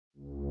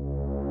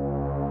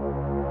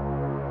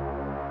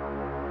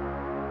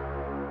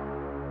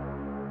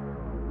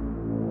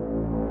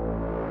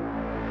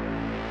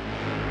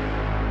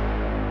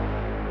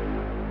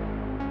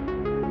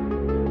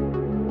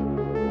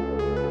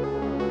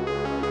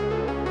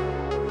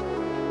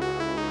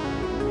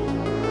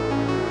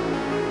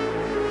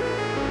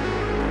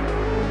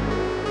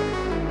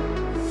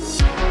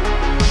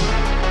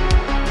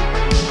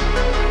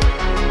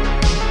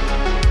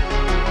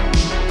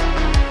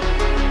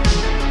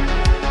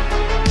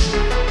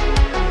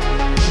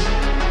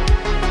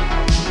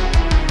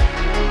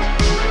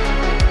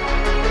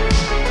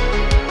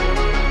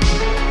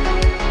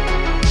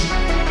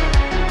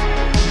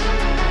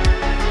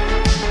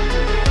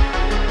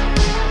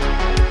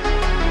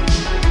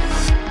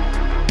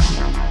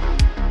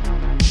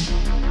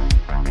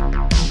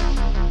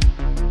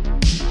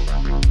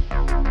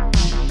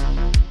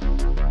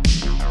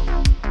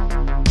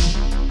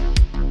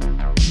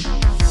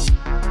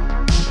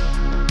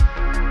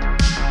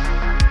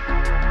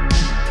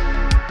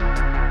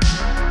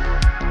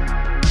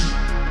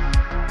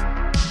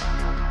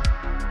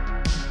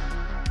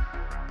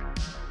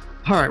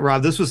All right,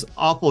 Rob, this was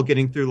awful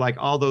getting through like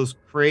all those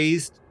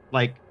crazed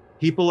like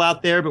people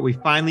out there, but we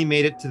finally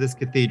made it to this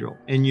cathedral.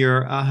 And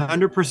you're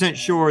 100%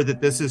 sure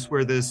that this is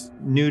where this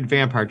nude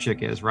vampire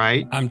chick is,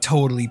 right? I'm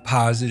totally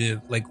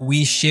positive. Like,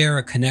 we share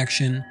a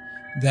connection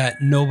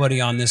that nobody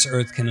on this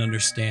earth can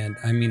understand.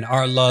 I mean,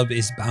 our love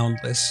is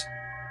boundless.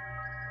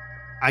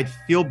 I'd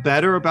feel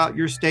better about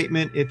your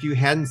statement if you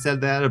hadn't said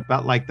that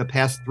about like the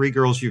past 3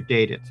 girls you've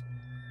dated.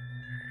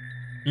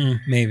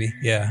 Maybe,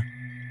 yeah.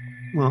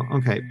 Well,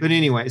 okay. But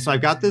anyway, so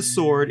I've got this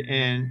sword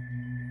and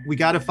we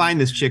got to find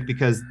this chick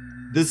because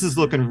this is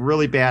looking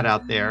really bad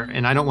out there.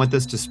 And I don't want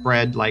this to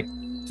spread like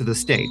to the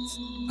States.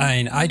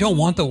 I don't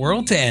want the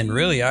world to end,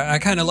 really. I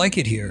kind of like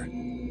it here.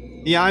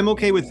 Yeah, I'm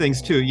okay with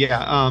things too.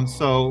 Yeah.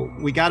 So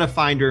we got to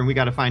find her and we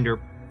got to find her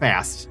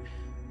fast.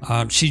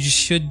 She just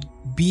should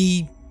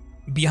be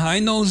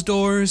behind those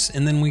doors,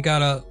 and then we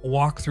gotta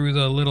walk through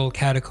the little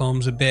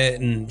catacombs a bit,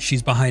 and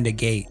she's behind a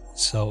gate.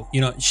 So,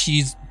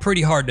 she's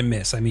pretty hard to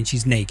miss. I mean,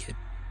 she's naked.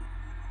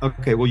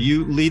 Okay, well,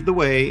 you lead the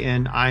way,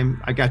 and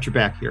I got your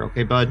back here.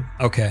 Okay, bud?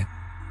 Okay.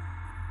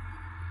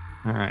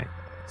 All right.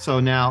 So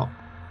now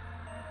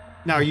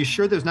are you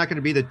sure there's not going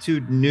to be the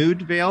 2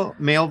 nude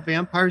male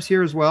vampires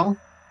here as well?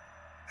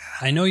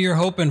 I know you're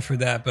hoping for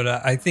that, but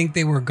I think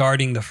they were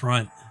guarding the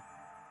front.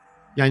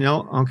 Yeah, I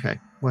know. Okay,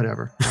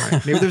 whatever. All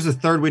right. Maybe there's a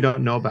third we don't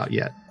know about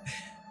yet.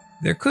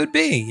 There could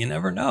be. You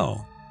never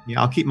know.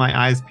 Yeah, I'll keep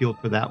my eyes peeled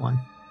for that one.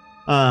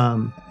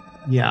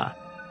 Yeah.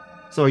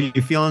 So are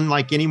you feeling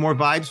like any more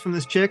vibes from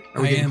this chick?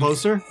 Are we getting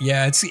closer?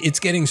 Yeah, it's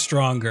getting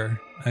stronger.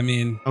 I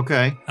mean,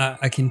 okay.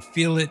 I can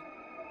feel it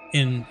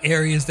in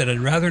areas that I'd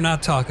rather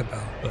not talk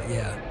about, but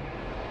yeah.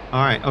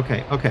 All right.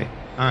 Okay.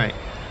 All right.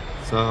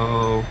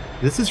 So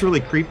this is really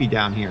creepy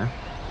down here.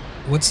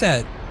 What's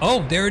that?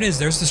 Oh, there it is.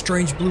 There's the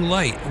strange blue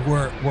light.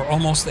 We're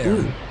almost there.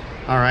 Ooh.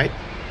 All right.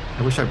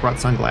 I wish I brought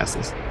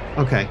sunglasses.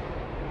 Okay.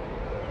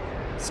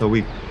 So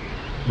we're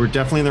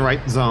definitely in the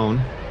right zone.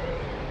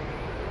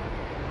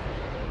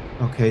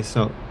 Okay,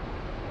 so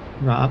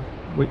Rob.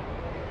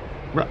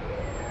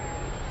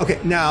 Okay,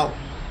 now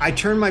I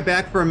turned my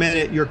back for a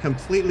minute. You're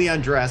completely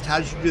undressed. How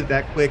did you do it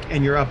that quick?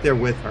 And you're up there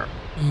with her.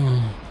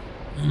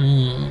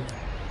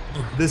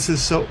 This is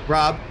so,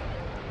 Rob.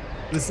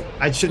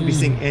 I shouldn't be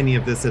seeing any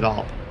of this at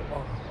all.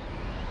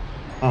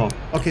 Oh,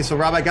 okay. So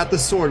Rob, I got the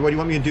sword. What do you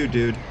want me to do,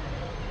 dude?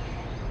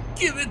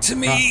 Give it to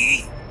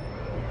me.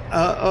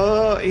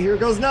 Here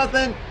goes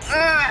nothing.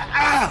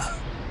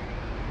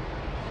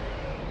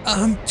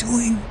 I'm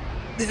doing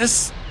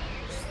this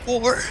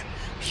for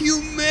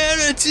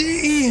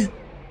humanity.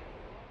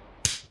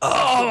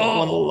 I don't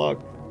want to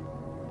look.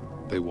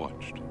 They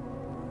watched.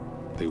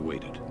 They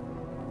waited.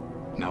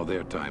 Now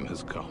their time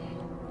has come.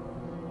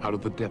 Out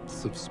of the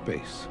depths of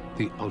space,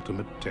 the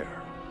ultimate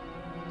terror.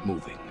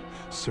 Moving,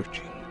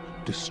 searching,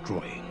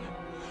 destroying.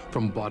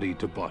 From body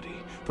to body,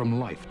 from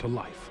life to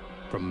life,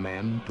 from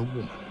man to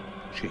woman.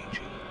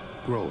 Changing,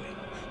 growing,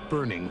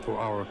 burning for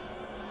our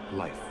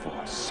life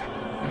force.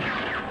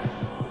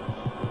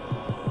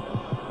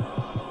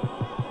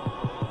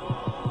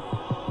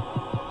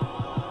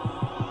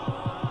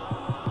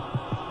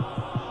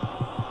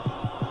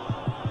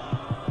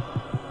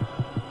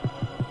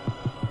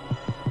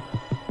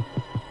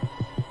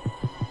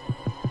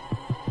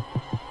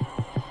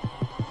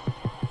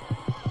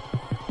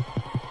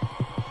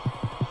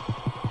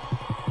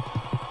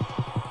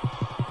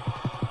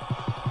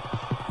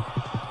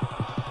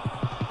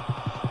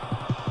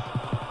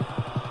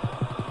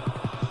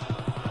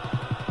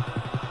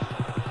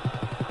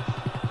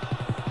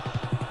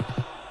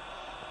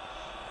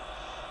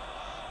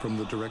 From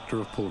the director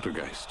of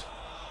Poltergeist,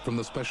 from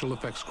the special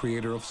effects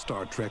creator of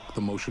Star Trek, the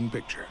motion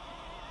picture,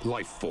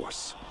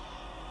 Lifeforce.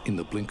 In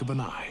the blink of an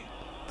eye,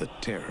 the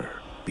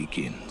terror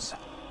begins.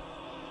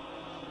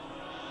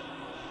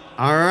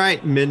 All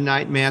right,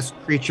 Midnight Mass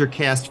Creature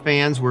Cast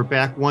fans, we're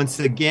back once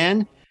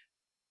again.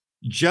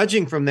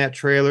 Judging from that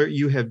trailer,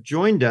 you have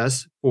joined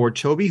us for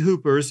Tobe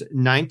Hooper's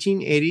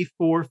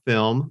 1984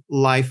 film,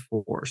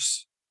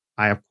 Lifeforce.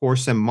 I, of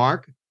course, am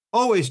Mark,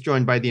 always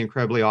joined by the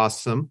incredibly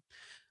awesome.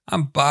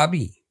 I'm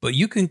Bobby, but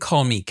you can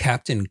call me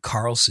Captain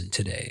Carlson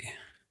today.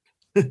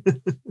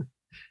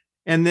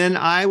 And then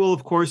I will,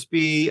 of course,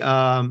 be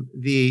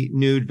the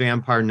nude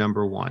vampire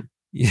number 1.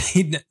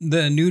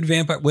 The nude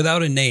vampire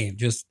without a name.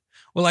 Just,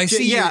 well, I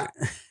see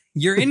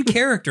you're in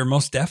character,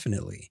 most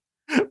definitely.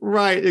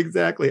 Right,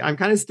 exactly. I'm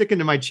kind of sticking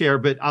to my chair,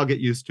 but I'll get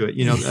used to it.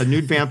 A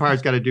nude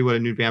vampire's got to do what a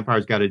nude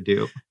vampire's got to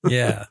do.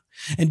 Yeah.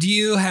 And do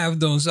you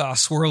have those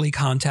swirly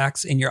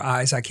contacts in your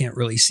eyes? I can't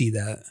really see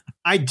that.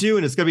 I do,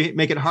 and it's going to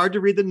make it hard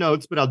to read the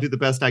notes, but I'll do the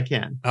best I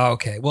can.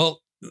 Okay.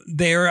 Well,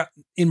 they're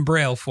in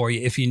Braille for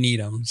you if you need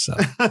them. So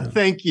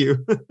Thank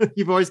you.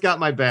 You've always got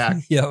my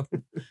back. Yep.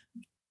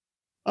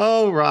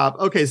 Oh, Rob.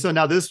 Okay, so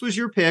now this was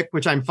your pick,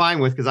 which I'm fine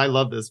with because I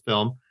love this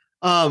film.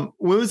 When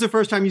was the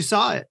first time you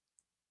saw it?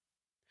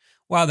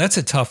 Wow, that's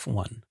a tough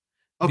one.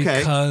 Okay.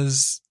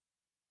 Because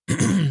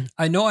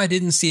I know I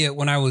didn't see it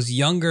when I was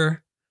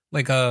younger,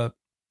 like a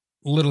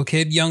little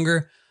kid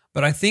younger,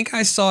 but I think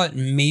I saw it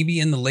maybe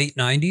in the late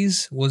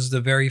 90s was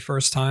the very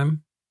first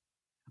time.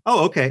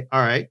 Oh, okay.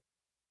 All right.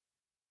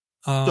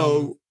 Um,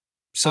 So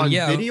so on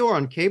yeah, video or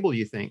on cable,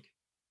 you think?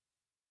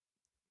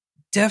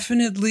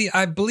 definitely.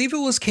 I believe it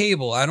was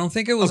cable. I don't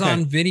think it was Okay.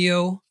 on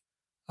video.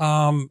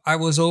 I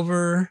was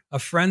over a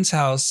friend's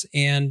house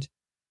and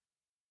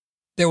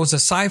there was a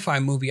sci-fi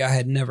movie I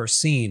had never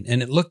seen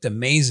and it looked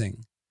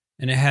amazing.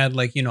 And it had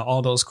like,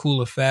 all those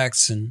cool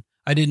effects and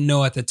I didn't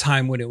know at the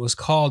time what it was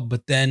called,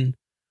 but then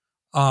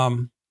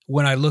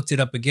when I looked it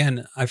up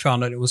again, I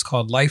found out it was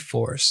called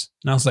Lifeforce.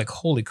 And I was like,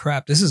 holy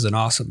crap, this is an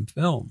awesome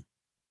film.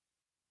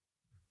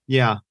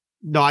 Yeah.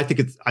 No, I think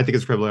it's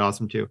incredibly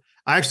awesome too.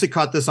 I actually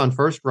caught this on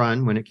first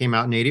run when it came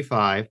out in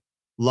 '85.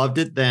 Loved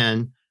it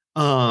then.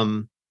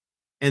 And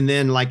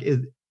then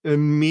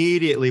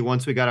immediately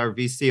once we got our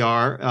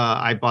VCR,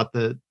 I bought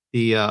the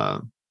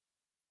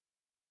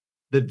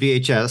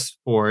VHS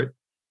for it.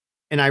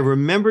 And I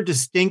remember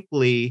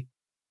distinctly.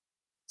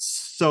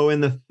 So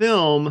in the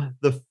film,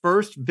 the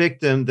first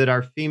victim that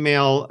our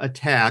female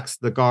attacks,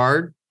 the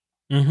guard,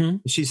 Mm-hmm.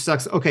 she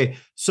sucks. Okay.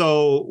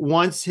 So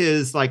once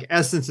his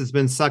essence has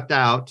been sucked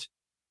out,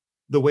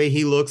 the way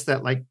he looks,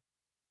 that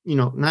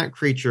not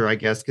creature, I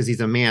guess, because he's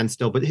a man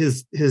still, but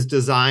his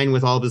design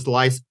with all of his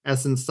life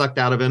essence sucked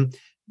out of him.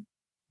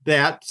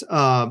 That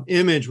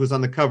image was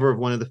on the cover of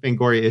one of the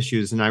Fangoria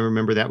issues, and I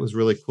remember that was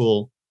really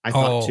cool. I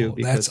thought too,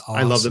 That's because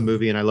I love the awesome.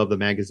 movie and I love the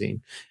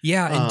magazine.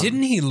 Yeah, and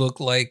didn't he look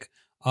like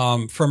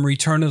from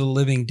Return of the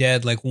Living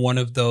Dead, like one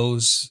of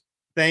those?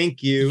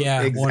 Thank you.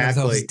 Yeah, Exactly. one of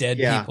those dead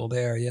Yeah. people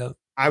there. Yeah.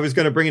 I was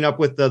going to bring it up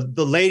with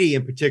the lady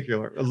in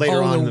particular.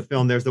 Later on in the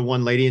film, there's the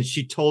one lady, and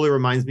she totally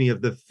reminds me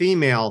of the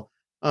female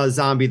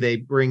zombie they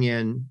bring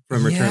in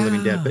from Return of the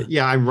Living Dead. But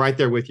yeah, I'm right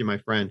there with you, my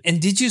friend.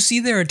 And did you see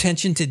their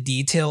attention to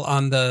detail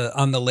on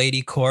the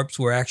lady corpse,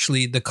 where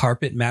actually the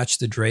carpet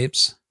matched the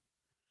drapes?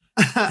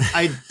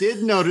 I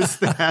did notice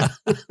that.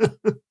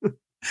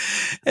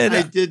 And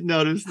I did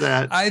notice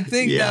that. I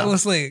think that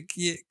was like,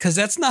 because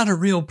that's not a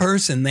real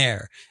person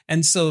there,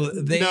 and so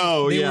they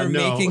were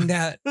making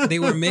that they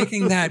were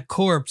making that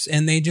corpse,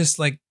 and they just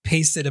like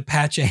pasted a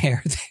patch of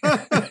hair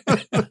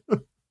there.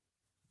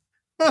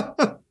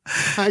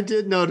 I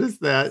did notice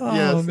that. Oh,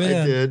 yes,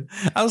 man. I did.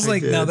 I was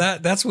like, now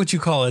that's what you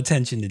call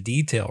attention to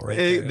detail,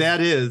 right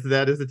there.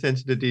 That is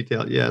attention to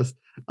detail. Yes.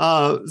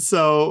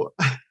 So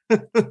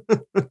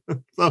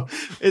so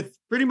it's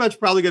pretty much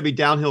probably going to be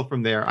downhill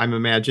from there, I'm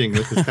imagining,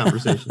 with this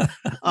conversation.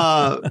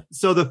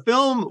 So the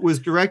film was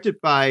directed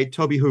by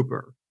Tobe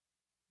Hooper,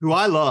 who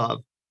I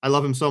love. I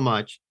love him so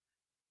much.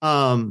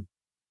 Now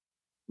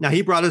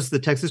he brought us the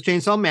Texas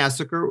Chainsaw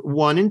Massacre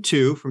 1 and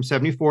 2 from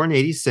 74 and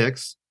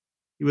 86.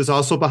 He was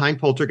also behind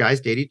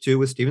Poltergeist 82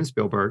 with Steven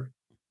Spielberg.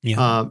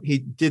 Yeah. He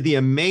did the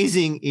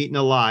amazing Eaten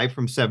Alive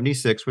from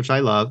 76, which I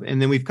love.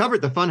 And then we've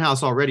covered the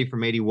Funhouse already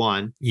from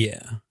 81.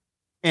 Yeah.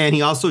 And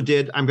he also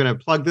did, I'm going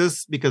to plug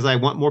this because I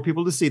want more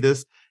people to see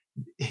this.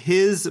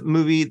 His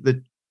movie,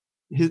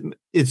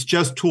 it's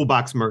just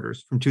Toolbox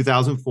Murders from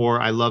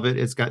 2004. I love it.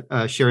 It's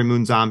got Sherry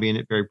Moon Zombie in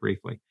it very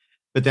briefly,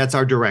 but that's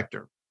our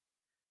director.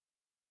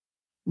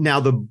 Now,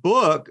 the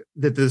book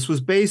that this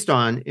was based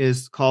on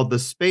is called The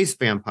Space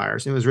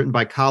Vampires. It was written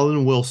by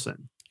Colin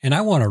Wilson. And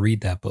I want to read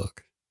that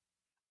book.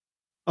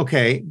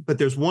 Okay, but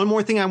there's one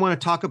more thing I want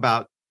to talk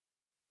about.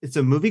 It's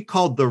a movie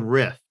called The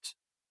Rift.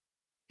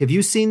 Have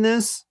you seen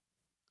this?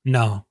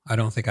 No, I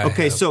don't think I have.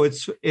 Okay, so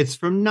it's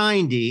from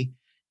 90,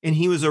 and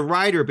he was a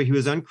writer, but he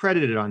was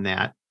uncredited on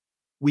that.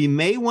 We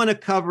may want to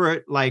cover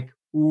it like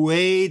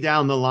way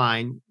down the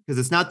line because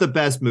it's not the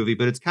best movie,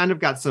 but it's kind of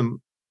got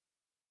some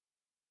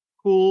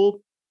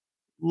cool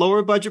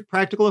lower budget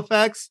practical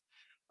effects.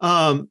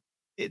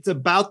 It's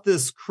about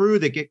this crew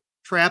that get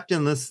trapped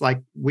in this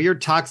like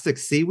weird toxic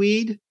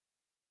seaweed,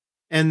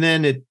 and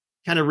then it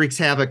kind of wreaks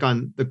havoc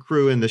on the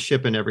crew and the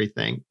ship and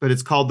everything. But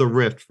it's called The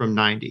Rift from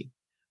 90.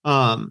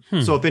 So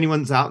if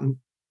anyone's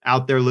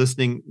out there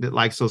listening that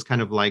likes those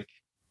kind of like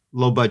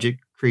low budget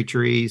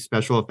creaturey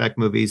special effect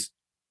movies,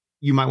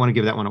 you might want to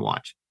give that one a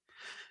watch.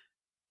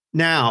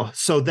 Now,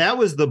 so that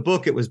was the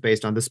book it was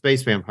based on, The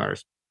Space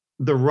Vampires.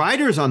 The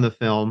writers on the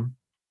film,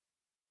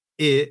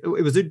 it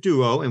was a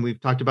duo, and we've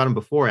talked about them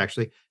before,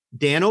 actually.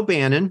 Dan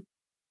O'Bannon,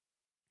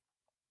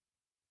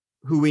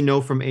 who we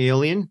know from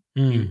Alien.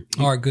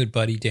 Our good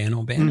buddy, Dan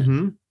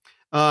O'Bannon.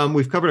 Mm-hmm.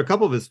 We've covered a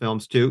couple of his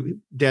films, too.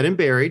 Dead and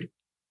Buried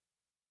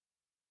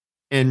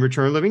and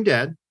Return of the Living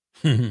Dead.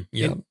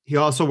 Yep. He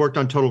also worked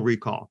on Total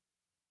Recall.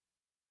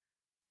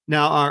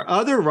 Now, our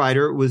other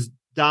writer was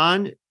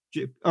Dan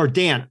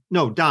O'Bannon,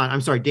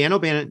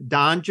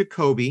 Don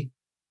Jacoby.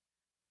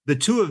 The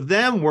two of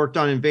them worked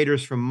on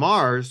Invaders from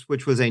Mars,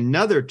 which was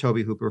another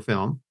Tobe Hooper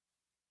film.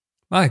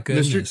 My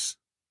goodness.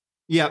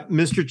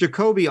 Mr.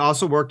 Jacoby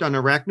also worked on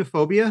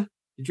Arachnophobia.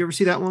 Did you ever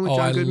see that one with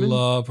John Goodman? I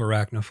love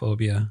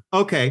Arachnophobia.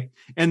 Okay.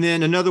 And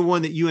then another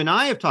one that you and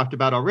I have talked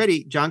about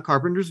already, John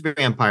Carpenter's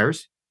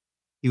Vampires.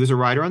 He was a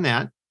writer on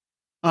that.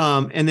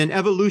 And then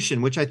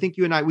Evolution, which I think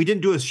you and I, we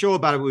didn't do a show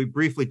about it, but we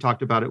briefly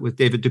talked about it with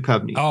David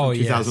Duchovny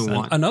in 2001.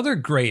 Yes. Another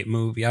great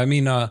movie. I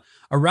mean,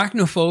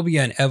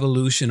 Arachnophobia and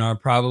Evolution are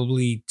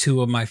probably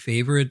two of my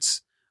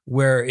favorites,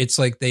 where it's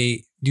like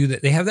they do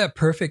that. They have that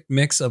perfect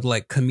mix of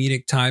like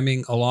comedic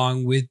timing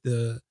along with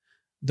the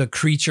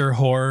creature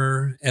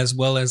horror as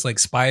well as like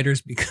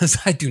spiders, because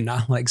I do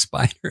not like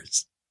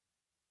spiders.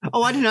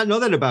 Oh, I did not know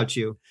that about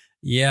you.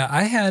 Yeah,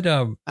 I had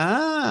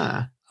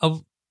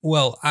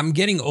well, I'm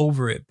getting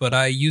over it, but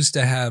I used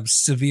to have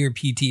severe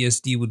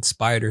PTSD with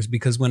spiders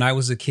because when I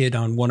was a kid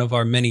on one of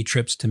our many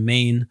trips to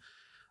Maine,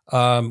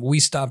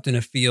 we stopped in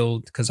a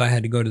field because I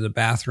had to go to the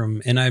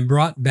bathroom, and I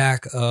brought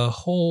back a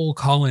whole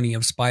colony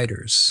of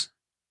spiders.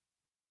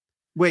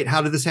 Wait,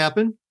 how did this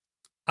happen?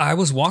 I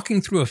was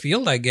walking through a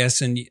field, I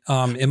guess, and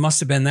it must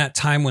have been that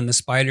time when the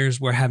spiders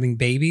were having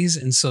babies,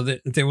 and so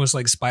that there was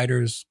like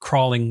spiders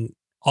crawling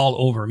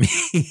all over me.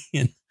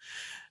 And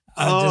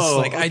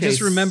I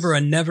just remember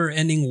a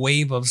never-ending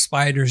wave of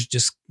spiders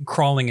just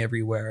crawling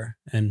everywhere,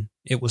 and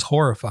it was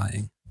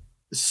horrifying.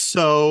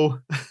 So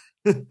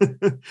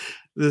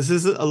this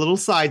is a little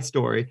side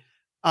story.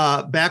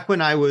 Back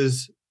when I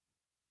was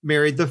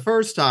married the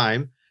first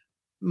time,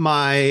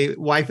 my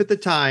wife at the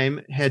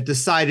time had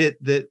decided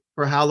that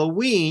for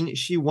Halloween,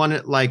 she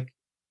wanted like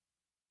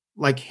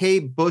hay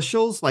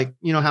bushels, like,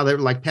 you know how they're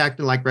like packed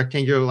in like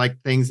rectangular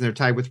like things and they're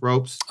tied with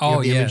ropes.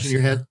 Oh, the image in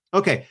your head.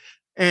 Okay.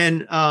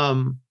 And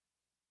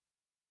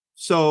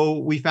so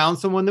we found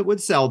someone that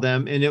would sell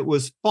them, and it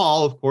was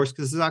fall, of course,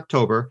 because it's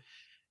October.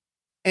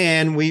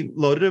 And we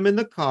loaded them in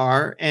the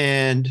car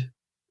and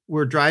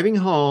we're driving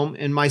home.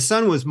 And my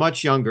son was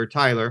much younger,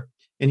 Tyler,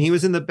 and he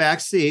was in the back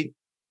seat.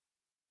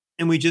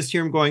 And we just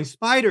hear him going,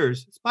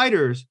 spiders,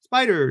 spiders,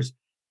 spiders.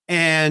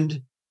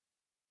 And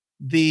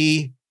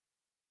the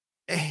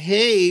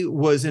hay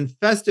was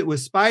infested with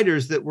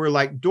spiders that were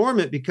like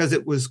dormant because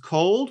it was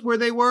cold where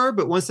they were.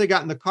 But once they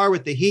got in the car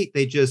with the heat,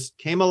 they just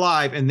came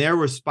alive, and there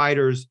were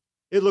spiders.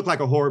 It looked like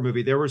a horror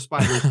movie. There were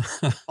spiders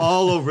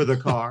all over the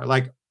car,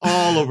 like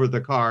all over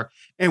the car.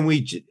 And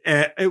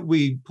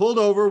we pulled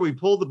over, we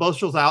pulled the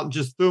bushels out and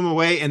just threw them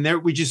away. And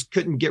we just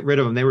couldn't get rid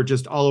of them. They were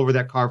just all over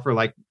that car for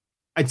like,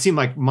 it seemed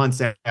like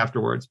months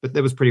afterwards, but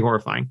that was pretty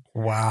horrifying.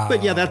 Wow.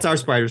 But yeah, that's our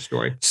spider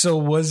story. So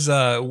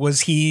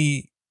was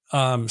he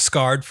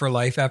scarred for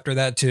life after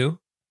that too?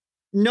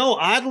 No,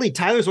 oddly,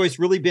 Tyler's always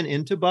really been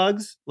into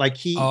bugs. Like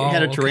he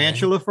had a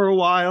tarantula for a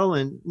while,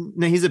 and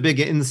he's a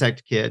big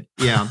insect kid.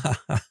 Yeah.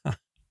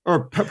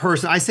 Or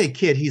person. I say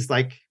kid, he's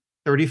like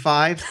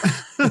 35.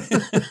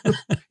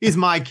 He's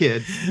my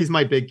kid. He's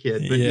my big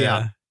kid. But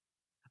yeah.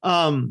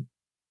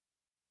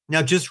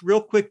 Now, just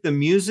real quick, the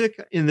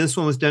music in this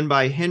one was done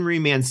by Henry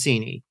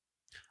Mancini.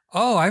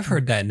 Oh, I've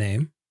heard that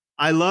name.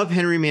 I love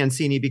Henry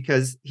Mancini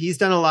because he's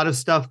done a lot of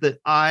stuff that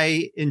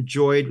I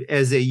enjoyed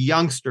as a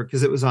youngster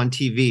because it was on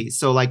TV.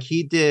 So like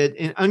he did,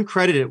 and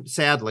uncredited,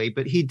 sadly,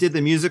 but he did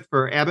the music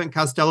for Abbott and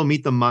Costello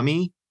Meet the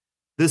Mummy,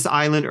 This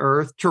Island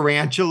Earth,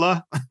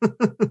 Tarantula.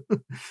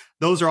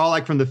 Those are all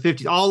like from the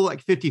 50s, all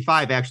like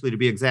 55 actually, to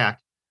be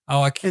exact.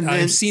 Oh,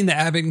 I've seen the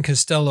Abbott and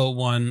Costello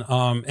one,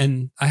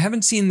 and I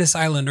haven't seen This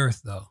Island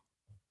Earth though.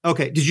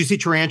 Okay, did you see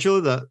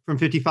Tarantula from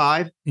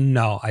 55?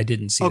 No, I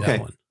didn't see that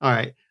one. All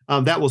right,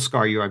 that will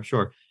scar you, I'm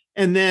sure.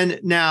 And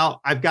then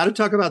now I've got to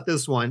talk about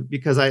this one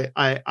because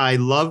I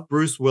love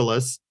Bruce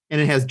Willis,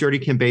 and it has Dirty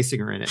Kim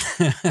Basinger in it.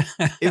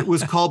 It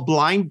was called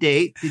Blind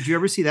Date. Did you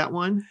ever see that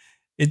one?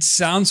 It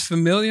sounds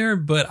familiar,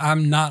 but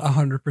I'm not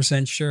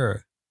 100%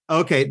 sure.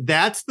 Okay,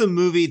 that's the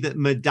movie that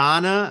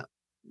Madonna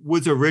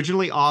was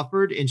originally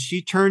offered, and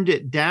she turned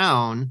it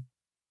down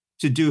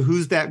to do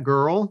Who's That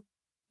Girl?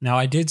 Now,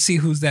 I did see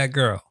Who's That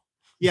Girl?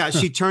 Yeah,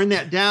 she turned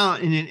that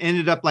down, and it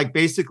ended up like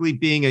basically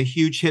being a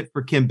huge hit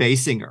for Kim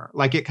Basinger.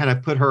 Like it kind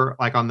of put her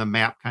like on the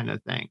map kind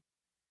of thing,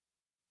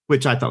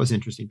 which I thought was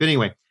interesting. But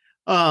anyway,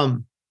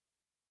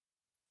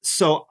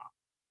 so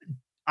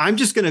I'm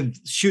just going to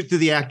shoot through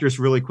the actors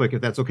really quick,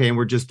 if that's okay. And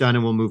we're just done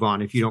and we'll move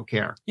on if you don't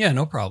care. Yeah,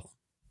 no problem.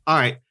 All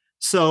right.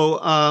 So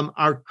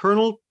our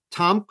Colonel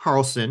Tom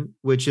Carlson,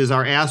 which is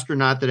our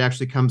astronaut that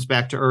actually comes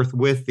back to Earth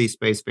with these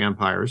space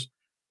vampires,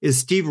 is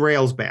Steve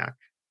Railsback.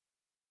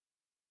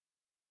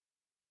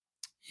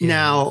 Yeah,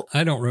 now,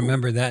 I don't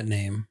remember that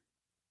name.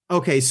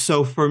 Okay,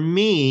 so for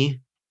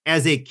me,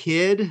 as a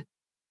kid,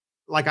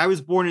 like I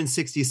was born in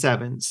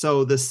 67.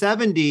 So the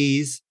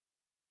 70s,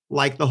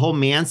 like the whole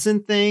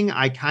Manson thing,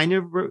 I kind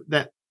of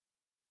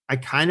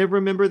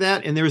remember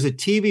that. And there was a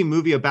TV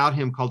movie about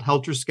him called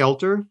Helter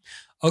Skelter.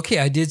 Okay,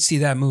 I did see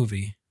that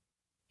movie.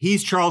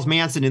 He's Charles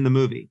Manson in the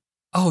movie.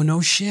 Oh,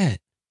 no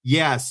shit.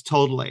 Yes,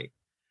 totally.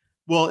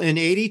 Well, in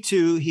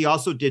 82, he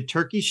also did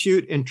Turkey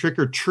Shoot and Trick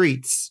or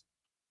Treats,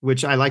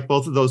 which I like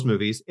both of those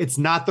movies. It's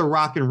not the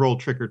rock and roll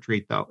Trick or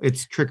Treat, though.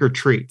 It's Trick or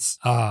Treats.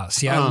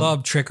 See, I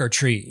love Trick or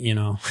Treat, you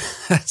know.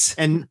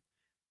 And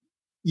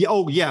yeah,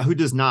 oh yeah, who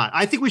does not?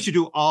 I think we should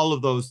do all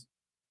of those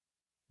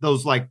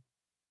like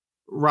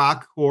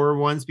rock horror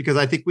ones because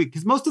I think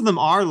because most of them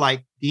are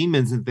like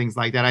demons and things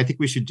like that. I think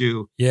we should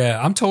do.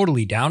 Yeah, I'm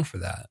totally down for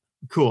that.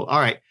 Cool. All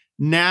right.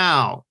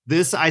 Now,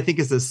 this I think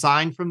is a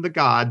sign from the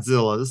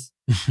Godzillas.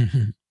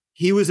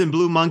 He was in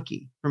Blue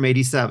Monkey from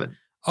 87.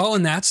 Oh,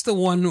 and that's the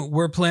one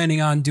we're planning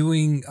on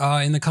doing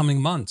in the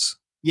coming months.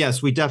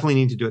 Yes, we definitely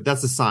need to do it.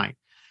 That's a sign.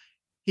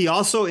 He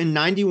also in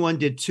 91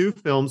 did 2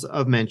 films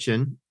of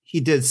mention. He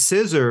did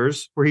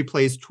Scissors, where he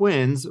plays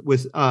twins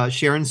with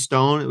Sharon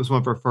Stone. It was one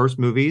of her first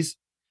movies.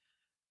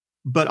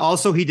 But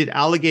also he did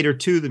Alligator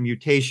 2, The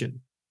Mutation.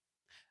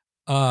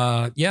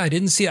 Yeah, I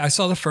didn't see it. I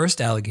saw the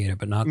first Alligator,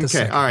 but not the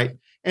second. All right.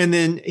 And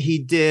then he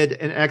did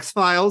an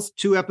X-Files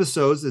 2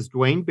 episodes as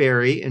Dwayne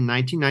Barry in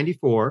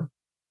 1994.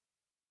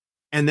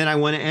 And then I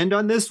want to end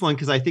on this one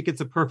because I think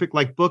it's a perfect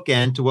like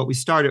bookend to what we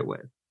started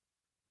with.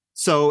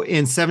 So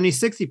in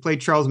 76, he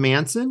played Charles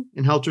Manson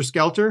in Helter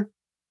Skelter.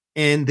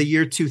 In the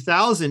year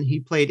 2000, he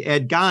played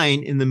Ed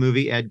Gein in the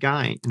movie Ed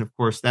Gein. And of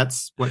course,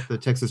 that's what the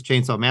Texas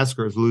Chainsaw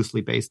Massacre is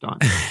loosely based on.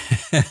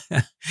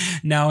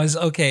 Now is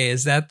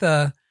that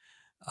the,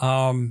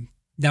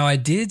 now I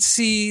did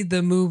see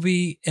the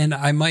movie and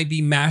I might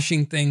be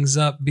mashing things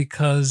up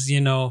because,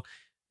 you know,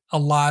 a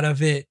lot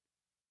of it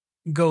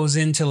goes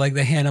into like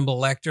the Hannibal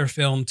Lecter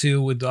film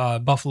too with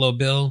Buffalo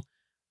Bill.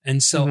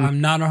 And so I'm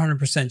not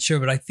 100% sure,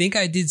 but I think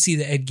I did see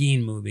the Ed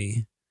Gein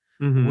movie.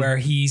 Where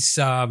he's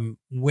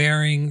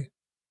wearing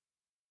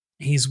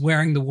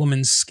the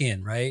woman's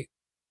skin, right?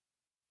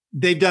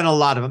 They've done a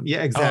lot of them.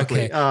 Yeah,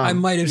 exactly. Okay. I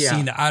might have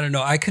seen it. I don't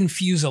know. I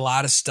confuse a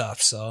lot of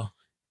stuff. So,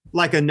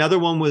 like another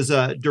one was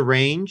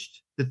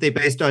Deranged that they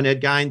based on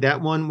Ed Gein.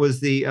 That one was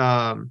the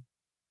Alan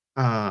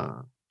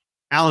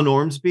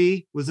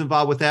Ormsby was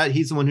involved with that.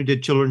 He's the one who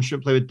did Children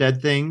Shouldn't Play with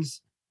Dead Things.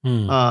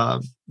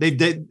 Ed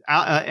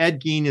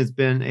Gein has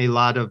been a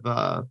lot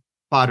of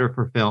fodder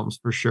for films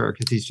for sure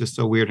because he's just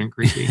so weird and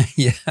creepy.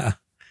 Yeah.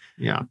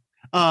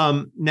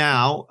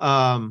 Now,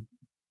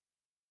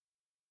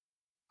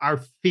 our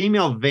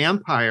female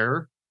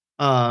vampire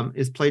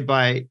is played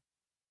by.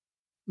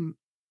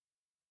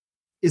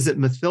 Is it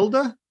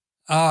Mathilda?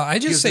 I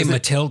just say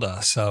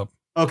Matilda. So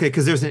okay,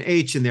 because there's an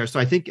H in there,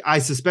 so I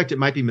suspect it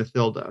might be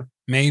Mathilda.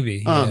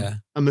 Maybe, yeah.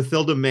 A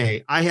Mathilda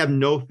May. I have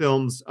no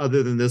films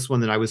other than this one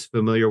that I was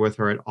familiar with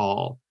her at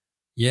all.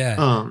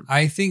 Yeah,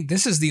 I think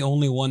this is the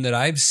only one that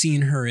I've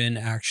seen her in,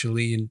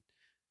 actually.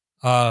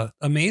 And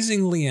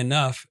amazingly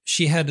enough,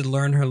 she had to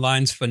learn her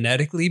lines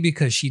phonetically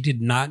because she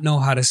did not know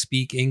how to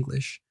speak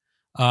English.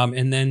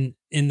 And then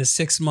in the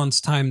 6 months'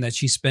 time that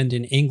she spent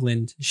in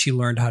England, she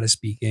learned how to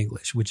speak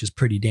English, which is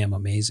pretty damn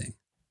amazing.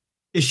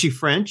 Is she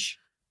French?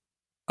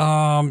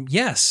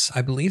 Yes,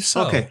 I believe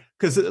so. Okay,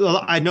 because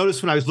I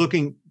noticed when I was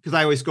looking, because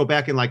I always go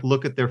back and like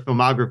look at their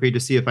filmography to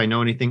see if I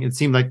know anything. It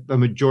seemed like the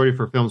majority of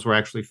her films were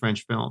actually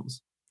French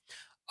films.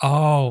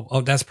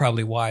 Oh, that's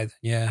probably why.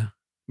 Yeah.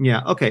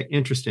 Yeah. Okay.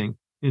 Interesting.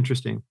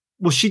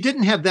 Well, she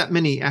didn't have that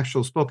many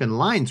actual spoken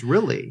lines,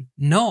 really.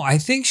 No, I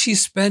think she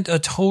spent a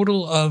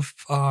total of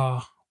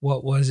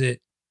what was it,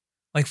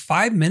 like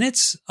 5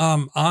 minutes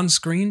on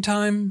screen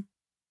time,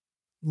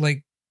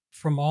 like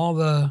from all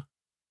the.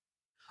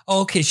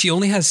 Oh, okay, she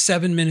only has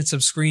 7 minutes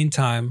of screen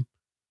time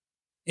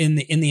in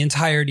the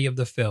entirety of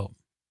the film.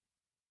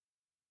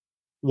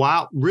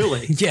 Wow,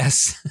 really?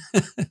 Yes.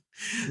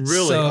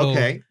 Really? So,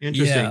 okay,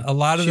 interesting. Yeah, a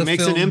lot of she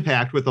makes an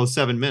impact with those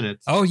 7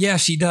 minutes. Oh yeah,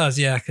 she does.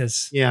 Yeah,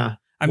 because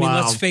I mean,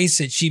 let's face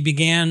it, she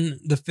began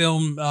the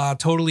film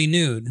totally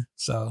nude.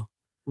 So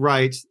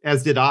right,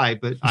 as did I,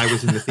 but I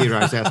was in the theater.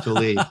 I was asked to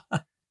leave.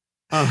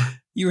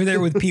 You were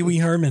there with Pee Wee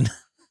Herman.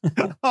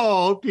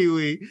 Oh, Pee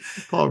Wee,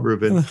 Paul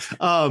Rubin.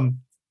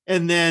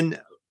 And then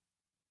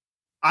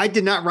I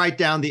did not write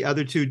down the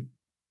other two.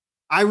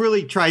 I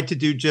really tried to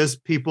do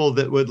just people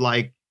that would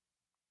like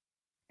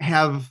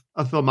have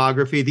a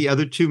filmography. The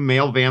other 2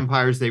 male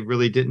vampires, they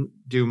really didn't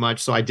do much.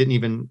 So I didn't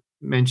even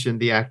mention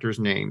the actors'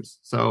 names.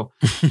 So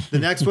the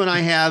next one I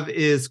have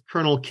is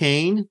Colonel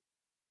Kane.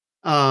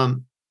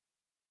 And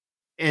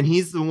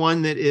he's the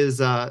one that is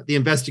the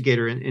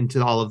investigator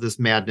into all of this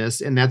madness.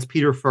 And that's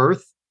Peter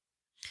Firth.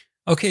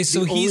 Okay,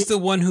 so he's the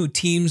one who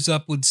teams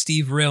up with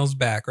Steve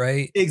Railsback,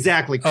 right?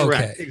 Exactly,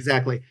 correct. Okay.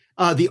 Exactly.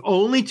 The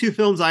only 2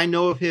 films I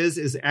know of his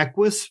is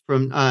Equus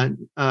from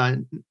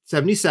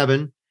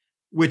 77,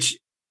 which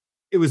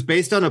it was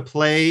based on a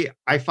play.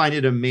 I find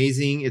it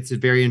amazing. It's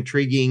very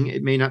intriguing.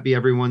 It may not be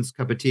everyone's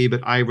cup of tea,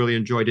 but I really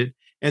enjoyed it.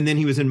 And then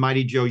he was in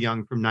Mighty Joe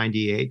Young from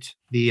 98,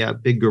 the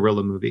big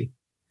gorilla movie.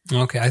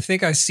 Okay, I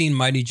think I've seen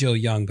Mighty Joe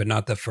Young, but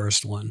not the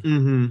first one.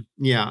 Mm-hmm.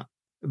 Yeah.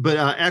 But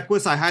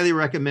Equus, I highly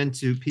recommend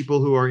to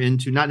people who are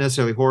into not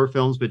necessarily horror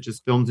films, but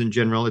just films in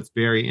general. It's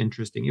very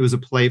interesting. It was a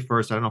play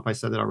first. I don't know if I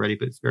said that already,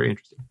 but it's very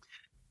interesting.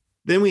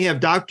 Then we have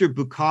Dr.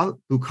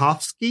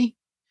 Bukowski,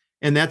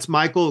 and that's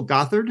Michael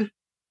Gothard.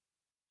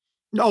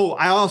 No,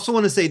 I also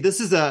want to say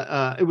this is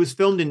it was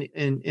filmed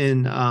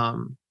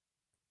in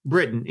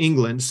Britain,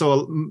 England.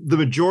 So the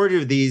majority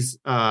of these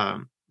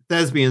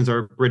thespians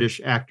are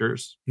British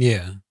actors.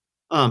 Yeah.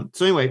 So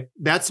anyway,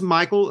 that's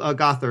Michael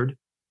Gothard.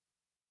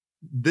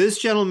 This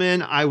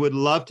gentleman, I would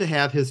love to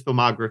have his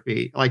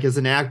filmography. Like as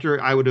an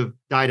actor, I would have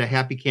died a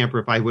happy camper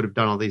if I would have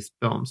done all these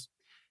films.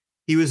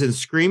 He was in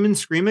Scream and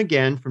Scream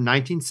Again from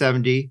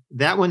 1970.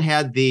 That one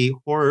had the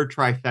horror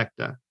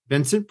trifecta.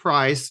 Vincent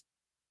Price,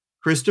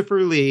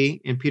 Christopher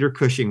Lee, and Peter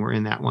Cushing were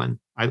in that one.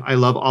 I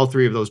love all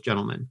 3 of those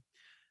gentlemen.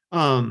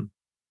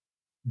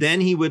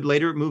 Then he would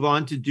later move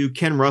on to do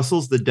Ken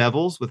Russell's The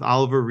Devils with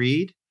Oliver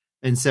Reed.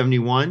 in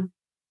 71.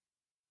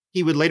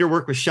 He would later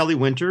work with Shelley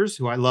Winters,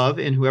 who I love,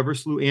 in Whoever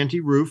Slew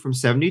Auntie Roo from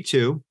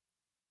 72.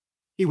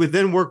 He would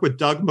then work with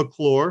Doug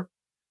McClure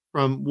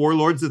from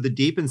Warlords of the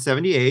Deep in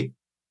 78.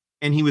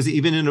 And he was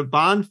even in a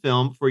Bond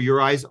film for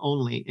Your Eyes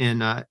Only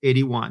in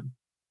 81.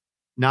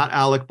 Not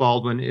Alec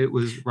Baldwin. It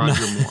was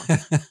Roger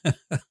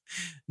Moore.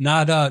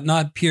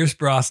 Not Pierce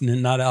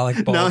Brosnan, not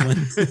Alec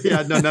Baldwin.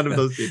 None of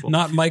those people.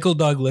 Not Michael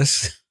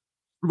Douglas.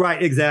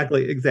 Right,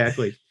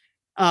 exactly.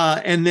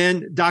 And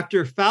then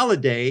Dr.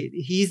 Faladay,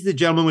 he's the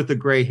gentleman with the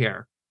gray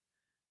hair.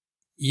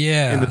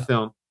 Yeah. In the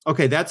film.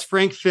 Okay, that's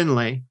Frank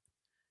Finlay.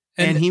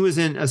 And he was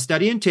in A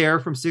Study in Terror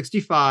from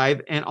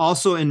 65 and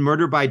also in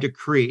Murder by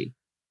Decree.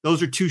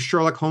 Those are two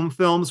Sherlock Holmes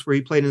films where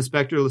he played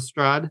Inspector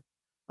Lestrade.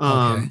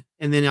 Okay.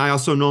 And then I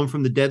also know him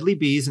from The Deadly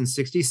Bees in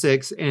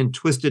 66 and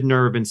Twisted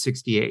Nerve in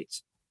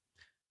 68.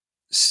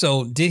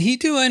 So did he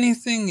do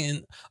anything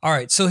in... All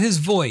right, so his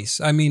voice,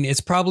 I mean,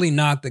 it's probably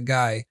not the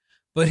guy,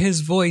 but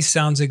his voice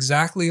sounds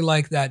exactly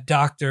like that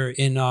doctor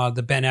in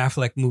the Ben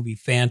Affleck movie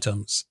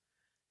Phantoms.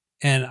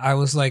 And I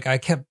was like, I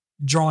kept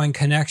drawing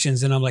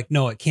connections and I'm like,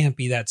 no, it can't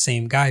be that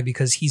same guy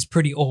because he's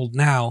pretty old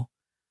now.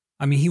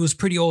 I mean, he was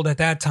pretty old at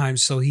that time,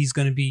 so he's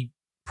going to be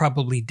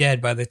probably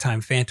dead by the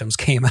time Phantoms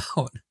came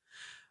out.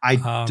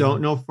 I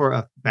don't know for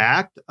a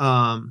fact.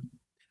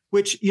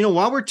 Which,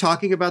 while we're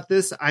talking about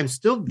this, I'm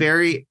still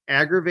very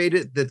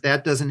aggravated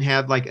that doesn't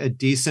have like a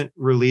decent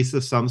release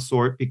of some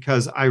sort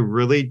because I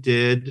really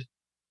did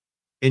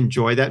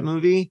enjoy that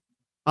movie.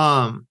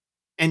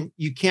 And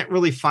you can't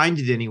really find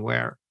it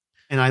anywhere.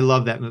 And I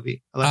love that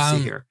movie. Let's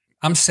see here.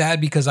 I'm sad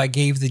because I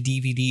gave the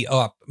DVD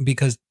up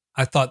because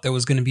I thought there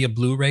was going to be a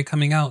Blu-ray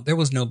coming out. There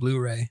was no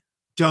Blu-ray.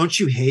 Don't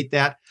you hate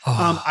that?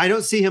 I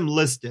don't see him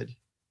listed.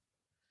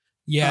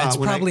 Yeah, it's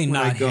probably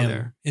not him.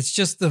 There. It's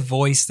just the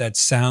voice that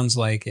sounds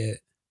like it.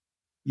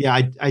 Yeah,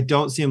 I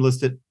don't see him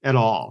listed at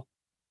all.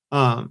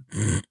 Did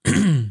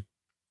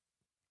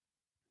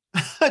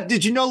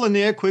you know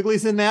Linnea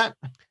Quigley's in that?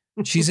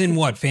 She's in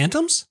what,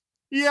 Phantoms?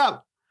 Yeah.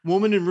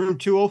 Woman in Room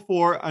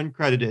 204,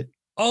 uncredited.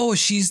 Oh,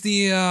 she's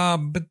the,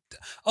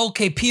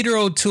 okay, Peter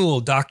O'Toole,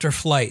 Dr.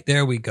 Flight.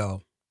 There we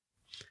go.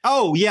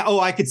 Oh, yeah.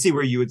 Oh, I could see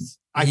where you would.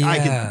 I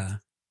could.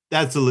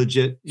 That's a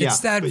legit.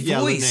 It's that voice,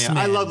 Linnea. man.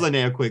 I love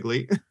Linnea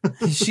Quigley.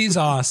 She's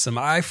awesome.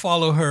 I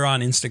follow her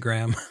on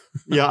Instagram.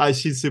 Yeah,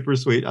 she's super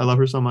sweet. I love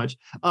her so much.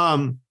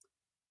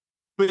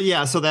 But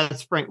yeah, so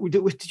that's Frank.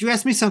 Did you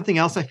ask me something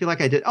else? I feel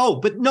like I did. Oh,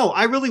 but no,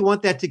 I really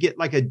want that to get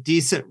like a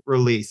decent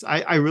release.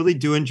 I really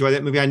do enjoy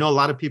that movie. I know a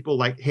lot of people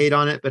like hate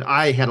on it, but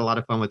I had a lot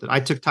of fun with it.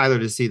 I took Tyler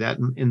to see that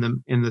in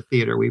the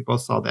theater. We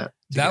both saw that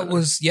together.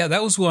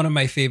 That was one of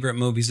my favorite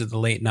movies of the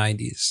late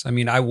 90s. I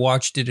mean, I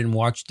watched it and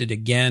watched it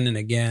again and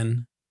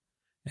again.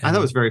 And I thought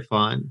it was very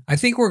fun. I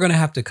think we're going to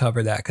have to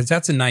cover that because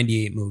that's a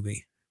 98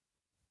 movie.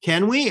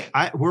 Can we?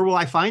 Where will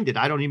I find it?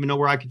 I don't even know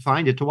where I could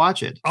find it to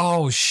watch it.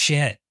 Oh,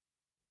 shit.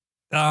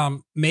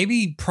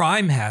 Maybe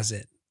Prime has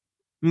it.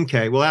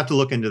 Okay, we'll have to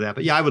look into that.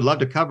 But yeah, I would love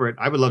to cover it.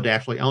 I would love to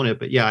actually own it.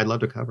 But yeah, I'd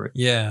love to cover it.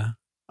 Yeah.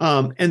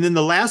 And then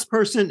the last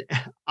person,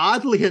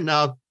 oddly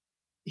enough,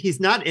 he's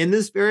not in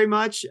this very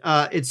much.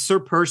 It's Sir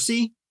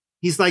Percy.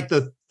 He's like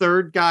the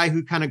third guy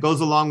who kind of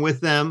goes along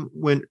with them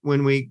when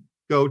we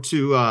go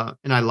to,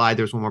 and I lied,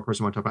 there's one more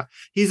person I want to talk about.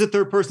 He's the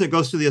third person that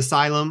goes to the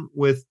asylum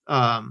with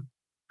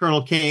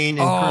Colonel Kane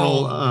and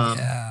Colonel.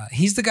 Yeah,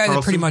 he's the guy Carlson.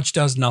 that pretty much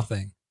does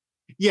nothing.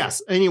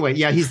 Yes. Anyway,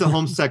 yeah, he's the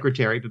Home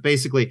Secretary, but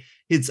basically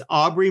it's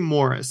Aubrey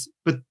Morris.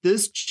 But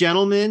this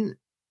gentleman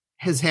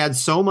has had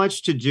so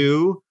much to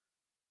do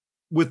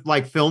with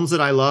like films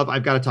that I love.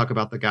 I've got to talk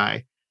about the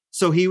guy.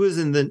 So he was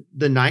in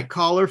the Night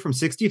Caller from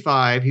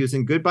 65. He was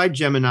in Goodbye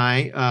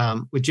Gemini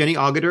with Jenny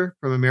Agutter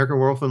from American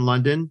Werewolf in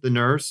London, the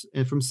nurse,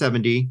 and from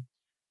 70.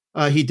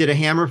 He did a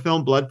Hammer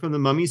film, Blood from the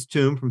Mummy's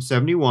Tomb from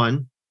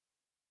 71.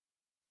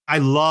 I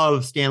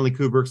love Stanley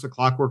Kubrick's A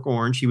Clockwork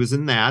Orange. He was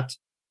in that.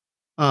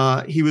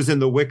 He was in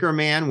The Wicker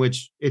Man,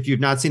 which if you've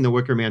not seen The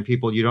Wicker Man,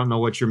 people, you don't know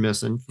what you're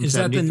missing. Is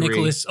that the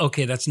Nicolas?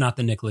 Okay, that's not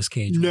the Nicolas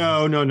Cage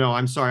one. No.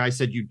 I'm sorry. I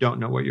said you don't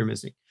know what you're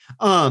missing.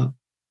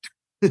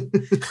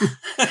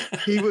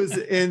 He was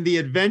in The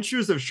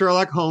Adventures of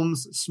Sherlock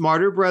Holmes'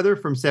 Smarter Brother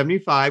from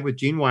 75 with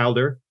Gene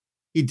Wilder.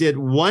 He did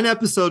one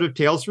episode of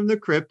Tales from the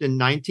Crypt in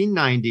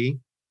 1990.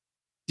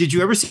 Did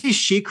you ever see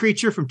She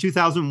Creature from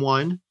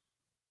 2001?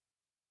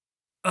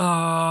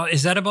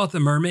 Is that about the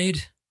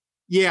mermaid?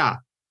 Yeah.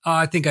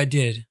 I think I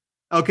did.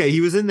 Okay, he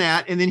was in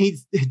that. And then he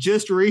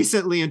just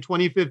recently in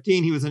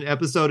 2015, he was in an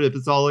episode of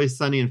It's Always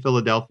Sunny in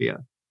Philadelphia.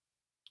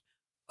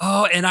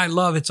 Oh, and I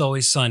love It's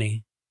Always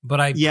Sunny,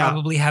 but I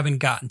probably haven't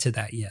gotten to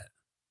that yet.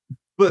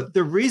 But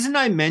the reason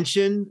I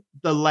mentioned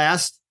the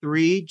last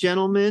three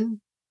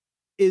gentlemen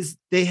is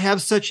they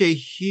have such a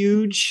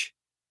huge,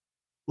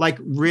 like,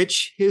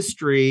 rich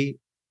history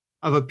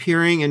of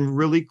appearing in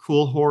really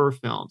cool horror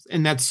films.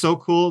 And that's so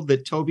cool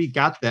that Toby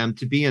got them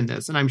to be in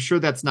this. And I'm sure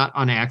that's not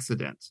on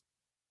accident.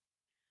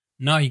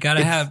 No, you got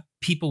to have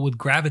people with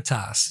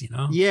gravitas, you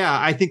know? Yeah,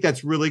 I think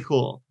that's really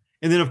cool.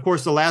 And then, of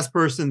course, the last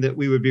person that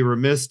we would be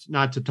remiss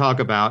not to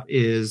talk about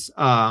is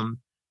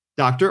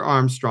Dr.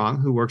 Armstrong,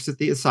 who works at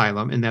the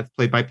asylum, and that's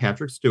played by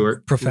Patrick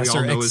Stewart.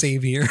 Professor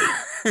Xavier.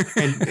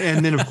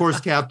 and then, of course,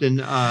 Captain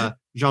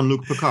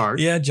Jean-Luc Picard.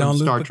 Yeah,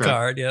 Jean-Luc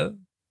Picard, yeah.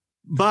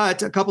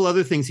 But a couple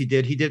other things he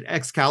did. He did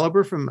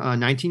Excalibur from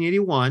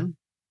 1981,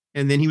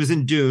 and then he was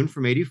in Dune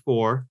from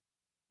 84,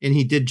 and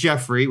he did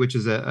Jeffrey, which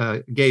is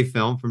a gay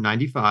film from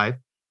 95.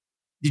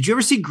 Did you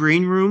ever see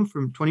Green Room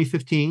from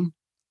 2015?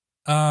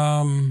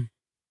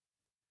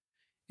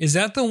 Is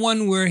that the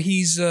one where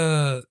he's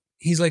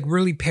like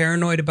really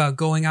paranoid about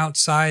going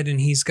outside and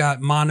he's got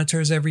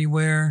monitors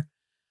everywhere?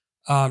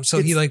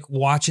 So he like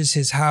watches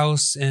his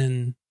house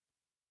and...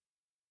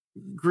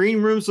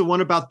 Green Room's the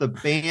one about the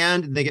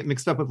band and they get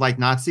mixed up with like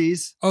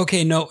Nazis.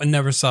 Okay, no, I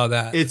never saw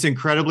that. It's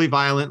incredibly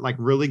violent, like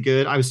really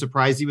good. I was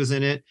surprised he was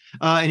in it.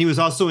 And he was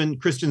also in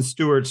Kristen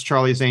Stewart's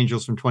Charlie's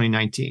Angels from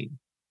 2019.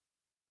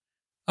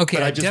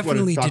 Okay, I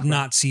definitely did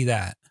not see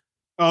that.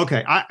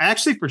 Okay, I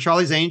actually, for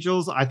Charlie's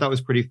Angels, I thought it was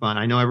pretty fun.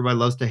 I know everybody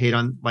loves to hate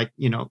on like,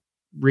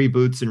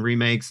 reboots and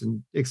remakes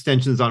and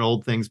extensions on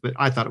old things, but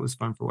I thought it was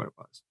fun for what it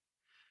was.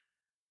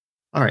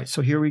 All right,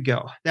 so here we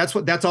go. That's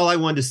all I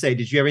wanted to say.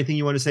 Did you have anything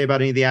you want to say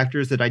about any of the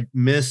actors that I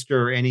missed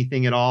or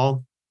anything at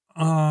all?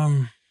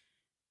 Well,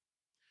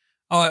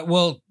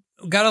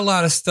 got a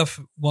lot of stuff.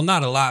 Well,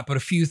 not a lot, but a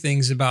few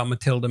things about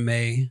Matilda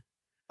May.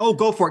 Oh,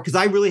 go for it. Because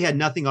I really had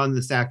nothing on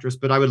this actress,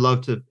 but I would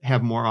love to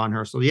have more on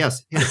her. So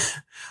yes.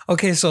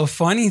 Okay. So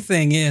funny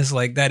thing is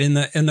like that in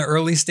the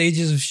early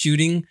stages of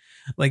shooting,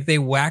 like they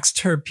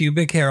waxed her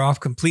pubic hair off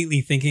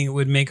completely thinking it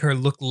would make her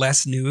look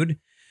less nude.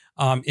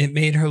 It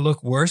made her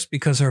look worse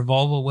because her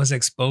vulva was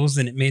exposed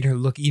and it made her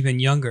look even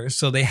younger.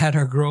 So they had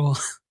her grow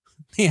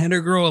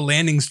a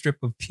landing strip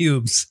of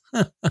pubes.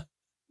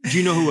 Do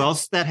you know who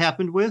else that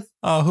happened with?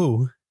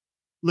 Who?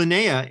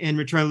 Linnea in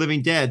Return of the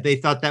Living Dead. They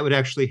thought that would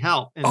actually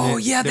help. And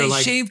they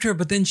shaved her,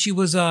 but then she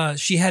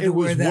had to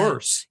wear that. It was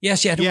worse. Yeah,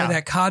 she had to wear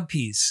that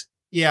codpiece.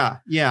 Yeah.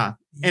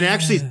 And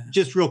actually,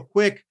 just real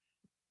quick,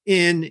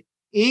 in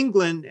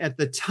England at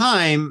the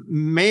time,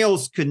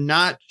 males could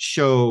not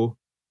show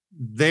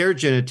their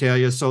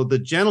genitalia, so the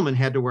gentleman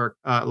had to wear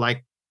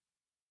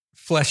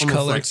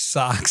flesh-colored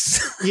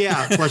socks.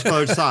 Yeah,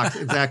 flesh-colored socks.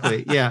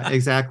 Exactly. Yeah,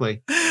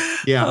 exactly.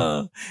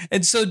 Yeah.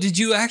 And so did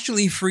you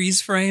actually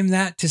freeze frame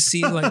that to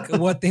see like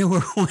what they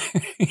were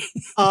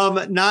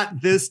wearing?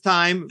 Not this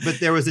time,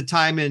 but there was a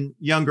time in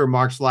younger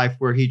Mark's life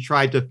where he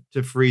tried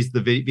to freeze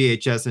the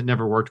VHS and it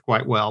never worked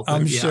quite well.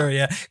 I'm sure,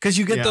 yeah. Because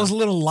you get those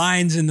little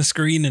lines in the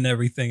screen and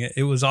everything.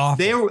 It was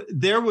awful.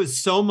 There was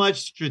so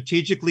much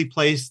strategically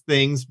placed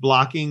things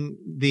blocking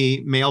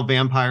the male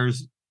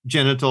vampire's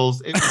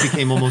genitals. It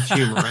became almost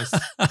humorous.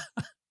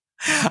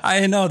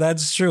 I know,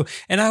 that's true.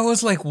 And I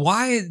was like,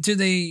 why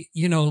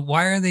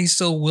are they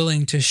so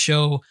willing to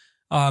show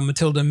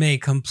Matilda May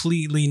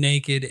completely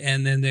naked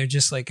and then they're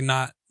just like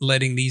not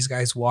letting these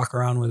guys walk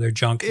around with their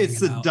junk? It's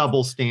the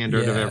double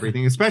standard of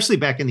everything, especially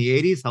back in the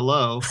 80s.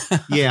 Hello.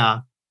 Yeah.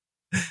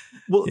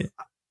 Well,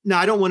 now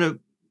I don't want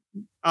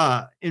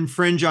to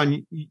infringe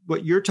on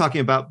what you're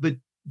talking about, but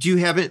do you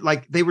have it?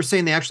 Like they were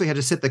saying they actually had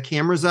to set the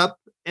cameras up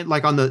and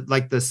like on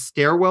the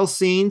stairwell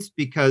scenes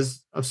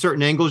because of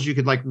certain angles, you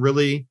could like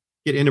really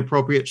get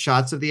inappropriate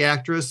shots of the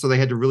actress. So they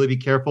had to really be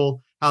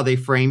careful how they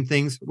frame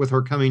things with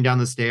her coming down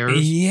the stairs.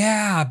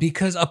 Yeah,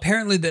 because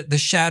apparently the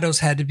shadows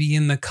had to be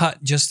in the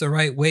cut just the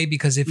right way,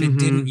 because if it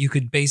didn't, you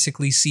could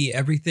basically see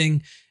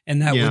everything and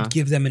that would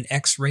give them an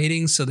X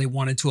rating. So they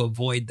wanted to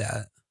avoid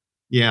that.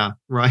 Yeah,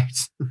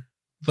 right.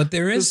 But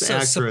there is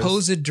a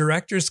supposed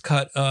director's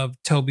cut of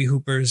Tobe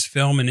Hooper's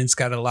film, and it's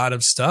got a lot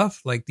of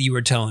stuff like you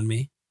were telling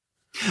me.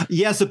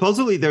 Yeah,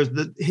 supposedly there's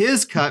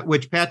his cut,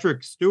 which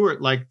Patrick Stewart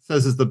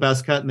says is the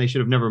best cut, and they should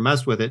have never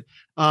messed with it.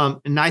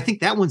 And I think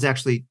that one's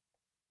actually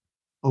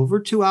over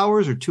 2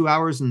 hours or 2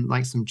 hours and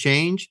like some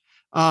change.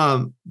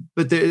 But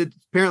it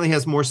apparently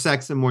has more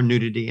sex and more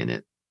nudity in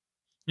it.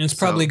 And it's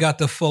probably got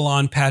the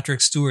full-on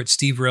Patrick Stewart,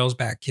 Steve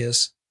Railsback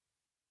kiss.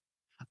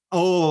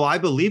 Oh, I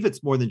believe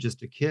it's more than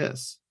just a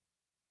kiss.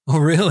 Oh,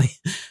 really?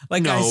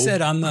 Like I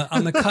said on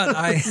the cut,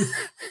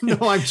 No,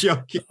 I'm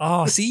joking.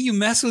 Oh, see, you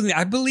mess with me.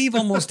 I believe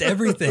almost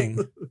everything.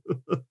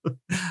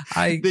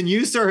 Then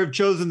you, sir, have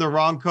chosen the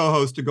wrong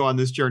co-host to go on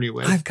this journey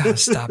with. I've got to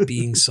stop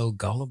being so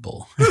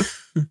gullible.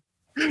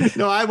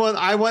 No, I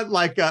want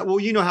like, well,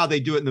 you know how they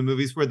do it in the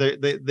movies where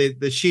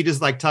the sheet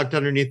is like tucked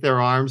underneath their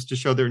arms to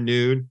show they're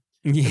nude.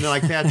 Yeah. And then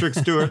like Patrick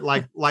Stewart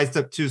like lights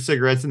up 2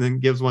 cigarettes and then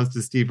gives one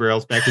to Steve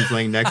Railsback who's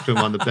laying next to him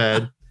on the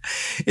bed.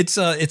 It's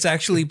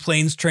actually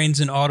Planes, Trains,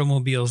 and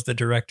Automobiles, the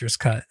director's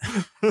cut.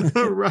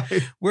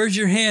 Right. Where's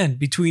your hand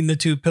between the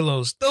 2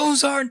 pillows?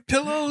 Those aren't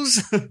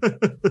pillows.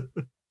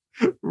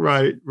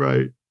 Right.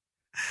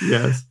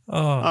 Yes. Oh.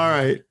 All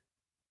right.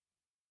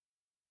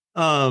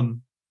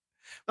 I'm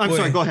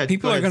sorry, go ahead.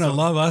 People are going to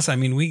love us. I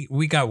mean,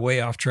 we got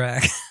way off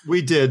track.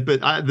 We did,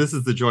 but this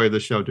is the joy of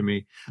the show to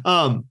me.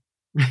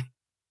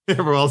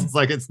 Everyone else is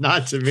like, it's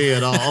not to me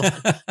at all.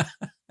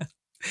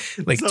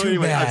 Like, so too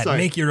anyway, bad.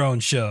 Make your own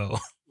show.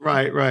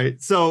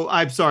 Right. So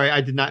I'm sorry. I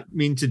did not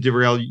mean to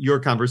derail your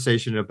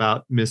conversation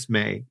about Miss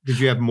May. Did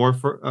you have more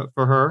for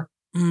her?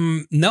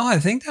 No, I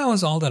think that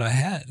was all that I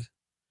had.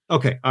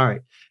 Okay, all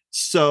right.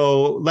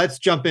 So let's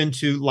jump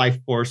into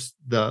Lifeforce,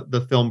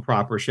 the film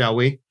proper, shall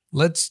we?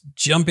 Let's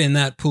jump in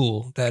that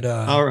pool,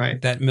 All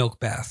right, that milk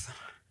bath.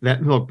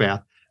 that milk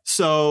bath.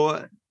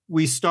 So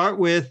we start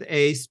with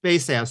a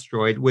space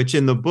asteroid, which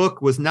in the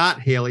book was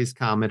not Halley's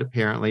Comet,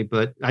 apparently,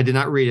 but I did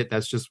not read it.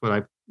 That's just what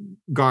I've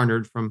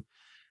garnered from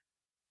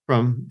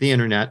the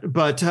internet.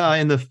 But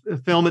in the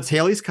film, it's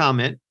Halley's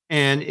Comet,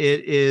 and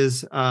it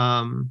is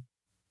August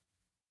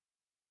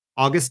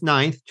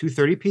 9th,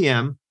 2:30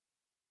 p.m.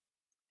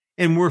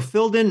 And we're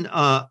filled in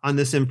on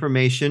this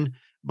information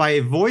by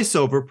a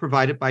voiceover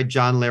provided by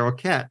John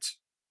Larroquette.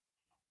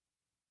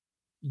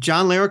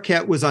 John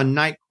Larroquette was on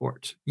Night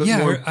Court. But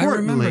yeah, I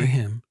remember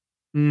him.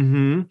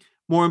 Mm-hmm.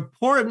 More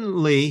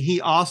importantly,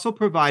 he also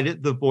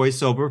provided the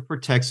voiceover for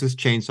Texas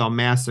Chainsaw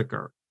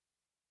Massacre.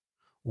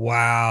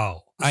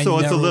 Wow. I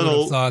never would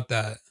have thought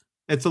that.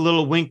 It's a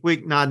little wink,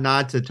 wink, nod,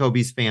 nod to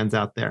Toby's fans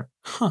out there.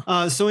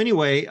 Huh. So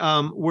anyway,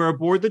 we're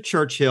aboard the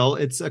Churchill.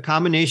 It's a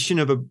combination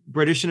of a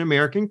British and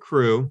American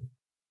crew.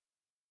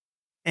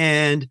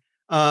 And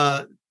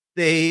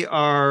they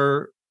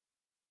are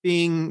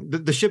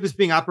the ship is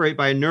being operated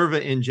by a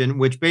Nerva engine,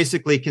 which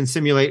basically can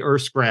simulate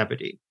Earth's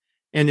gravity.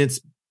 And its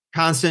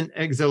constant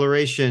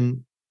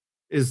exhilaration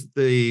is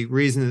the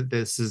reason that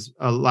this is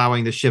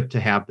allowing the ship to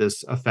have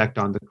this effect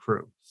on the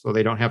crew. So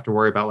they don't have to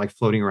worry about like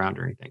floating around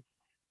or anything.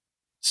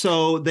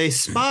 So they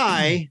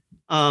spy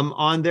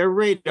on their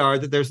radar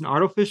that there's an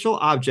artificial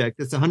object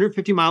that's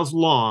 150 miles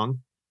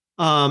long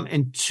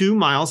and 2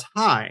 miles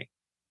high.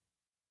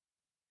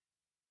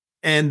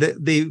 And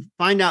they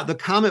find out the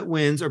comet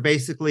winds are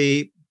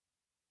basically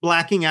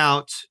blacking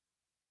out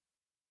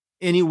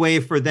any way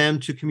for them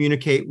to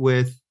communicate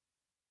with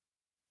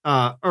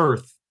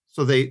Earth.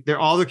 So they're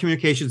all their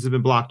communications have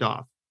been blocked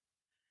off.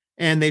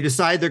 And they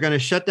decide they're going to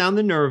shut down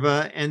the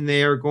Nerva, and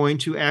they are going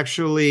to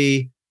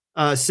actually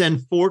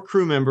send 4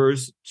 crew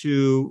members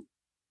to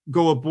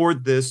go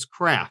aboard this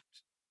craft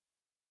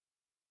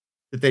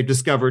that they've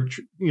discovered,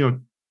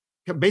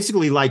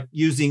 basically like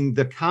using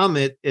the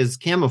comet as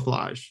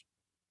camouflage.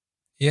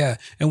 Yeah.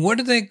 And what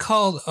do they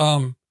call,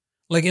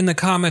 like in the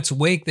comet's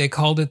wake, they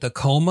called it the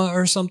coma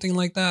or something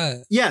like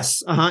that?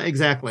 Yes,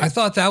 exactly. I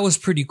thought that was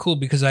pretty cool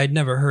because I'd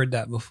never heard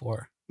that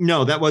before.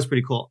 No, that was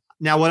pretty cool.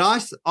 Now, what I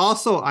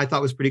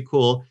thought was pretty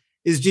cool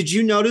is, did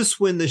you notice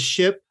when the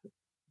ship,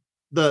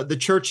 the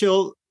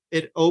Churchill,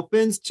 it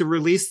opens to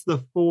release the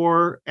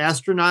 4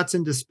 astronauts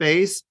into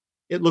space?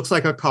 It looks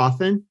like a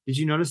coffin. Did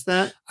you notice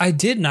that? I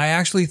didn't. I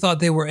actually thought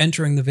they were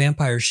entering the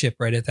vampire ship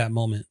right at that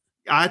moment.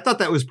 I thought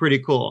that was pretty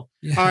cool.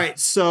 Yeah. All right.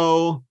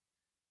 So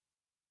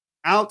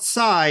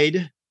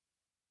outside,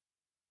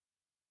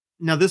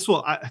 now this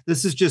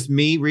is just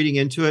me reading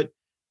into it.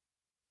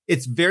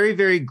 It's very,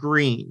 very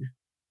green.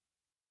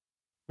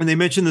 And they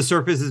mentioned the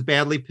surface is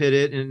badly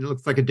pitted and it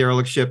looks like a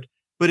derelict ship,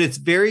 but it's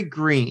very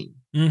green.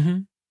 Mm-hmm.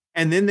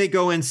 And then they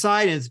go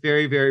inside and it's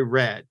very, very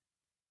red.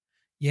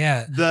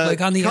 Yeah. Like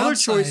on the color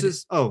outside,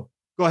 choices. Oh,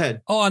 go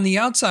ahead. Oh, on the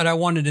outside, I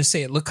wanted to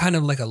say it looked kind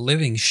of like a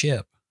living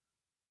ship.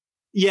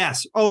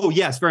 Yes. Oh,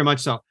 yes, very much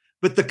so.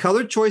 But the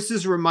color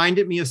choices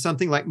reminded me of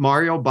something like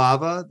Mario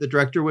Bava, the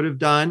director, would have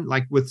done,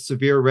 like with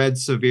severe red,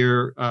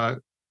 severe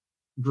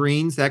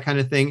greens, that kind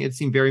of thing. It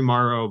seemed very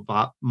Mario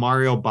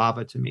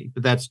Bava to me.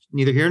 But that's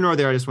neither here nor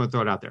there. I just want to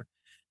throw it out there.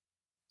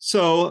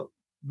 So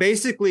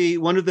basically,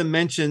 one of them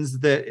mentions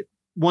that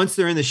once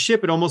they're in the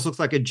ship, it almost looks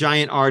like a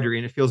giant artery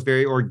and it feels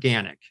very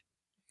organic.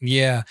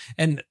 Yeah.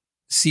 And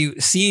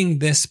seeing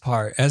this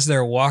part as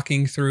they're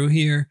walking through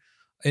here,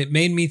 it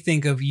made me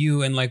think of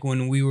you and like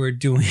when we were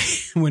doing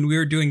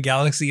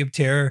Galaxy of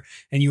Terror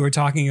and you were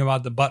talking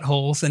about the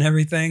buttholes and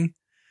everything.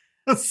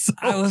 So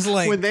I was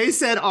like, when they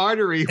said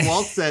artery,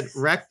 Walt said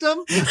rectum.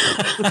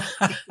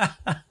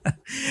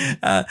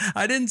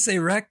 I didn't say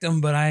rectum,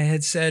 but I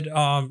had said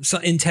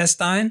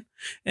intestine,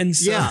 and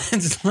so yeah.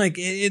 It's like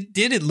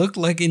it looked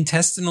like an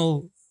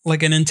intestinal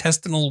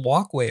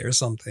walkway or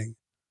something.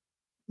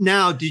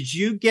 Now, did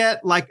you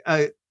get like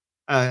a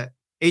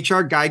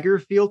H.R. Geiger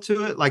feel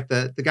to it, like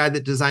the guy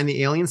that designed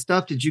the alien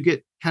stuff? Did you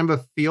get kind of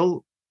a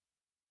feel?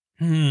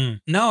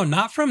 No,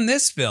 not from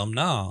this film.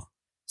 No.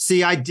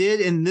 See, I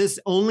did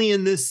only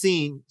in this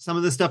scene. Some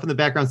of the stuff in the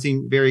background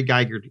seemed very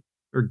Geiger to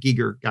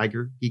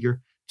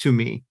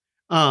me.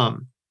 I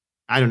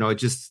don't know. It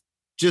just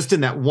in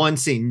that one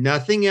scene,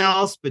 nothing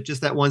else, but just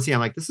that one scene. I'm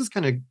like, this is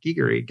kind of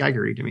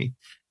Geigery to me.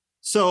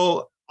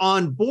 So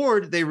on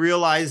board, they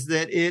realize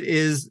that it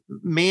is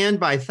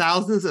manned by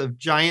thousands of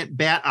giant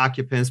bat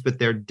occupants, but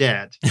they're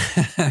dead.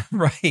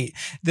 Right.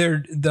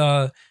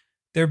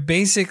 They're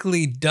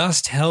basically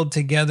dust held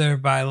together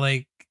by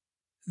like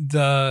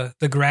the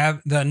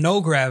no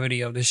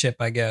gravity of the ship,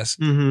 I guess.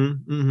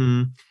 Mm-hmm,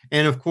 mm-hmm.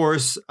 And of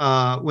course,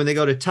 when they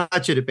go to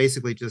touch it, it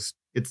basically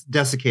it's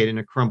desiccated and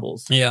it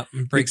crumbles. Yeah,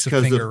 it breaks a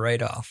finger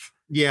right off.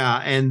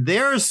 Yeah, and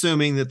they're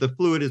assuming that the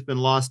fluid has been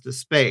lost to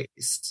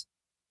space.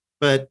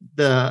 But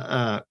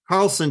the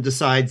Carlson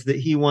decides that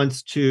he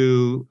wants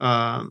to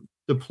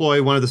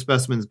deploy one of the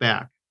specimens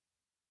back.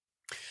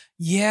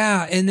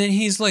 Yeah, and then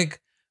he's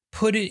like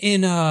put it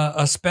in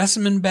a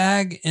specimen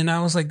bag, and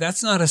I was like,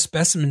 that's not a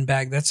specimen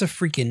bag. That's a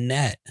freaking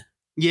net.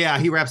 Yeah,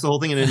 he wraps the whole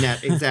thing in a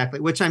net. Exactly.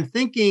 Which I'm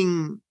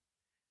thinking,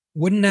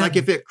 wouldn't that, like,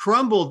 if it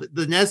crumbled,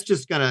 the net's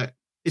just gonna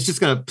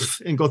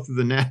and go through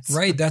the nets.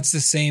 Right. That's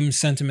the same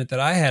sentiment that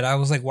I had. I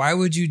was like, why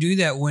would you do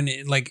that when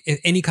it, like,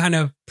 any kind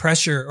of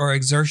pressure or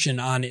exertion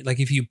on it, like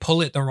if you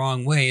pull it the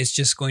wrong way, it's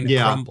just going to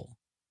crumble.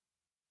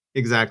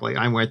 Exactly.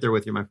 I'm right there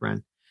with you, my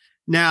friend.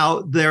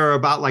 Now, there are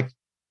about like,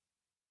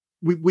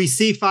 we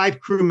see 5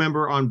 crew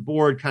member on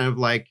board kind of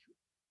like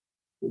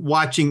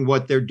watching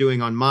what they're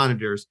doing on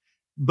monitors,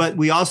 but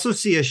we also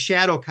see a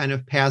shadow kind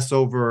of pass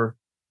over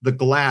the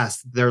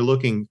glass they're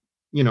looking,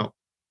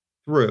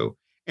 through.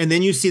 And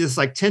then you see this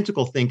like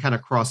tentacle thing kind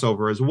of cross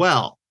over as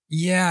well.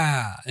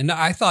 Yeah. And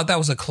I thought that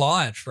was a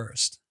claw at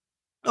first.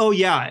 Oh,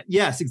 yeah.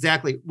 Yes,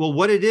 exactly. Well,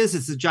 what it is,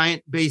 it's a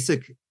giant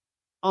basic,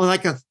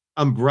 like a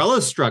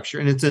umbrella structure,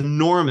 and it's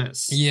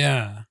enormous.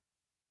 Yeah.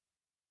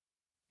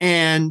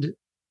 And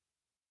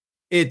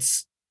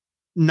it's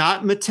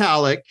not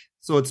metallic,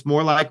 so it's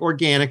more like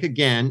organic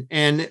again.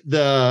 And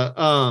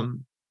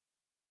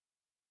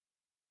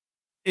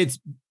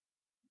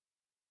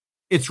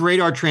it's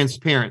radar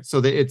transparent,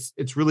 so that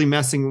it's really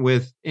messing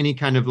with any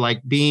kind of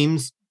like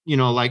beams,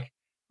 like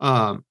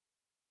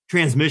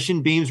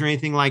transmission beams or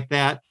anything like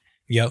that.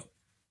 Yep.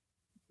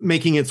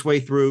 Making its way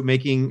through,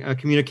 making a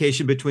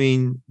communication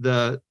between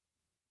the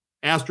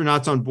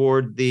astronauts on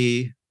board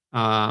the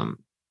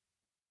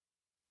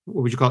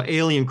what would you call it?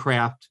 Alien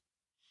craft,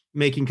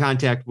 making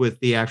contact with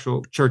the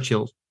actual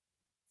Churchill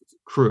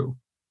crew.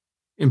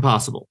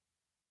 Impossible.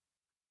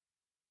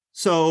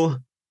 So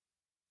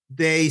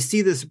they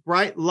see this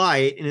bright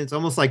light, and it's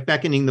almost like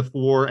beckoning the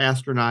 4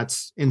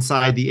 astronauts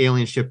inside the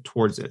alien ship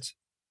towards it.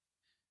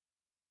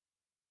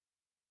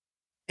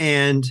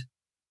 And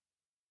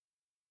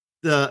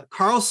the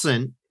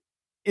Carlson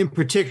in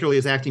particular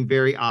is acting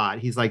very odd.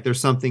 He's like,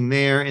 there's something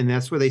there. And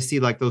that's where they see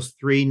like those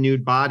 3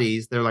 nude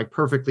bodies. They're like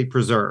perfectly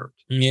preserved.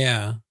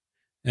 Yeah.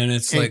 And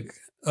it's like,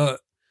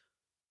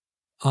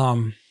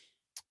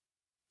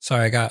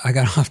 sorry, I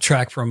got off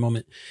track for a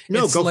moment.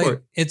 No, it's go like, for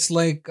it. It's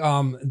like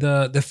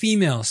the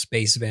female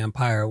space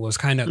vampire was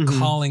kind of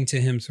calling to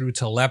him through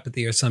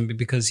telepathy or something,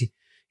 because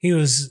he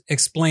was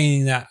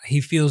explaining that he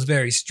feels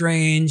very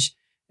strange,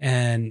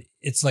 and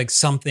it's like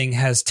something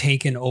has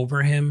taken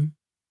over him.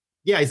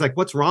 Yeah, he's like,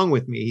 what's wrong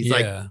with me? He's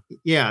like,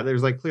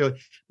 there's like clearly.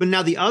 But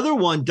now the other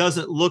one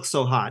doesn't look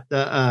so hot.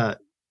 The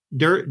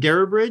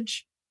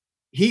Durabridge,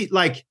 he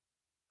like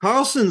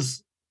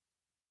Carlson's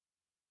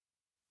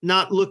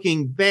not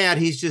looking bad.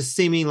 He's just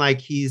seeming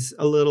like he's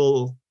a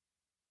little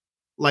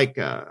like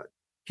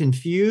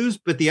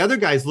confused. But the other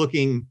guy's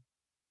looking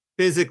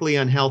physically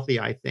unhealthy,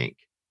 I think.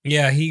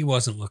 Yeah, he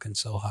wasn't looking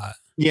so hot.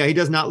 Yeah, he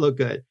does not look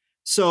good.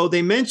 So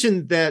they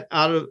mentioned that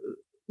out of,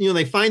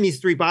 they find these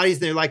 3 bodies.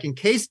 They're like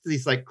encased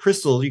these like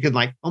crystals. You can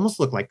like almost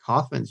look like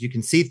coffins. You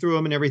can see through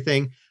them and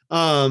everything.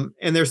 And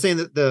they're saying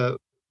that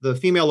the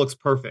female looks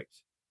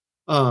perfect.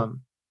 And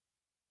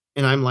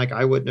I'm like,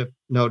 I wouldn't have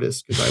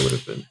noticed, because I would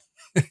have been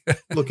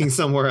looking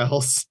somewhere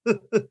else.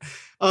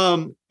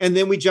 And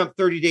then we jump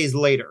 30 days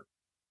later.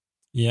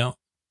 Yeah.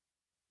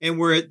 And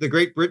we're at the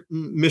Great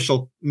Britain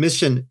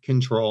Mission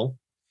Control.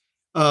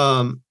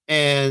 And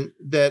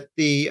that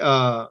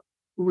the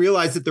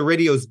realize that the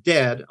radio's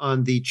dead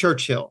on the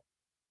Churchill,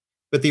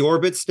 but the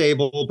orbit's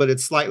stable, but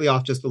it's slightly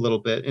off just a little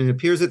bit. And it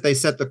appears that they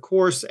set the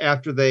course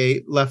after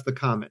they left the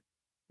comet,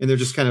 and they're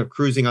just kind of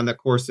cruising on that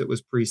course that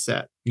was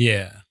preset.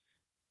 Yeah.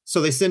 So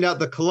they send out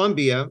the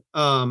Columbia,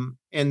 and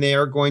they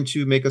are going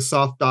to make a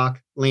soft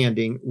dock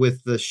landing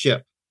with the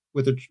ship,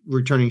 with the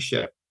returning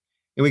ship.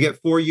 And we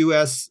get 4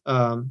 U.S.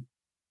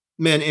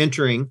 Men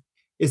entering.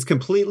 It's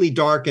completely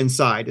dark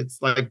inside.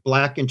 It's like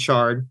black and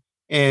charred.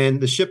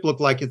 And the ship looked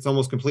like it's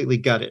almost completely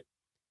gutted.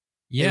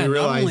 Yeah,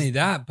 not only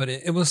that, but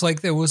it was like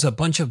there was a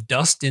bunch of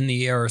dust in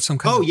the air or some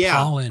kind of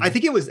pollen. I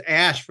think it was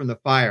ash from the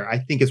fire. I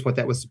think is what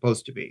that was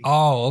supposed to be.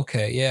 Oh,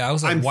 okay. Yeah, I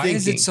was like, why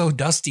is it so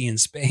dusty in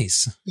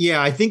space?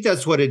 Yeah, I think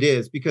that's what it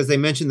is, because they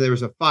mentioned there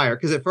was a fire.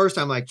 Because at first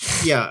I'm like,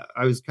 yeah,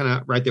 I was kind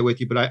of right there with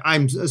you, but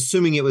I'm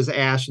assuming it was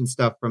ash and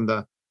stuff from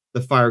the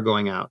fire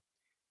going out.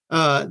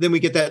 Then we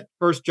get that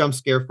first jump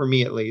scare, for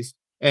me at least.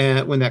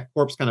 And when that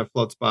corpse kind of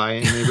floats by,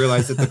 and they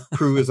realize that the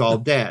crew is all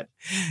dead.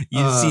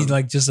 You see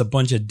like just a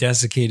bunch of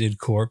desiccated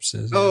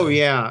corpses. Oh,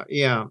 yeah.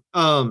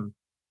 And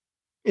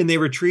they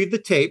retrieve the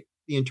tape,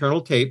 the internal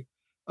tape,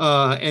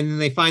 and then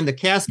they find the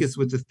caskets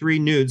with the 3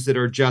 nudes that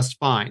are just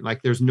fine.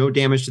 Like there's no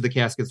damage to the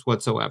caskets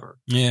whatsoever.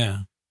 Yeah.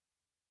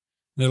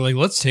 They're like,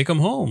 let's take them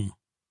home.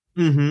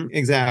 Mm-hmm,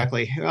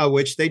 exactly,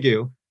 which they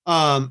do.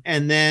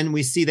 And then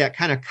we see that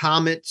kind of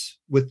comet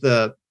with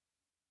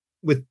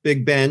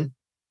Big Ben.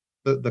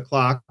 The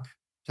clock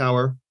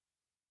tower.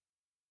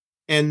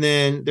 And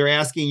then they're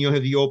asking,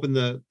 have you opened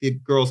the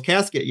girl's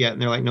casket yet?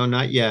 And they're like, no,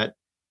 not yet.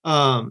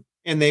 And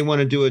they want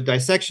to do a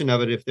dissection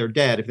of it if they're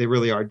dead, if they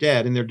really are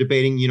dead. And they're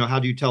debating, how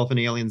do you tell if an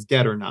alien's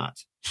dead or not?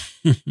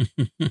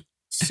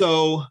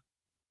 So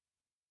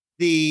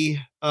the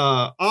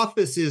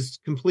office is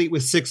complete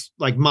with 6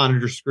 like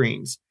monitor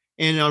screens.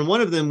 And on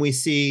one of them, we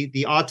see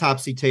the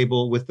autopsy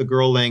table with the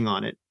girl laying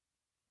on it.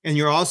 And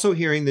you're also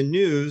hearing the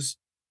news.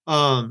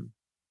 And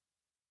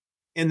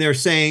they're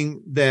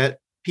saying that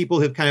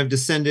people have kind of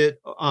descended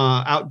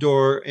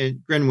outdoor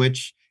in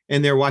Greenwich,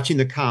 and they're watching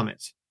the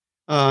comet.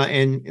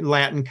 And in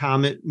Latin,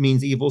 comet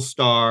means evil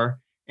star.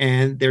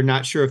 And they're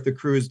not sure if the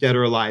crew is dead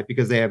or alive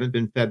because they haven't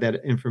been fed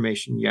that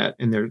information yet.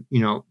 And they're,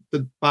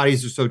 the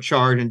bodies are so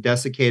charred and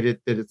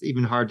desiccated that it's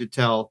even hard to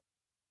tell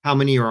how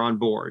many are on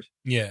board.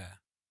 Yeah.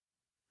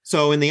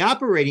 So in the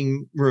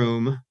operating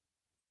room,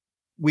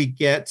 we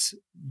get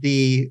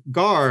the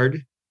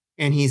guard,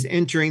 and he's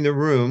entering the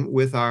room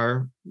with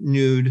our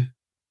nude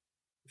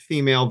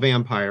female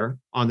vampire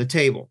on the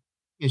table.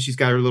 And she's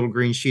got her little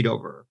green sheet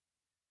over her.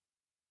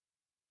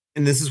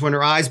 And this is when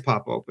her eyes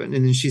pop open,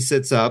 and then she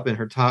sits up, and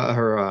her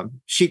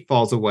sheet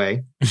falls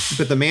away.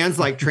 But the man's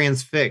like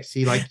transfixed.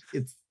 He like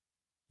it's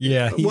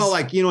well,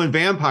 like in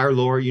vampire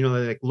lore, they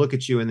like look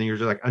at you, and then you're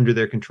just like under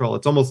their control.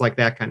 It's almost like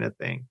that kind of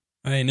thing.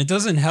 Right, and it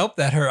doesn't help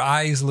that her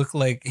eyes look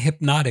like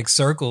hypnotic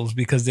circles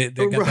because they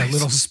got Right. that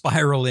little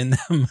spiral in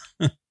them.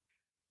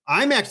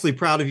 I'm actually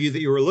proud of you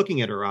that you were looking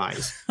at her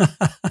eyes.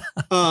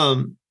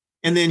 And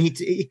then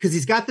because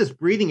he's got this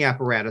breathing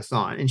apparatus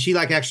on, and she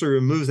like actually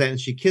removes that, and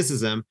she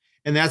kisses him.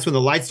 And that's when the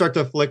lights start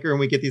to flicker and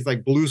we get these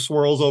like blue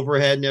swirls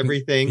overhead and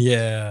everything.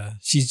 Yeah.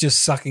 She's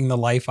just sucking the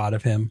life out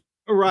of him.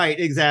 Right.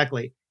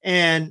 Exactly.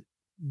 And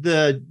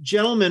the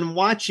gentleman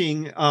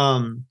watching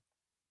on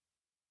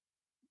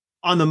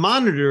the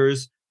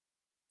monitors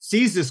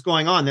sees this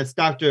going on. That's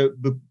Dr.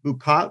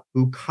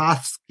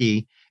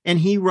 Bukovsky. And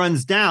he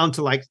runs down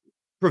to like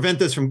prevent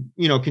this from,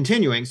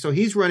 continuing. So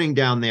he's running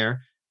down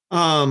there.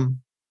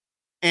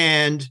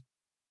 And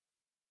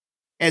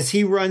as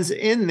he runs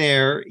in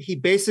there, he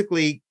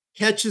basically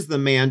catches the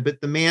man,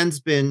 but the man's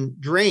been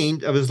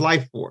drained of his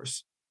life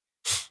force.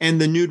 And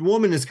the nude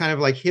woman is kind of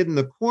like hid in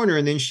the corner.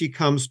 And then she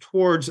comes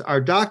towards our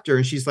doctor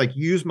and she's like,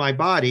 use my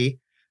body.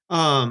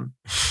 And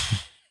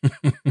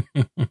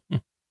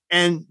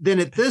then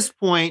at this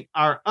point,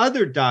 our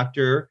other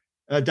doctor,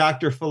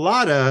 Dr.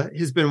 Falada,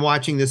 has been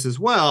watching this as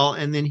well.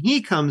 And then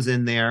he comes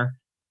in there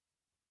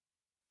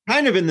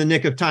kind of in the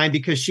nick of time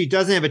because she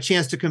doesn't have a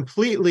chance to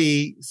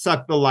completely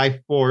suck the life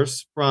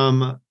force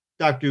from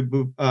Dr.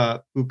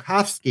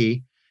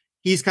 Bukovsky.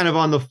 He's kind of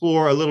on the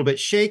floor a little bit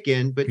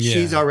shaken, but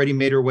she's already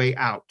made her way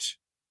out.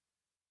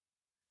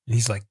 And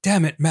he's like,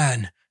 damn it,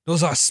 man.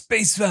 Those are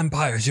space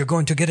vampires. You're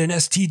going to get an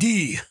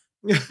STD.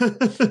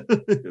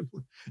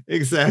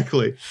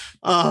 Exactly.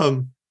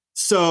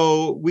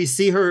 So we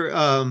see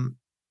her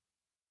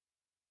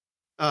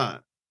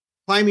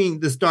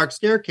climbing this dark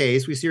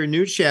staircase. We see her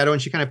nude shadow,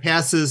 and she kind of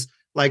passes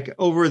like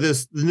over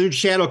this. The nude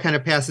shadow kind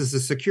of passes the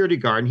security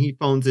guard, and he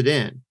phones it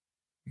in.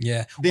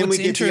 Yeah. Then what's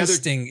we get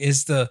interesting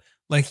is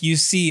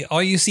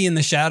all you see in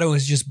the shadow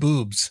is just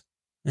boobs.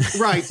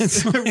 Right.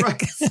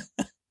 Right.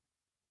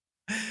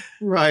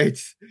 Right.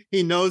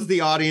 He knows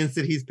the audience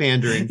that he's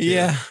pandering to.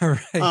 Yeah.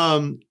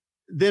 Right.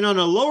 Then on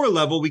a lower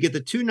level, we get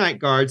the two night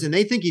guards, and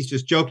they think he's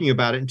just joking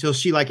about it until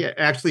she like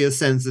actually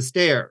ascends the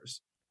stairs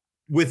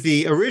with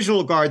the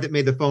original guard that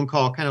made the phone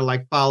call kind of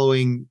like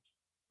following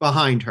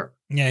behind her.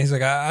 Yeah. He's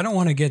like, I don't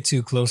want to get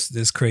too close to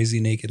this crazy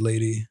naked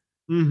lady.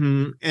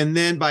 Mm-hmm. And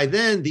then by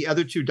then, the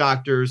other two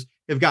doctors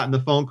have gotten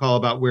the phone call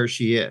about where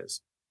she is.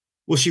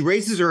 Well, she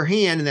raises her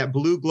hand and that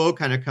blue glow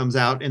kind of comes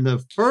out. And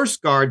the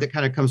first guard that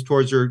kind of comes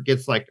towards her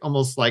gets like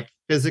almost like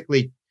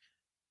physically,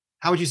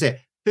 how would you say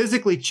it?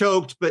 Physically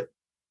choked, but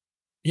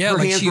her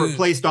like hands were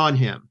placed on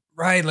him.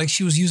 Right. Like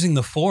she was using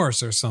the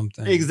force or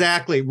something.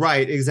 Exactly.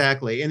 Right.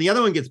 Exactly. And the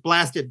other one gets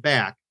blasted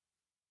back.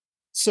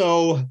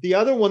 So the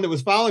other one that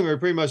was following her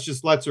pretty much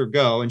just lets her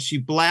go. And she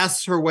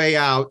blasts her way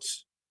out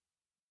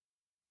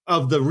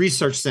of the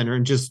research center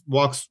and just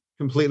walks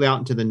completely out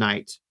into the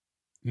night.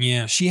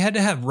 Yeah, she had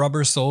to have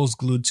rubber soles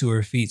glued to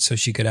her feet so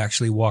she could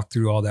actually walk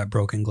through all that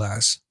broken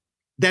glass.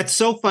 That's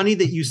so funny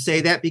that you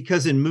say that,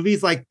 because in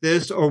movies like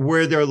this, or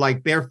where they're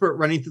like barefoot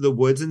running through the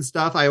woods and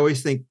stuff, I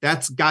always think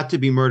that's got to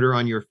be murder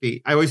on your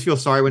feet. I always feel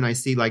sorry when I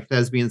see like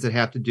thespians that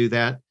have to do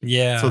that.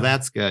 Yeah. So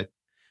that's good.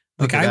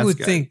 Like Okay, I would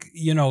good. think,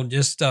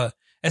 just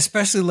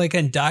especially like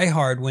in Die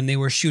Hard when they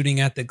were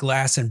shooting at the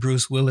glass and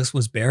Bruce Willis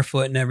was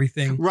barefoot and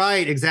everything.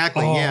 Right,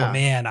 exactly. Oh Yeah.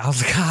 man, I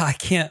was like,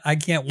 I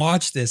can't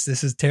watch this.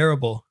 This is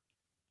terrible.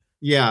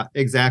 Yeah,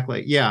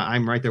 exactly. Yeah,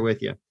 I'm right there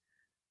with you.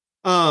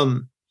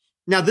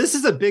 Now this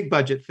is a big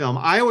budget film.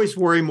 I always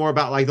worry more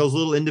about like those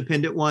little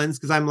independent ones,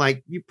 because I'm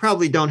like, you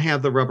probably don't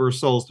have the rubber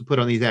soles to put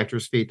on these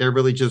actors' feet. They're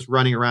really just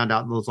running around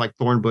out in those like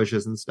thorn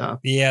bushes and stuff.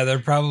 Yeah, they're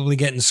probably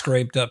getting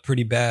scraped up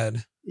pretty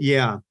bad.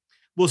 Yeah.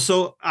 Well,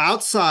 so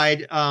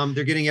outside,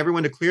 they're getting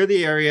everyone to clear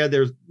the area.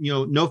 There's,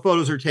 no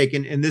photos are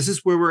taken. And this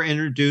is where we're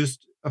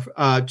introduced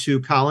to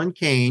Colin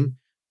Kane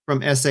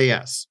from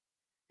SAS.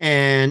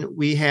 And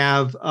we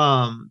have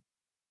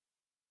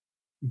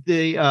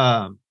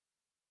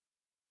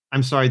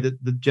I'm sorry,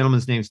 the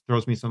gentleman's name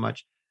throws me so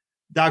much.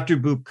 Dr.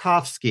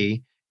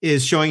 Bukovsky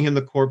is showing him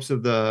the corpse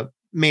of the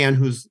man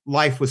whose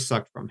life was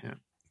sucked from him.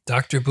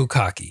 Dr.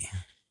 Bukaki.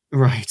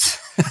 Right.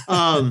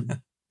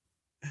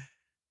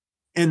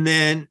 And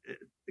then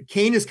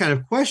Kane is kind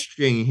of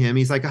questioning him.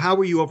 He's like, how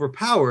were you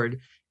overpowered?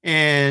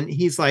 And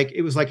he's like,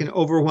 it was like an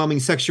overwhelming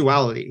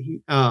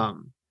sexuality.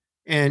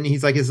 And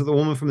he's like, is it the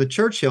woman from the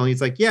Churchill? And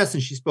he's like, yes.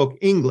 And she spoke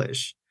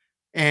English.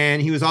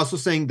 And he was also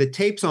saying the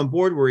tapes on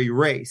board were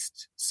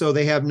erased. So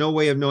they have no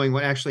way of knowing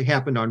what actually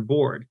happened on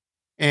board.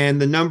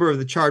 And the number of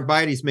the charred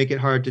bodies make it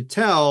hard to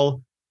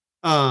tell,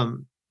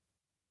 who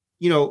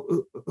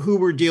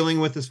we're dealing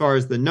with as far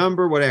as the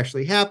number, what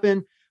actually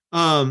happened.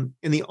 And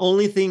the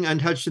only thing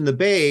untouched in the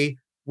bay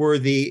were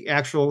the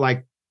actual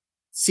like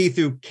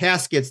see-through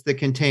caskets that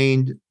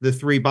contained the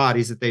 3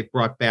 bodies that they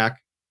brought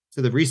back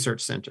to the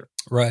research center.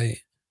 Right.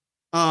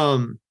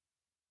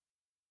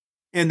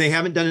 And they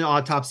haven't done an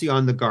autopsy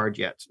on the guard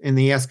yet. And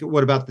they ask,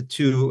 what about the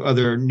 2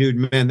 other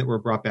nude men that were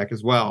brought back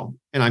as well?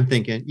 And I'm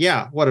thinking,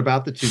 yeah, what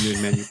about the 2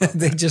 nude men?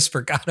 They just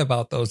forgot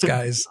about those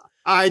guys.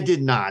 I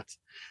did not.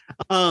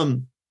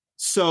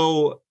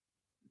 So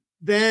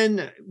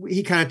then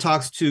he kind of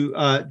talks to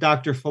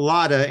Dr.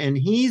 Falada, and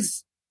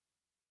he's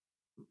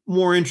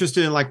more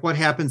interested in like what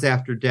happens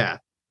after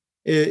death.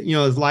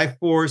 Is life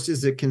force,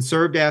 is it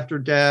conserved after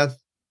death?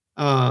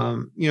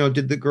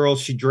 Did the girl,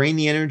 she drain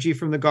the energy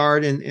from the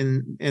guard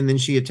and then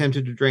she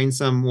attempted to drain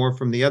some more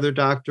from the other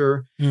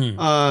doctor.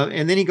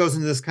 And then he goes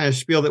into this kind of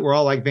spiel that we're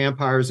all like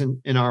vampires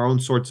in our own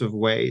sorts of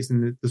ways.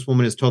 And that this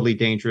woman is totally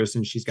dangerous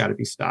and she's got to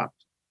be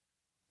stopped.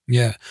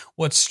 Yeah.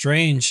 What's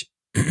strange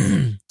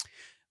is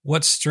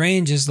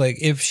like,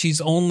 if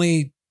she's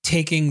only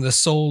taking the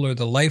soul or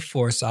the life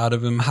force out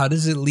of him, how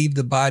does it leave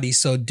the body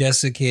so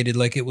desiccated,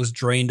 like it was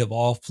drained of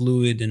all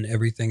fluid and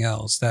everything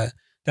else?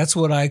 That's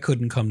what I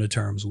couldn't come to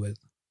terms with.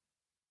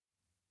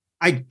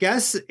 I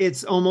guess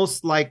it's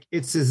almost like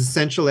it's as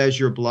essential as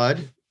your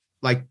blood,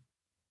 like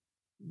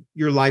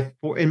your life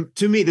force. And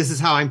to me, this is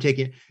how I'm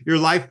taking it. Your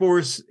life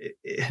force.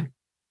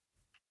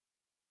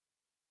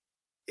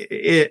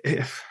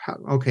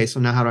 Okay, so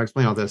now how do I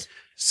explain all this?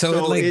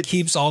 So it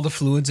keeps all the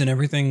fluids and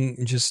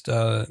everything, just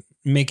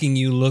making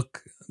you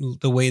look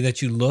the way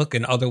that you look,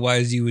 and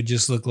otherwise you would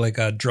just look like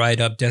a dried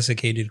up,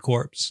 desiccated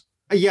corpse.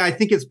 Yeah, I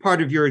think it's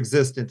part of your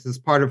existence. It's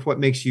part of what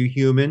makes you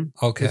human.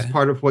 Okay. It's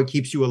part of what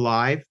keeps you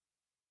alive.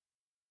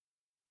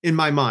 In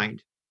my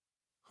mind.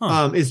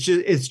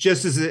 It's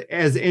just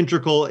as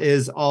integral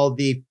as all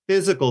the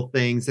physical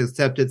things,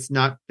 except it's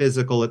not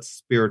physical, it's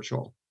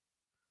spiritual.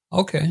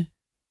 Okay.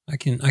 I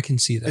can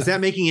see that. Is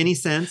that making any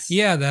sense?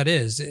 Yeah, that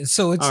is.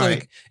 So it's all like,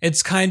 right.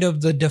 It's kind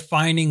of the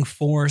defining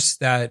force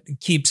that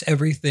keeps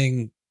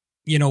everything,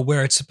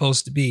 where it's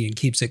supposed to be and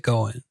keeps it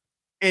going.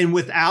 And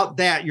without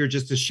that, you're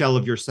just a shell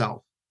of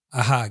yourself.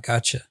 Aha,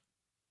 gotcha.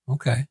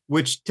 Okay.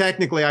 Which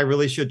technically I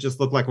really should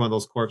just look like one of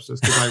those corpses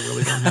because I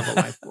really don't have a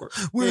life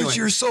force. Where's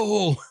your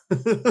soul?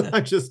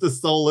 I'm just a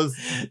soulless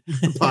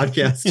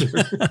podcaster.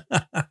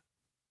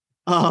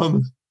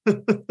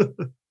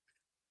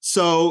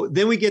 So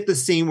then we get the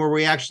scene where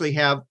we actually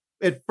have,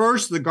 at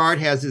first the guard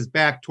has his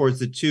back towards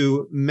the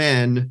 2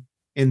 men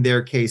in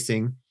their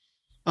casing.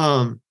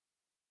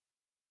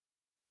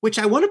 Which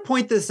I want to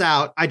point this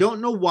out. I don't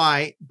know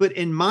why, but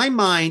in my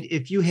mind,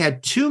 if you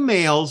had 2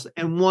 males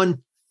and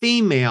 1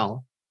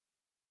 female,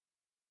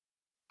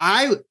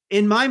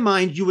 in my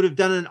mind, you would have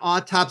done an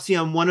autopsy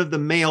on one of the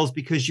males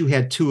because you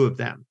had 2 of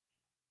them.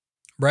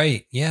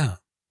 Right. Yeah.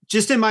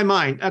 Just in my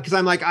mind, because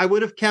I'm like, I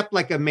would have kept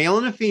like a male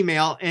and a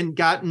female and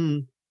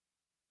gotten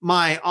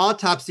my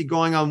autopsy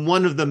going on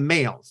one of the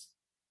males.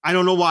 I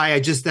don't know why.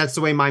 That's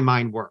the way my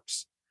mind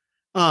works.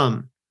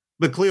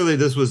 But clearly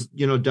this was,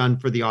 done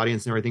for the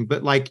audience and everything.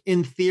 But like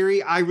in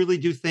theory, I really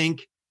do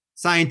think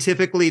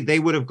scientifically they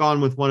would have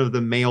gone with one of the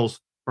males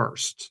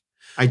first.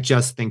 I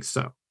just think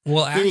so.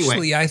 Well,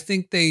 actually, I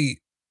think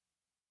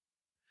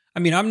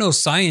I'm no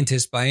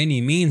scientist by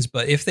any means,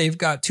 but if they've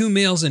got 2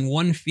 males and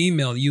 1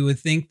 female, you would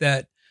think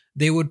that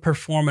they would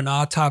perform an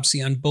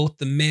autopsy on both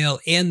the male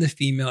and the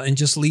female and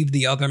just leave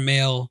the other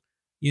male,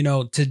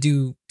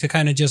 to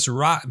kind of just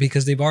rot,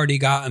 because they've already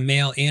got a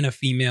male and a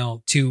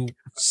female to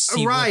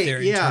see what their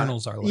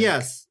internals are like.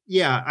 Yes.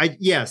 Yeah.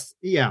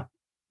 Yeah.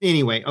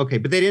 Anyway. Okay.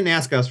 But they didn't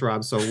ask us,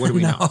 Rob. So what do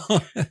we know?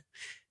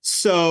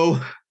 So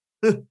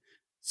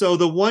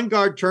the one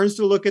guard turns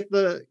to look at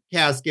the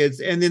caskets,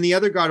 and then the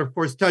other guard, of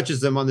course, touches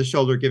them on the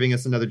shoulder, giving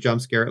us another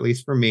jump scare, at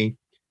least for me.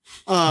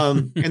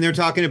 And they're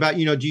talking about,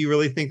 do you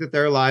really think that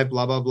they're alive?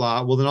 Blah, blah,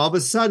 blah. Well, then all of a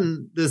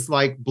sudden, this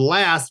like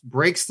blast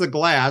breaks the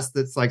glass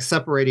that's like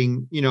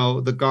separating,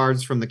 the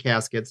guards from the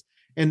caskets.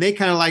 And they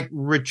kind of like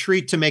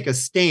retreat to make a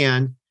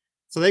stand.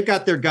 So they've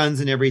got their guns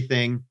and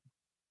everything.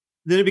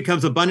 Then it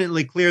becomes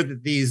abundantly clear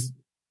that these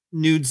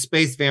nude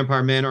space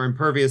vampire men are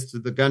impervious to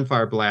the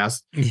gunfire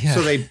blast. Yeah.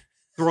 So they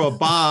throw a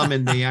bomb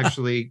and they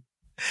actually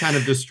kind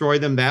of destroy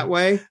them that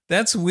way.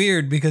 That's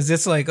weird, because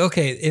it's like,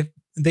 okay, if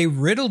they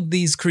riddled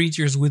these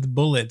creatures with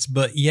bullets,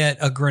 but yet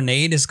a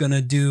grenade is going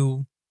to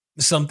do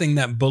something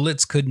that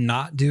bullets could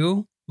not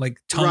do, like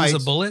tons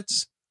of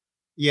bullets.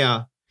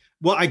 Yeah.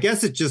 Well, I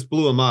guess it just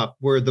blew them up,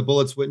 where the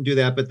bullets wouldn't do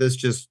that, but this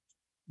just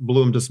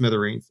blew them to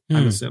smithereens,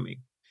 I'm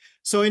assuming.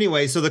 So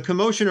anyway, so the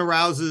commotion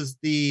arouses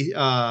the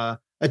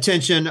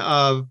attention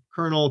of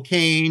Colonel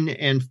Kane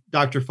and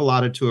Dr.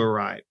 Filata to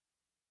arrive.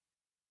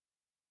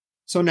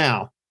 So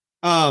now,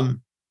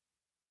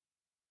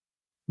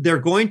 they're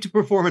going to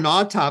perform an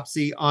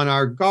autopsy on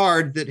our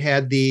guard that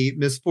had the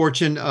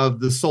misfortune of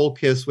the soul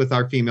kiss with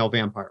our female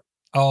vampire.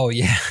 Oh,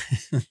 yeah.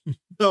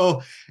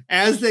 So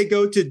as they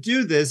go to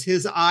do this,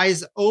 his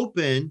eyes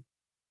open,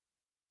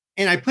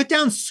 and I put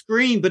down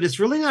scream, but it's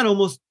really not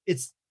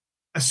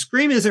a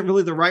scream isn't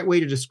really the right way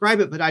to describe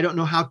it, but I don't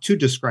know how to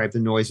describe the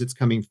noise that's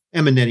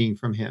emanating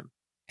from him.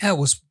 Yeah, it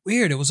was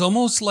weird. It was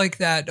almost like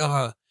that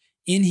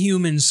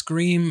inhuman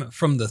scream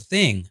from The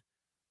Thing.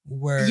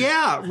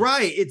 Yeah,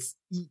 right.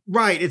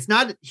 It's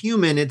not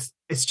human. It's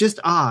just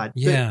odd.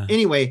 Yeah. But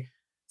anyway,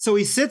 so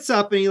he sits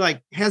up and he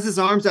like has his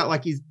arms out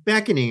like he's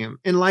beckoning him.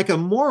 And like a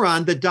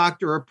moron, the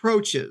doctor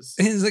approaches.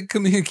 He's like,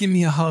 come here, give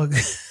me a hug.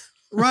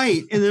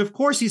 Right. And then of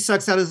course he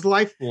sucks out his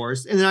life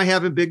force. And then I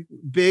have in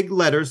big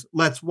letters,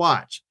 let's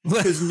watch.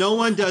 Because no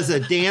one does a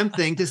damn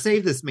thing to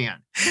save this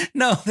man.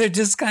 No, they're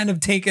just kind of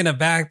taken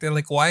aback. They're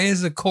like, why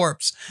is a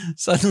corpse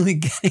suddenly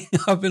getting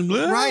up and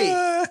blah?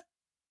 Right.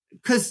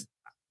 Because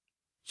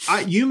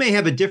you may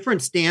have a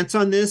different stance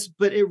on this,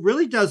 but it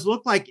really does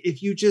look like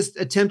if you just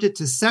attempted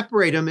to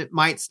separate them, it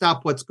might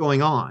stop what's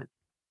going on.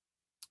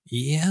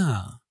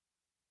 Yeah.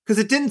 Because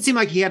it didn't seem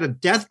like he had a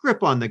death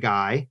grip on the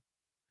guy.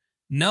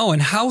 No,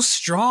 and how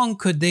strong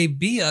could they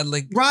be?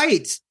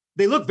 Right.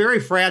 They look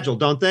very fragile,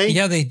 don't they?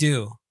 Yeah, they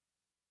do.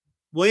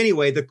 Well,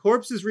 anyway, the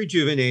corpse is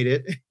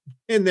rejuvenated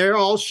and they're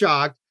all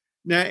shocked.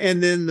 Now,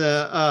 and then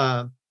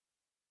the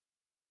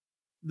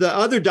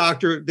other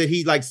doctor that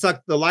he like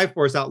sucked the life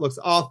force out looks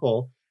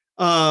awful.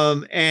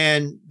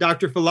 And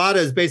Dr. Filata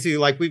is basically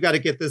like, we've got to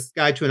get this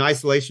guy to an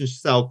isolation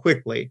cell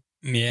quickly.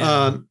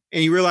 Yeah. And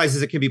he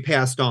realizes it can be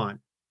passed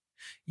on.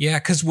 Yeah,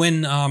 because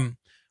when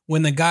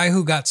the guy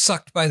who got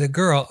sucked by the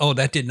girl,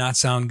 that did not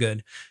sound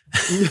good.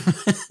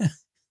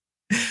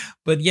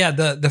 But yeah,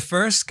 the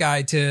first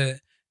guy to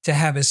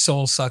have his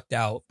soul sucked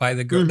out by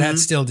the girl, that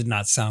still did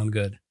not sound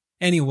good.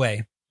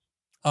 Anyway,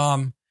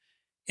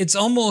 it's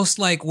almost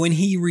like when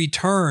he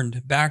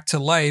returned back to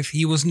life,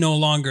 he was no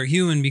longer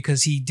human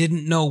because he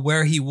didn't know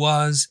where he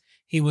was.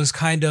 He was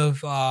kind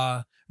of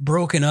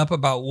broken up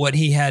about what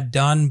he had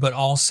done, but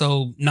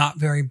also not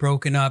very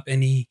broken up.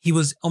 And he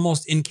was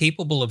almost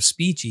incapable of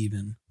speech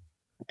even.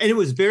 And it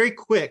was very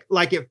quick.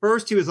 Like at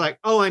first he was like,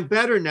 oh, I'm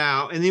better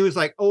now. And he was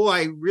like, oh,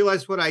 I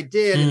realized what I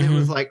did. And it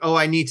was like, oh,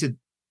 I need to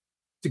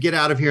get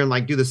out of here and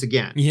like do this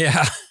again.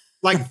 Yeah.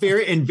 Like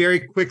very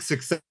quick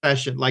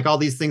succession. Like all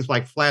these things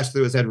like flashed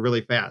through his head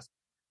really fast.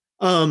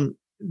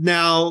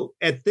 Now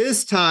at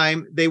this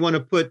time they want to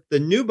put the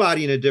new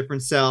body in a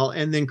different cell.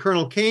 And then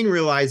Colonel Kane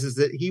realizes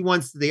that he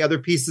wants the other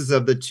pieces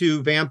of the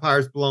two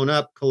vampires blown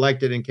up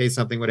collected in case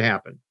something would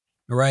happen.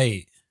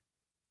 Right.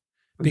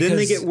 Then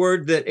they get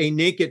word that a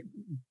naked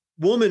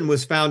woman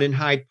was found in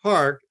Hyde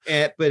Park,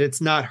 but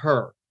it's not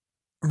her.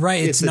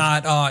 Right. It's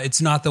not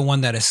the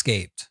one that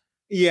escaped.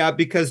 Yeah,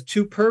 because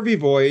two pervy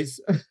boys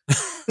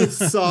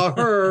saw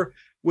her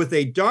with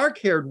a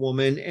dark-haired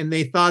woman, and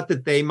they thought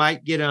that they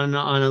might get on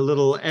a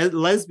little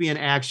lesbian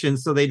action,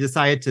 so they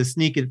decided to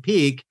sneak and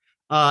peek,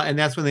 and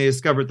that's when they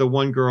discovered the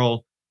one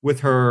girl with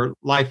her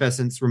life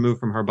essence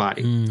removed from her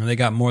body. They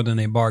got more than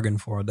they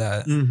bargained for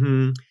that.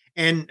 Mm-hmm.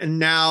 And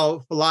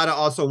now Filata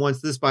also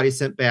wants this body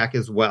sent back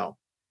as well.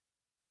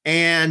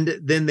 And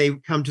then they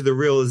come to the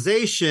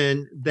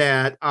realization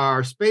that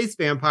our space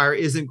vampire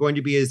isn't going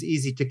to be as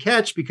easy to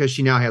catch because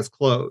she now has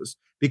clothes,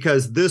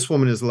 because this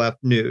woman is left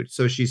nude.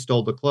 So she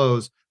stole the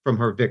clothes from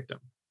her victim.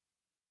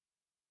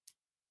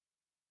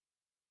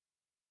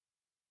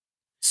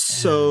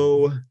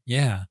 So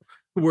yeah,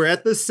 we're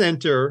at the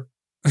center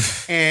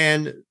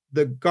and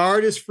the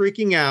guard is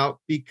freaking out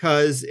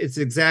because it's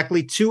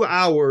exactly 2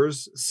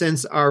 hours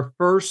since our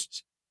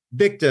first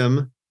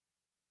victim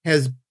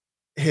has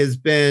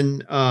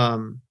been,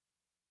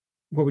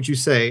 what would you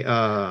say?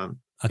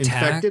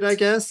 Infected, I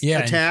guess. Yeah.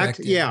 Attacked.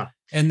 Infected. Yeah.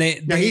 And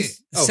they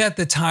set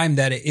the time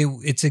that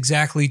it's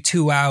exactly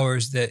 2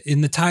 hours, that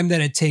in the time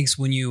that it takes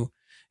when you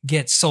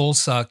get soul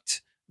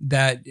sucked,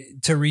 that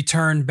to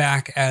return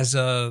back as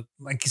a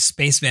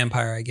space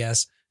vampire, I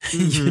guess,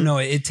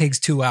 it takes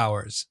 2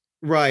 hours.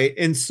 Right.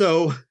 And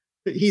so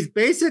he's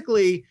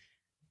basically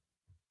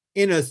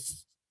it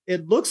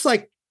looks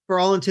like, for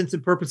all intents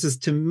and purposes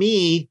to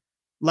me,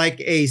 like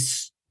a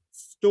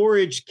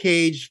storage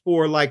cage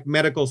for like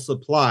medical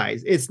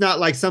supplies. It's not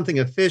like something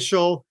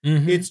official.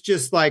 It's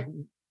just like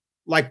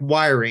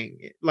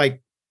wiring,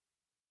 like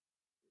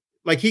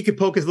he could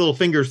poke his little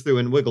fingers through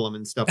and wiggle them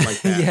and stuff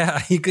like that. Yeah,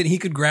 he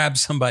could grab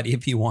somebody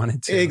if he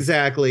wanted to.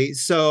 Exactly.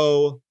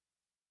 So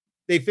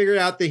they figured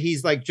out that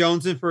he's like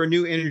jonesing for a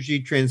new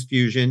energy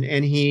transfusion,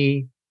 and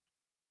he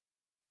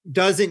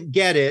doesn't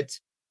get it,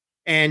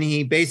 and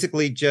he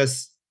basically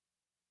just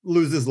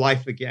loses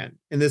life again.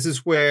 And this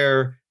is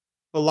where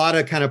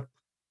Filata kind of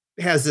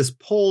has this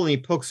pole, and he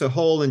pokes a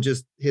hole, and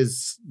just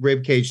his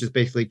rib cage just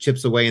basically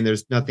chips away, and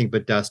there's nothing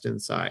but dust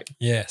inside.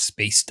 Yeah,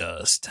 space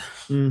dust.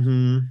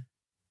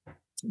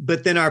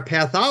 But then our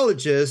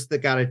pathologist that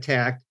got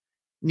attacked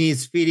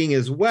needs feeding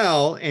as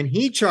well, and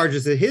he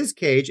charges at his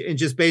cage and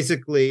just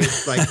basically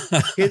like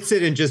hits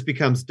it and just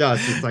becomes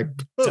dust. It's like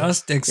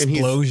dust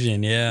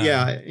explosion.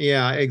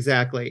 Yeah,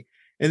 exactly.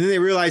 And then they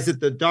realize that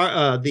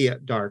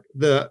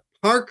the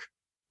park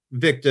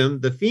victim,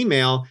 the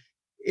female,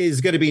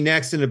 is going to be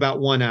next in about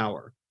 1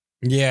 hour.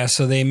 Yeah,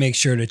 so they make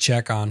sure to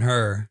check on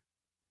her.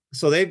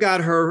 So they've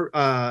got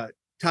her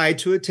tied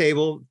to a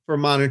table for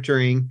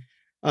monitoring.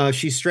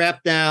 She's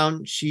strapped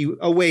down. She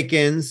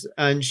awakens,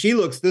 and she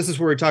looks. This is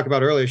where we talked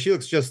about earlier. She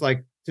looks just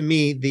like, to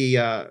me,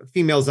 the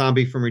female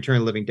zombie from Return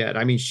of the Living Dead.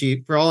 I mean,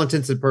 she, for all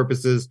intents and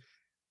purposes,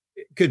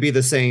 could be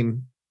the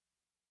same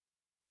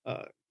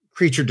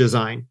creature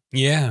design.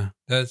 Yeah,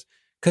 that's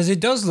because it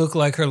does look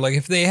like her. Like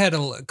if they had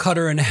cut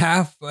her in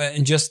half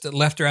and just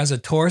left her as a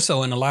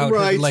torso and allowed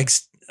her to like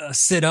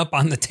sit up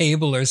on the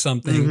table or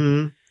something.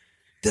 Mm-hmm.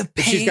 The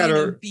pain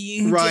of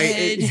being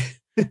dead.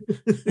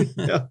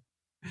 Yeah.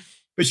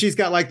 But she's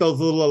got like those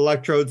little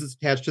electrodes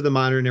attached to the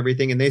monitor and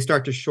everything, and they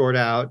start to short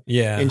out.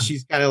 Yeah. And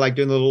she's kind of like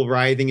doing a little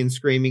writhing and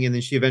screaming, and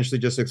then she eventually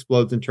just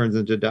explodes and turns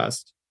into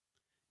dust.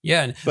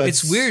 Yeah. But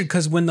it's weird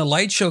because when the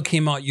light show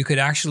came out, you could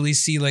actually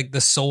see like the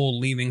soul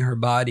leaving her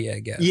body, I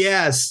guess.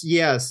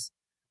 Yes.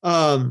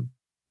 And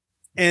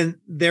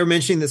they're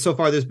mentioning that so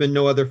far there's been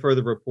no other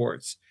further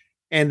reports.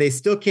 And they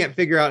still can't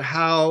figure out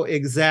how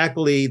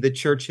exactly the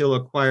Churchill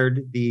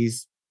acquired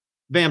these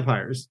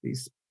vampires,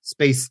 these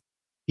space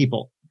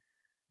people.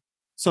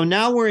 So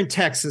now we're in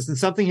Texas, and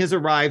something has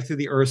arrived through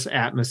the Earth's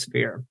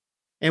atmosphere.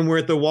 And we're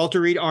at the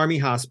Walter Reed Army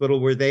Hospital,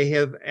 where they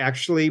have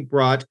actually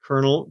brought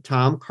Colonel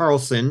Tom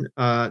Carlson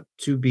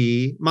to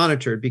be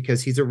monitored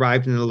because he's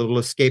arrived in a little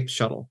escape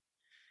shuttle.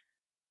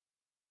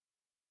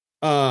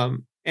 And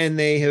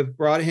they have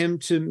brought him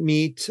to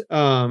meet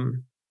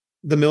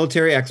the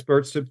military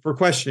experts for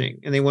questioning,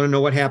 and they want to know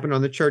what happened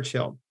on the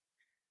Churchill.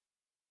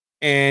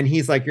 And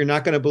he's like, "You're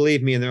not going to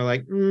believe me." And they're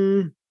like,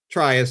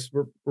 "Try us.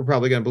 We're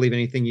probably going to believe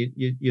anything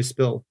you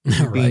spill,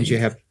 beans you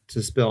have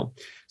to spill."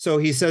 So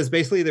he says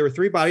basically there were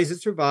 3 bodies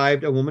that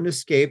survived. A woman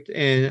escaped,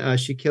 and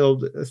she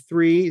killed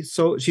 3.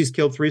 So she's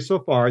killed 3 so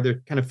far.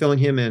 They're kind of filling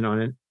him in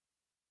on it.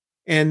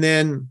 And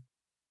then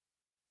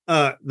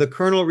the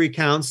colonel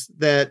recounts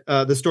that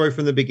the story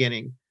from the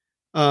beginning.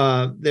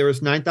 There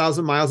was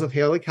 9,000 miles of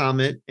Halley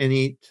Comet, and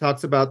he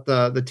talks about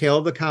the tail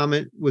of the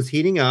comet was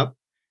heating up,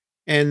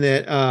 and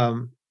that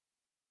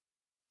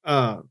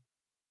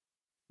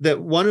that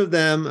one of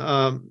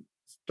them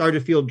started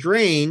to feel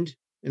drained,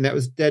 and that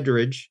was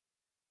Dedridge,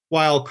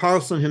 while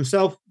Carlson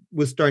himself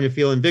was starting to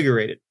feel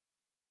invigorated.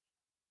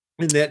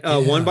 And that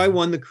one by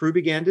one, the crew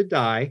began to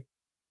die.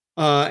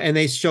 And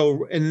they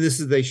show this,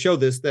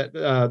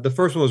 that the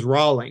first one was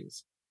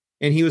Rawlings,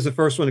 and he was the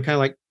first one to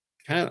kind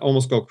of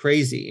almost go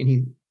crazy.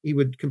 And he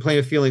would complain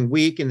of feeling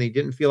weak, and they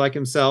didn't feel like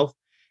himself.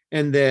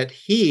 And that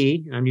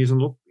I'm using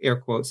little air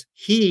quotes,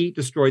 he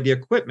destroyed the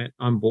equipment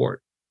on board.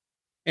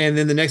 And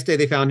then the next day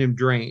they found him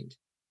drained.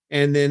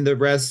 And then the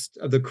rest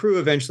of the crew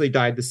eventually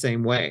died the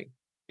same way.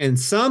 And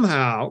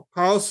somehow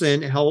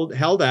Carlson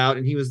held out,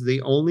 and he was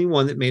the only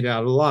one that made it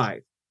out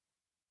alive.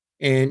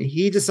 And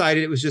he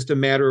decided it was just a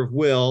matter of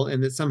will,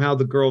 and that somehow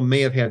the girl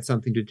may have had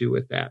something to do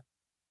with that.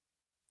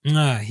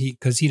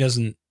 Because he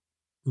doesn't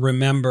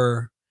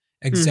remember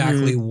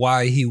exactly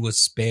why he was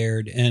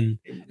spared. And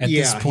at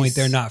this point,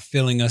 they're not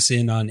filling us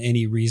in on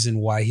any reason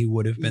why he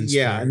would have been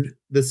spared. Yeah, and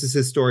this is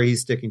his story.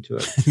 He's sticking to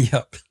it.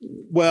 Yep.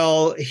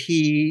 Well,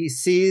 he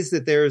sees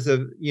that there's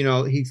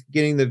he's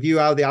getting the view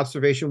out of the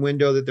observation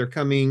window that they're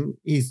coming.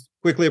 He's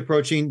quickly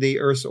approaching the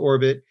Earth's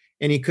orbit,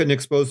 and he couldn't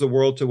expose the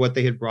world to what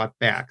they had brought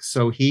back.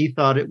 So he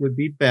thought it would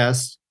be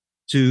best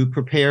to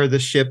prepare the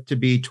ship to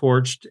be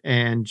torched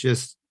and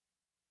just,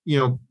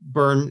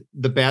 burn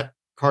the bat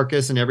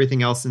carcass and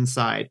everything else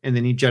inside. And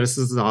then he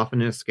jettisons it off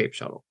in an escape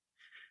shuttle.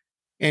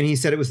 And he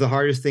said it was the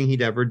hardest thing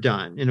he'd ever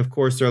done. And of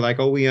course, they're like,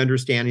 "Oh, we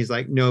understand." He's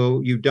like,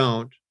 "No, you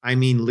don't. I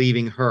mean,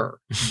 leaving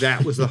her.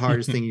 That was the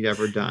hardest thing he'd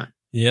ever done."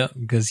 Yeah,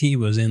 because he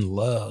was in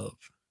love.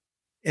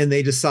 And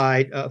they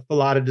decide,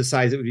 Falada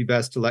decides it would be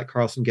best to let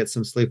Carlson get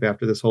some sleep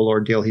after this whole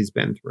ordeal he's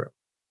been through.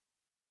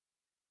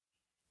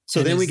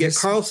 So then we get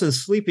Carlson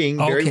sleeping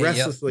very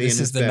restlessly in his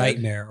bed. This is the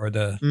nightmare, or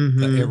the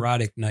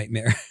erotic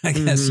nightmare, I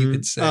guess you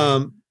could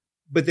say.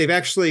 But they've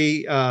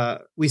actually,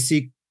 we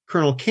see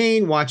Colonel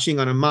Kane watching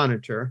on a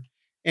monitor,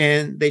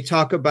 and they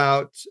talk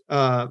about,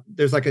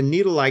 there's like a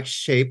needle-like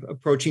shape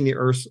approaching the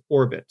Earth's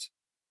orbit.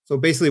 So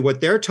basically what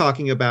they're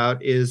talking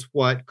about is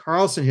what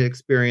Carlson had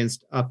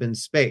experienced up in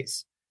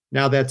space.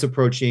 Now that's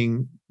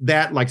approaching,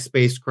 that like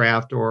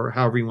spacecraft, or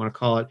however you want to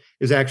call it,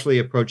 is actually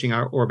approaching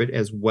our orbit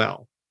as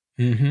well.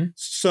 Mm-hmm.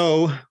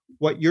 So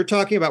what you're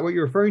talking about, what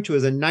you're referring to,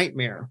 is a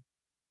nightmare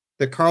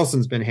that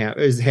Carlson's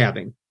is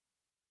having.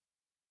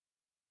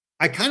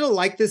 I kind of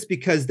like this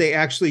because they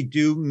actually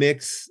do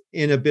mix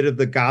in a bit of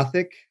the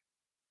Gothic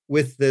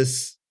with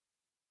this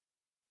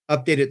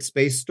updated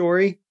space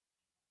story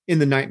in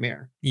the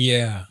nightmare.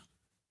 Yeah.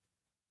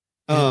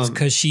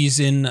 Because she's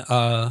in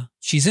a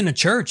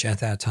church at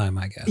that time,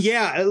 I guess.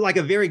 Yeah, like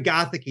a very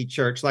Gothic-y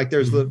church. Like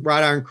there's the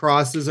wrought iron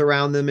crosses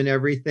around them and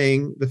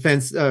everything. The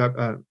fence,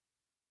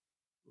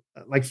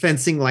 like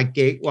fencing, like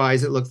gate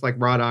wise. It looks like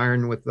wrought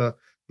iron with the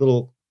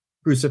little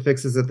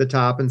crucifixes at the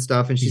top and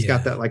stuff. And she's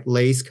got that like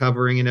lace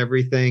covering and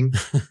everything.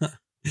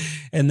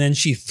 And then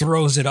she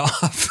throws it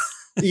off.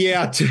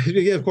 Yeah.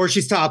 Of course,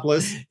 she's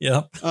topless.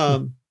 Yep.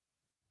 And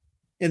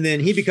then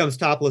he becomes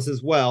topless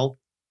as well.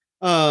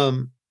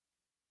 And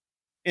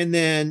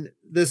then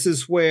this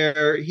is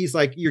where he's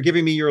like, "You're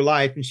giving me your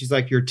life." And she's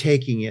like, "You're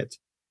taking it."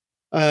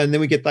 And then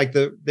we get like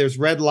there's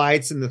red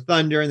lights and the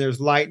thunder and there's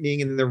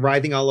lightning and they're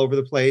writhing all over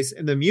the place.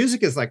 And the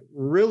music is like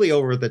really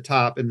over the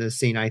top in this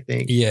scene, I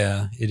think.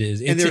 Yeah, it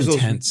is. It's and there's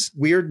intense. Those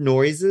weird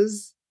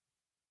noises,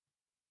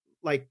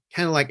 like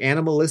kind of like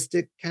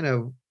animalistic, kind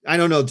of, I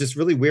don't know, just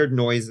really weird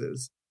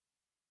noises.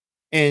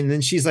 And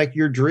then she's like,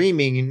 "You're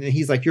dreaming." And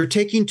he's like, "You're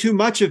taking too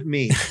much of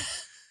me."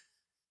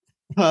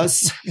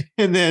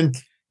 And then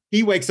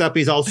he wakes up,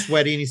 he's all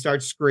sweaty and he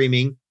starts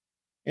screaming.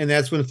 And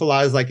that's when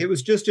Falada's like, "It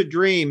was just a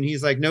dream." And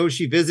he's like, "No,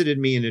 she visited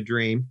me in a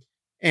dream."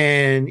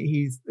 And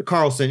he's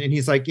Carlson. And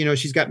he's like,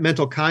 "She's got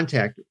mental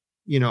contact,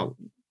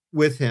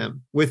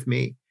 with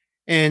me."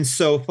 And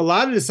so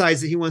Falada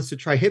decides that he wants to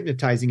try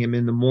hypnotizing him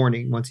in the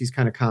morning once he's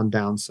kind of calmed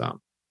down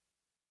some.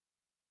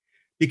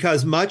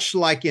 Because much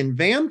like in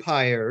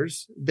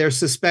vampires, they're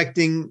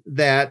suspecting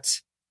that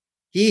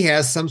he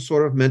has some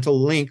sort of mental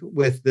link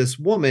with this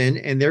woman,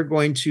 and they're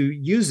going to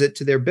use it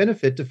to their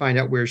benefit to find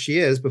out where she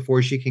is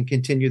before she can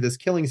continue this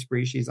killing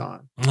spree she's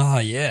on. Ah,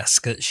 yes,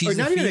 because she's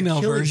the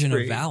female version of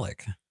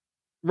Valak.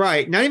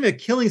 Right. Not even a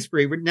killing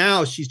spree, but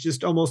now she's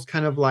just almost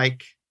kind of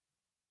like,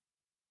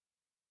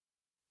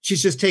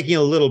 she's just taking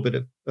a little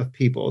bit of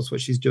people is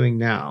what she's doing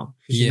now.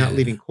 She's not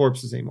leaving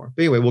corpses anymore.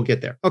 But anyway, we'll get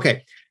there.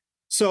 Okay.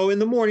 So in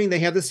the morning, they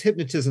have this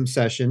hypnotism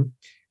session.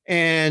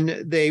 And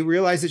they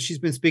realize that she's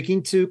been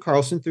speaking to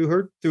Carlson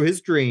through his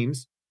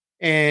dreams.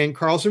 And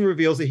Carlson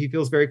reveals that he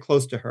feels very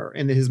close to her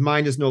and that his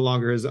mind is no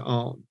longer his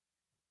own.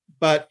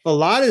 But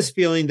Falada's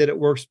feeling that it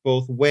works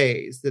both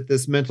ways, that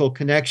this mental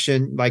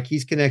connection, like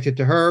he's connected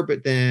to her,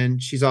 but then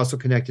she's also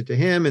connected to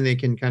him. And they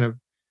can kind of,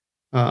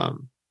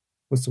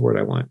 what's the word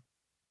I want?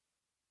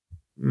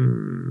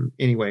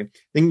 Anyway,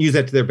 they can use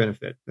that to their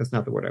benefit. That's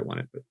not the word I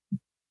wanted. But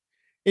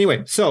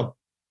anyway, so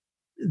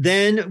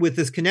then with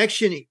this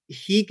connection,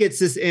 he gets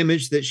this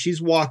image that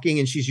she's walking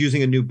and she's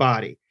using a new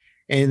body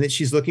and that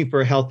she's looking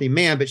for a healthy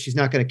man, but she's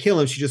not going to kill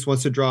him. She just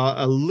wants to draw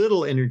a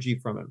little energy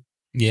from him.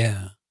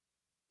 Yeah.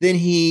 Then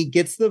he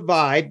gets the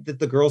vibe that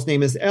the girl's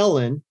name is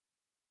Ellen,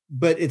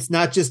 but it's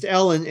not just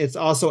Ellen. It's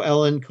also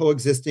Ellen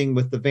coexisting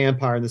with the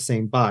vampire in the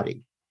same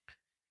body.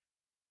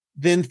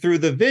 Then through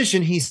the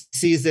vision, he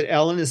sees that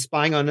Ellen is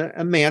spying on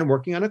a man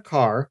working on a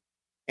car,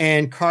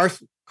 and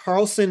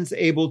Carlson's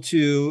able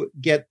to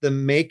get the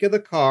make of the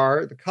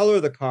car, the color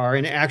of the car,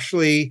 and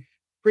actually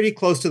pretty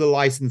close to the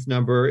license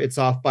number. It's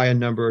off by a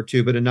number or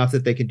two, but enough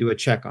that they can do a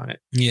check on it.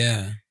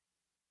 Yeah.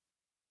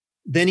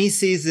 Then he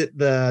sees that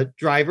the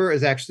driver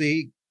is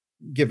actually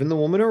giving the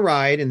woman a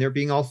ride and they're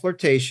being all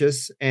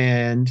flirtatious.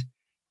 And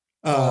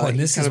and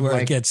this is where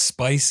it gets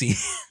spicy.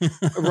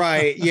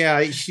 Right.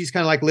 Yeah. She's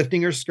kind of like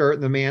lifting her skirt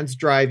and the man's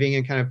driving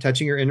and kind of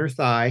touching her inner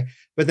thigh.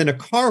 But then a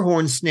car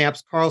horn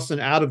snaps Carlson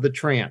out of the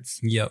trance.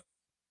 Yep.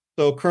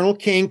 So Colonel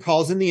King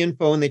calls in the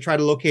info and they try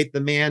to locate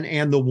the man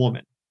and the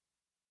woman.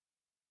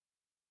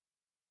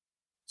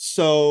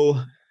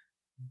 So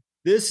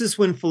this is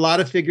when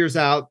Falada figures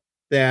out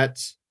that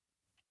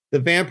the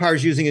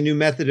vampire's using a new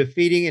method of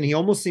feeding, and he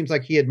almost seems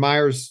like he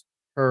admires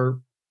her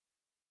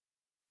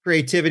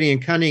creativity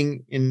and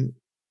cunning in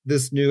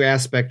this new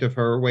aspect of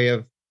her way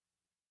of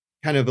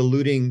kind of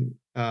eluding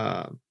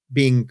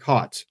being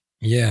caught.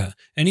 Yeah.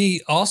 And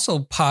he also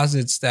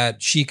posits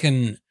that she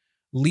can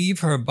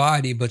leave her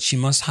body, but she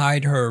must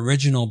hide her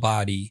original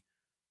body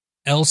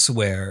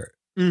elsewhere.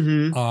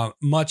 Mm-hmm.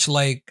 Much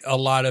like a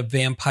lot of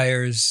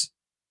vampires.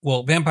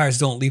 Well, vampires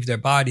don't leave their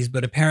bodies,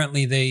 but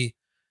apparently they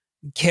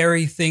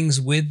carry things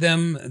with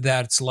them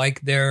that's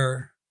like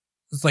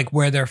it's like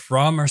where they're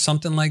from or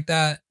something like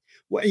that.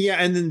 Well, yeah,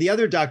 and then the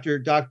other Dr.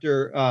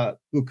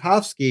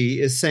 Bukowski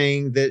is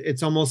saying that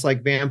it's almost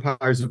like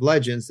vampires of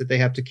legends, that they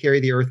have to carry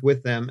the earth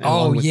with them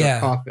along with their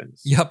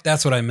coffins. Yep,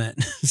 that's what I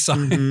meant.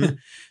 Sorry. Mm-hmm.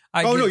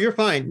 No, you're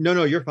fine.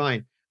 No, you're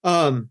fine.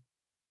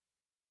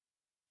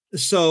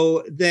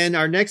 So then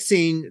our next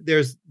scene,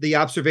 there's the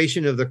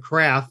observation of the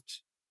craft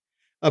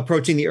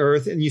approaching the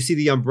earth, and you see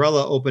the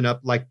umbrella open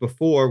up like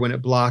before when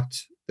it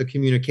blocked the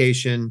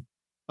communication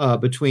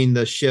between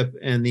the ship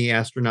and the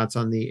astronauts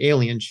on the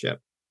alien ship.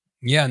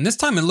 Yeah, and this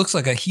time it looks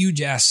like a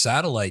huge ass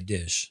satellite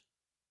dish.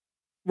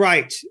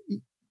 Right.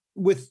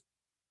 With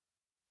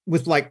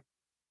like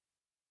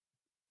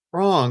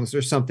prongs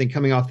or something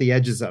coming off the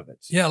edges of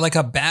it. Yeah, like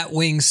a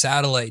Batwing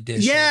satellite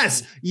dish.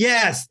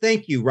 Yes.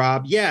 Thank you,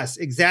 Rob. Yes,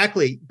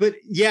 exactly. But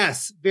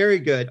yes, very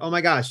good. Oh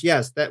my gosh.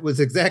 Yes, that was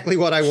exactly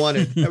what I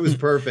wanted. That was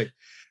perfect.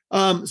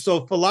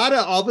 So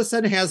Falada all of a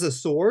sudden has a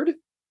sword.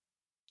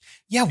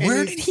 Yeah,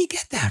 where did he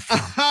get that from?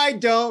 I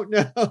don't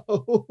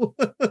know.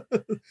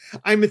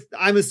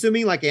 I'm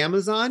assuming like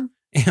Amazon.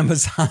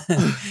 Because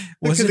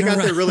it got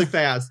there really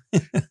fast.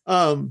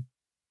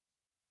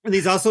 And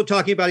he's also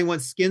talking about he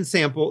wants skin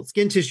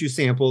tissue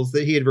samples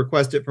that he had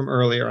requested from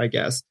earlier, I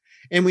guess.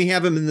 And we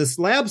have him in this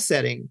lab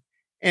setting.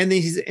 And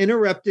he's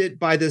interrupted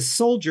by this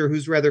soldier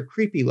who's rather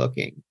creepy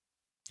looking.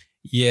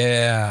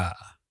 Yeah.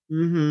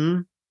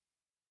 Mm-hmm.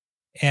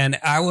 And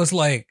I was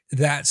like,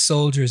 that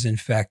soldier's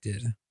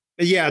infected.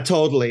 Yeah,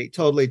 totally.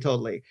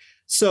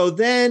 So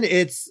then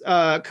it's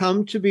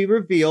come to be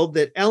revealed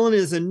that Ellen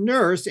is a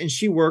nurse and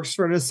she works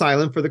for an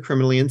asylum for the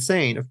criminally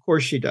insane. Of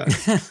course she does.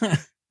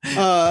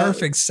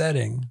 Perfect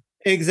setting.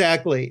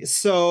 Exactly.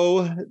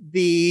 So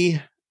the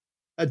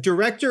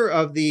director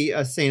of the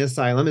insane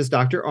asylum is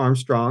Dr.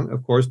 Armstrong,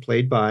 of course,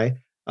 played by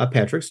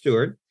Patrick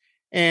Stewart.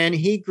 And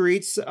he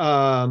greets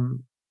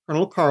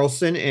Colonel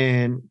Carlson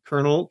and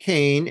Colonel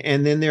Kane.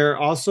 And then they're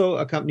also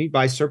accompanied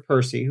by Sir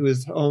Percy, who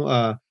is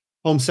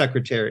Home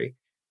Secretary.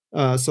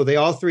 So they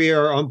all three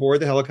are on board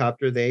the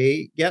helicopter.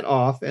 They get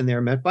off and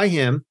they're met by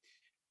him.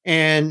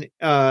 And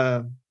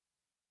Dr.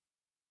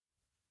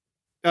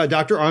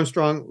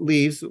 Armstrong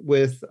leaves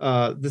with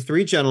the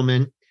three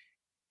gentlemen.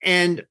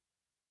 And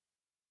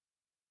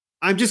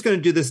I'm just going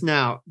to do this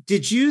now.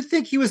 Did you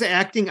think he was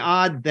acting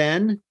odd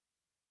then?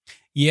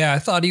 Yeah, I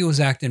thought he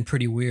was acting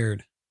pretty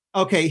weird.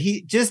 Okay,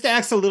 he just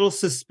acts a little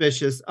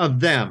suspicious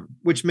of them,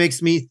 which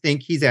makes me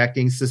think he's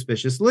acting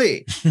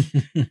suspiciously.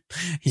 Yeah.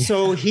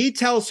 So he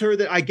tells her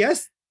that I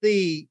guess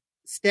the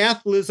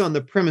staff lives on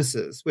the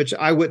premises, which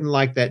I wouldn't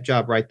like that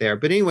job right there.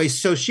 But anyway,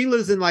 so she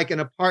lives in like an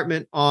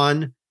apartment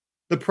on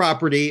the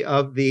property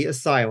of the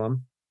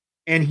asylum.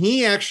 And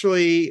he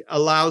actually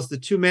allows the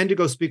two men to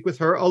go speak with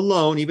her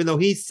alone, even though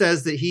he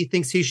says that he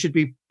thinks he should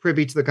be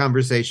privy to the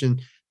conversation.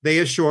 They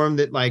assure him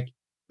that like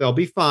they'll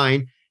be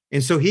fine.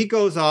 And so he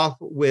goes off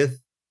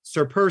with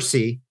Sir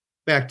Percy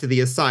back to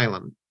the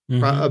asylum,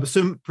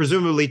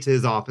 presumably to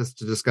his office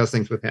to discuss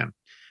things with him.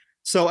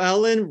 So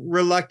Ellen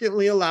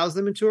reluctantly allows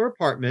them into her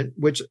apartment,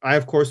 which I,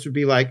 of course, would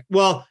be like,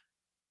 well,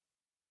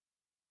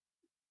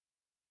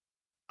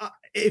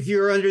 if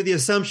you're under the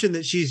assumption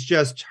that she's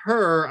just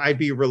her, I'd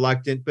be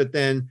reluctant. But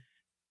then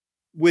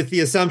with the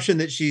assumption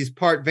that she's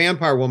part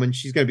vampire woman,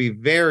 she's going to be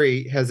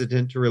very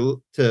hesitant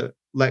to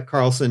let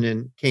Carlson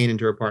and Kane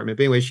into her apartment.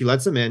 But anyway, she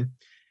lets them in.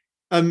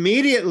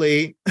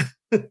 Immediately,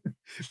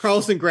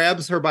 Carlson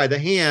grabs her by the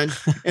hand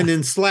and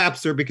then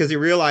slaps her because he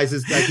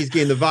realizes like he's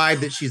getting the vibe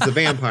that she's the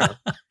vampire.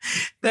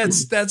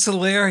 That's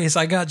hilarious.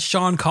 I got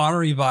Sean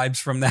Connery vibes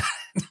from that.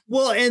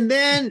 Well, and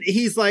then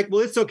he's like,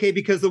 well, it's okay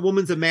because the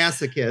woman's a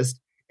masochist.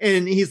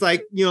 And he's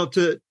like, you know,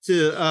 to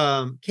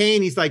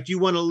Kane, he's like, do you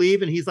want to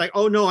leave? And he's like,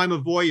 oh, no, I'm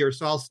a voyeur,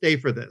 so I'll stay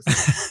for this.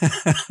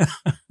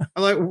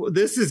 I'm like,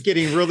 this is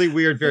getting really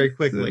weird very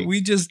quickly.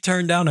 We just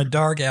turned down a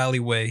dark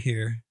alleyway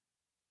here.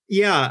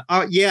 Yeah.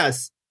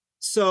 Yes.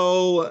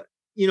 So,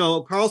 you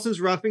know,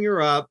 Carlson's roughing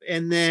her up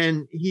and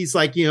then he's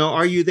like, you know,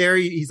 are you there?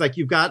 He's like,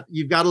 you've got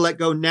to let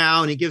go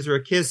now. And he gives her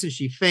a kiss and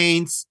she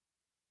faints.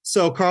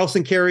 So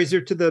Carlson carries her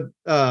to the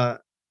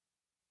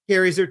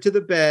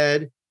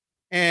bed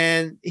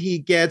and he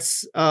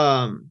gets,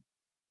 the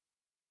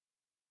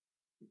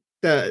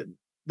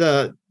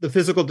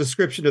physical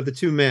description of the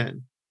two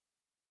men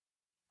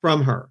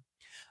from her.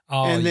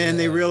 Oh, and then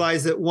they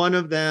realize that one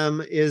of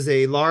them is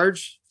a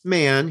large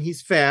man.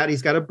 He's fat.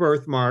 He's got a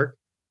birthmark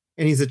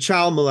and he's a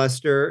child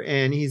molester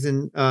and he's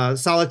in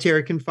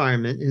solitary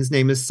confinement. And his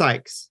name is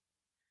Sykes.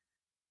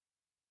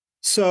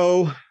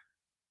 So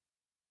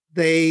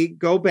they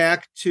go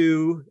back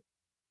to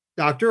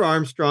Dr.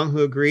 Armstrong,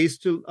 who agrees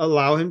to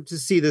allow him to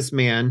see this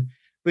man.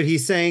 But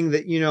he's saying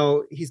that, you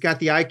know, he's got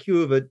the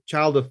IQ of a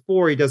child of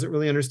 4. He doesn't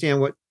really understand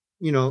what,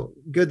 you know,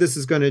 good this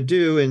is going to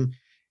do. And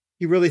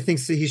he really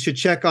thinks that he should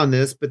check on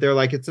this. But they're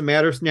like, it's a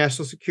matter of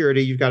national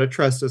security. You've got to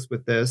trust us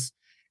with this.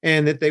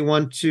 And that they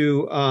want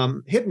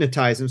to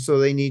hypnotize him. So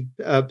they need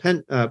help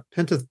me.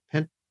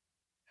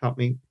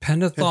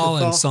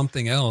 Pentothal and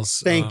something else.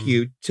 Thank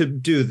you, to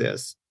do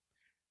this.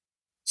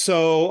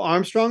 So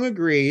Armstrong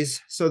agrees.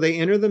 So they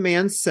enter the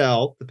man's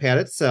cell, the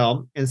padded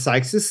cell, and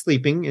Sykes is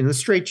sleeping in a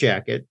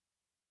straitjacket.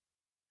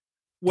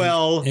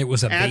 Well, it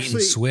was a bait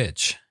and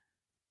switch.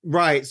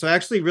 Right. So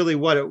actually, really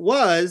what it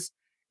was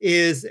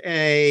is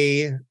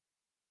a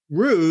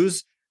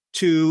ruse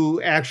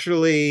to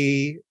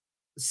actually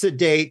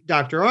sedate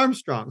Dr.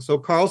 Armstrong. So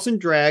Carlson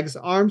grabs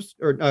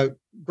Armstrong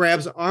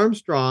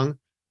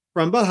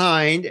from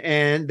behind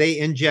and they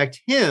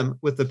inject him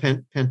with the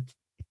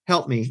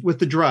with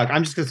the drug.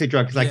 I'm just going to say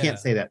drug because I can't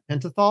say that.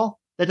 Pentothal?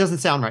 That doesn't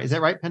sound right. Is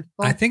that right? Pentothal?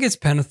 I think it's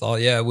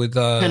pentothal. Yeah. With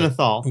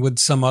pentothal with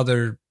some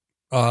other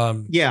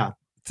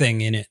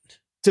thing in it.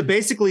 To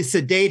basically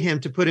sedate him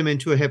to put him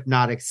into a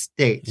hypnotic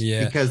state.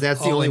 Yeah. Because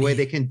that's the only way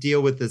they can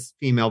deal with this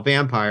female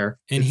vampire.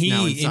 And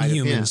he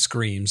inhuman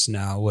screams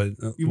now when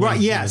right,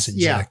 yes,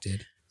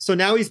 injected. Yeah. So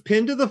now he's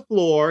pinned to the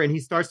floor and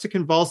he starts to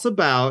convulse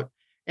about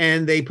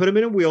and they put him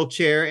in a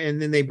wheelchair and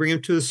then they bring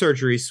him to the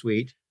surgery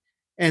suite.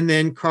 And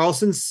then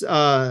Carlson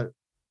saw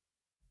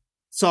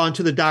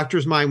into the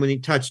doctor's mind when he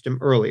touched him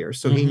earlier.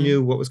 So he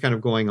knew what was kind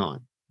of going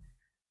on.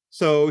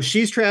 So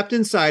she's trapped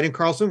inside and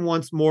Carlson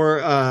wants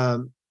more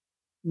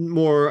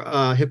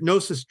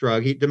hypnosis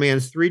drug. He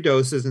demands 3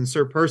 doses, and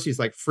Sir Percy's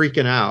like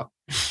freaking out.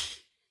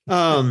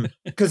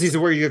 Because he's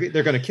aware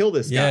they're going to kill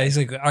this guy. Yeah, he's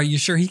like, are you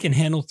sure he can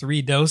handle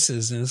 3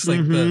 doses? And it's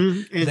like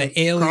the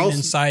alien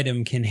inside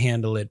him can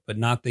handle it, but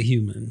not the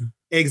human.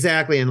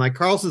 Exactly. And like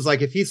Carlson's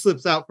like, if he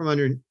slips out from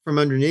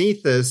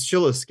underneath this,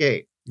 she'll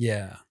escape.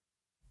 Yeah.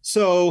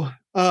 So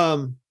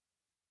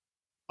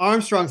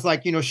Armstrong's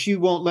like, she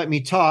won't let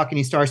me talk, and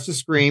he starts to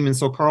scream. And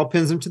so Carl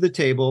pins him to the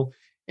table,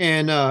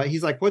 and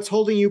he's like, what's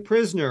holding you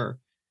prisoner?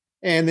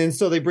 And then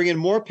so they bring in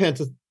more drug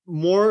is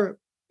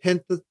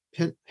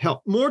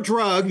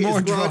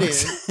brought in.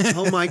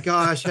 Oh my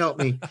gosh, help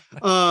me.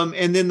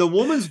 And then the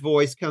woman's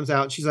voice comes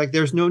out. She's like,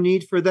 there's no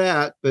need for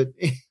that.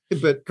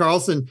 But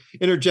Carlson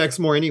interjects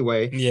more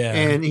anyway. Yeah.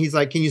 And he's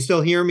like, can you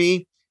still hear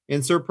me?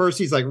 And Sir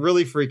Percy's like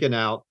really freaking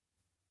out.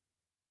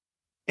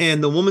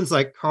 And the woman's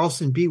like,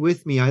 Carlson, be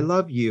with me. I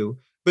love you.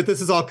 But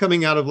this is all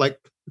coming out of like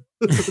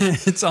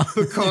it's on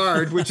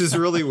Picard, which is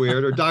really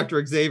weird, or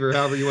Dr. Xavier,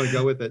 however you want to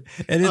go with it.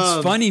 And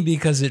it's funny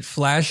because it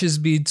flashes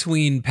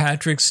between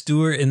Patrick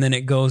Stewart and then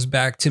it goes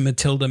back to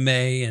Matilda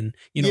May and,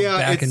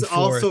 back and forth. It's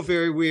also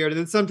very weird. And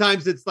then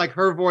sometimes it's like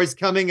her voice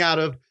coming out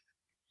of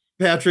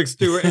Patrick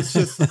Stewart. It's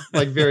just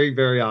like very,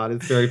 very odd.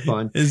 It's very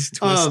fun. It's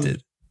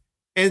twisted.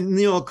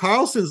 And,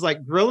 Carlson's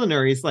like grilling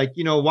her. He's like,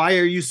 why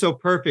are you so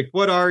perfect?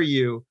 What are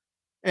you?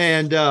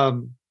 And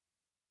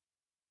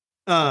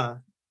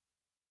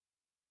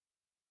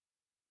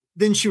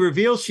then she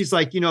reveals, she's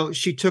like,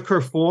 she took her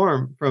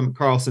form from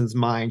Carlson's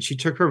mind. She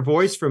took her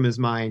voice from his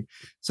mind.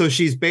 So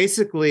she's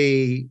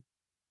basically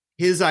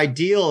his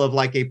ideal of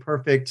like a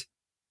perfect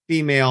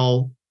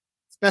female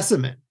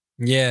specimen.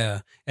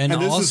 Yeah. And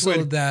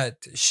also that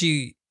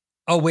she,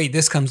 oh wait,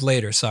 this comes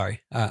later.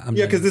 Sorry.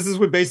 Because this is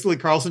when basically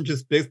Carlson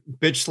just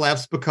bitch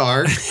slaps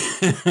Picard.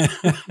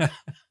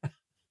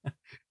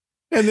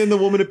 And then the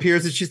woman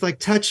appears and she's like,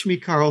 touch me,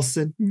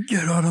 Carlson.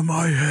 Get out of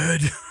my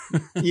head.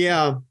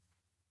 Yeah.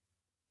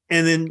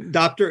 And then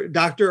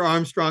Dr.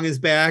 Armstrong is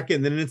back,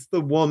 and then it's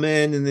the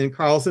woman, and then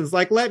Carlson's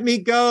like, let me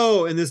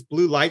go. And this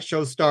blue light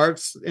show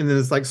starts, and then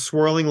it's like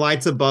swirling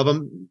lights above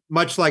him,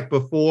 much like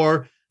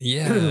before.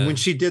 Yeah. When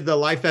she did the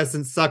life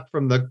essence suck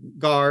from the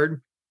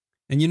guard.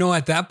 And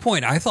at that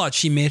point, I thought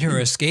she made her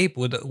escape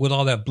with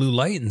all that blue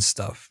light and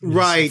stuff.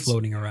 Right.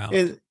 Floating around.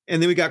 And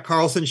then we got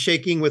Carlson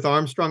shaking with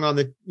Armstrong on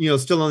the,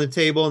 still on the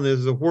table, and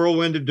there's a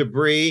whirlwind of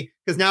debris,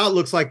 because now it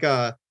looks like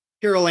a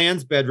Carol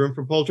Ann's bedroom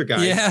from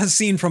Poltergeist. Yeah,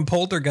 scene from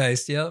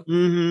Poltergeist. Yep.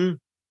 Mm-hmm.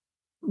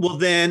 Well,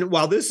 then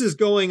while this is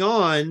going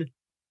on,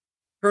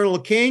 Colonel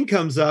Kane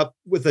comes up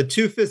with a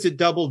 2-fisted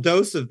double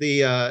dose of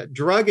the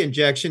drug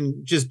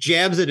injection, just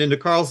jabs it into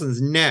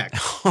Carlson's neck.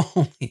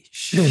 Holy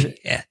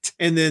shit.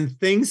 And then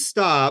things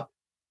stop.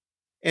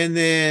 And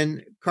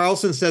then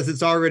Carlson says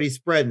it's already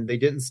spreading. They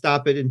didn't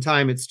stop it in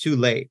time. It's too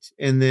late.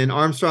 And then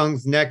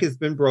Armstrong's neck has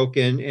been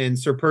broken, and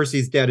Sir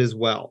Percy's dead as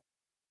well.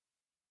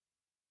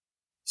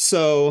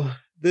 So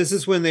this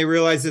is when they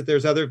realize that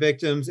there's other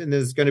victims and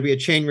there's going to be a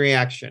chain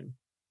reaction.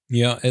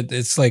 Yeah,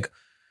 it's like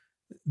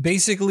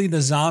basically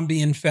the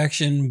zombie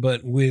infection,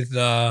 but with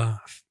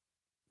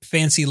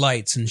fancy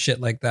lights and shit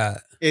like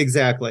that.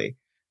 Exactly.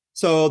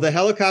 So the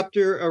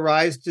helicopter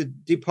arrives to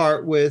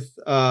depart with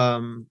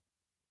 2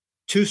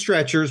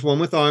 stretchers, one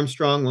with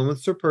Armstrong, one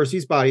with Sir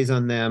Percy's bodies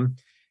on them.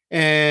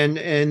 And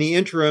in the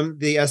interim,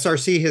 the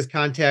SRC has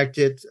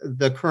contacted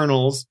the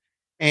colonels,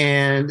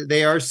 and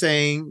they are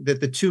saying that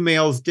the 2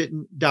 males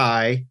didn't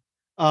die,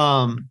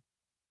 that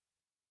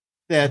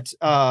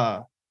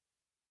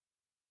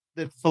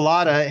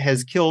Falada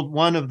has killed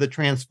one of the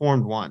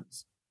transformed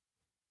ones.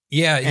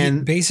 Yeah,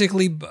 and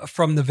basically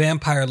from the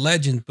vampire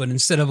legend, but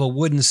instead of a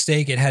wooden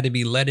stake, it had to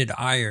be leaded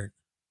iron.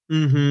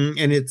 Mm-hmm.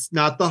 And it's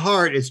not the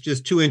heart; it's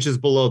just 2 inches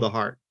below the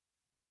heart,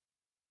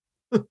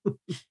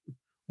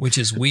 which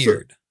is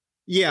weird.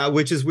 So,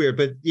 which is weird,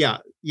 but yeah.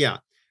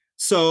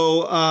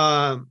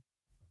 So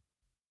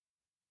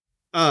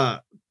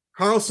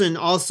Carlson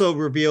also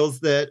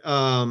reveals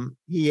that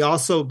he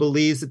also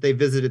believes that they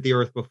visited the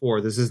Earth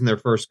before. This isn't their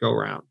first go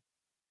round.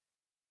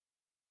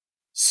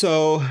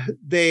 So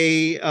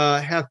they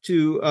have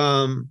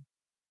to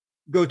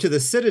go to the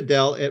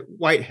Citadel at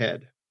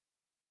Whitehead.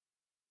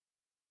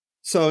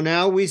 So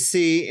now we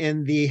see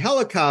in the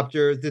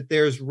helicopter that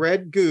there's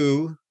red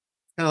goo,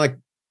 kind of like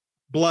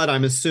blood,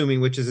 I'm assuming,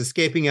 which is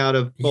escaping out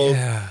of both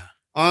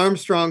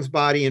Armstrong's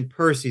body and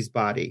Percy's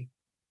body.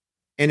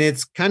 And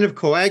it's kind of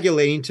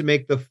coagulating to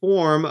make the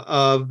form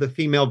of the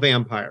female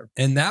vampire.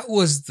 And that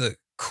was the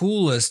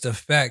coolest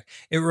effect.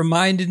 It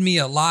reminded me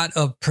a lot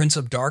of Prince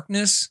of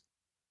Darkness.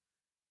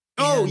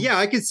 Oh, yeah,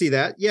 I could see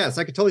that. Yes,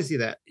 I could totally see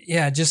that.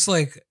 Yeah, just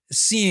like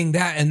seeing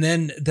that and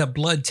then the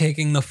blood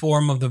taking the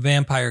form of the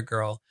vampire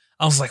girl.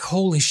 I was like,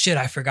 holy shit,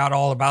 I forgot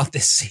all about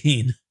this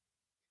scene.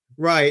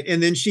 Right.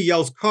 And then she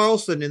yells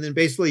Carlson and then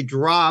basically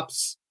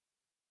drops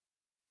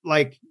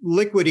like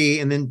liquidy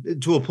and then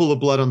into a pool of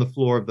blood on the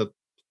floor of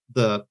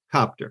the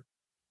copter.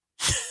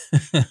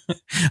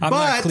 I'm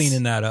not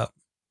cleaning that up.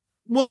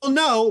 Well,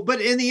 no, but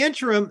in the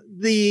interim,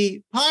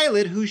 the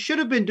pilot who should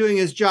have been doing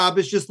his job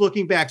is just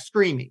looking back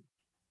screaming.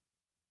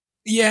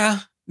 Yeah.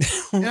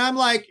 And I'm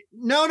like,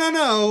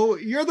 no.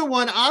 You're the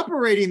one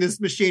operating this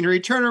machinery.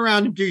 Turn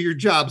around and do your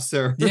job,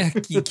 sir. Yeah.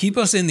 Keep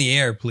us in the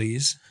air,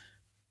 please.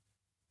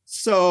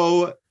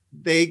 So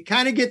they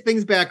kind of get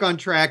things back on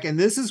track. And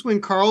this is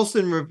when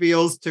Carlson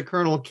reveals to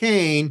Colonel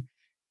Kane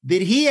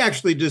that he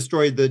actually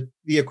destroyed the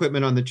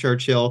equipment on the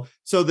Churchill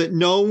so that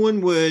no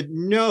one would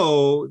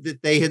know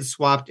that they had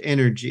swapped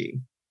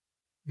energy.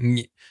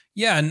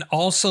 Yeah. And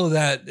also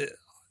that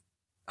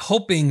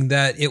hoping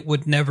that it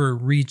would never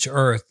reach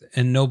Earth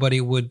and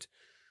nobody would,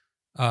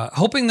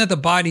 hoping that the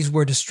bodies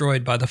were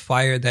destroyed by the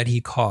fire that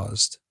he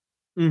caused.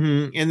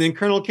 Mm-hmm. And then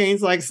Colonel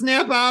Kane's like,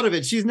 snap out of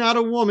it. She's not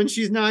a woman.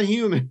 She's not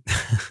human.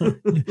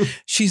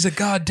 She's a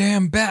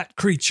goddamn bat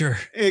creature.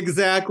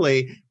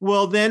 Exactly.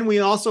 Well, then we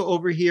also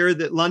overhear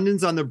that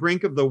London's on the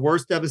brink of the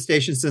worst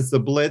devastation since the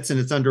Blitz, and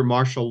it's under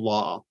martial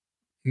law.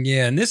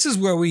 Yeah. And this is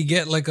where we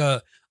get like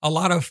a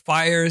lot of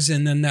fires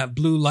and then that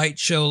blue light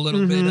show a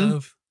little bit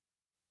of.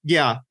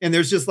 Yeah. And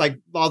there's just like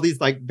all these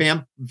like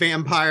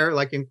vampire,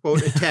 like in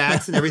quote,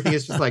 attacks and everything.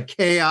 It's just like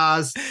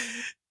chaos.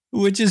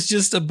 Which is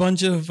just a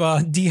bunch of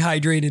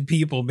dehydrated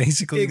people,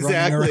 basically.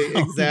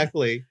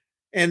 Exactly.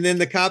 And then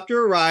the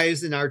copter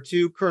arrives and our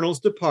two colonels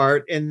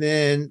depart. And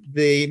then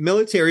the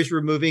military's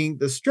removing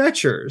the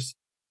stretchers.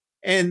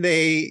 And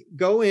they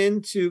go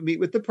in to meet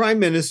with the prime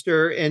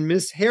minister. And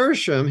Miss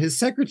Harisham, his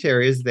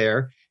secretary, is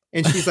there.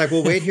 And she's like,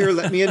 well, wait here.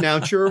 Let me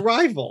announce your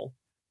arrival.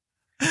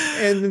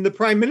 And then the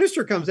prime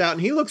minister comes out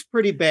and he looks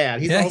pretty bad.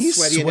 He's all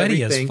sweaty and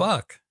everything. As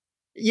fuck.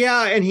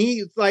 Yeah, and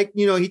he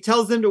he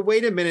tells them to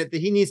wait a minute, that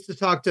he needs to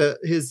talk to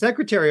his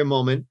secretary a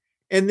moment.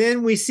 And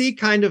then we see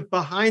kind of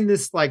behind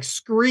this like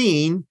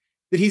screen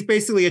that he's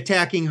basically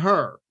attacking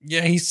her.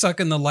 Yeah, he's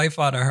sucking the life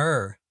out of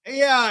her.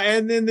 Yeah,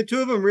 and then the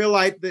two of them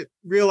realize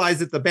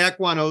that the back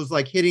guano's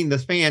like hitting the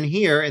fan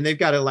here, and they've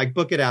got to like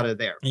book it out of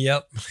there.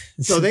 Yep.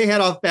 So they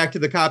head off back to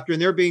the copter, and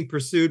they're being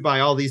pursued by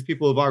all these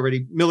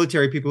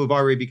military people who've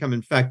already become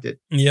infected.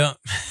 Yep.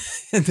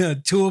 And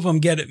the two of them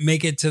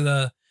make it to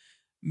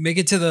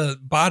the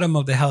bottom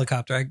of the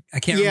helicopter.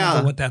 I can't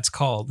remember what that's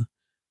called.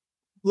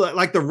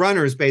 Like the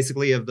runners,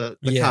 basically, of the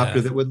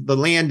copter, that with the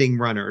landing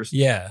runners.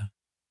 Yeah.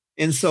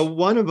 And so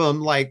one of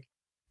them like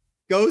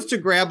goes to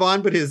grab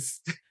on, but his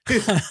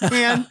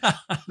hand,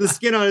 the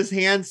skin on his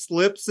hand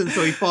slips, and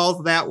so he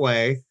falls that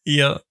way.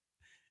 Yeah.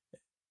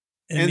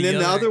 And then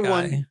the other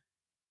one,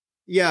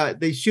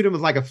 they shoot him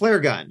with like a flare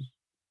gun.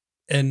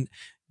 And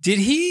did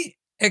he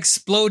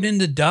explode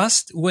into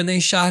dust when they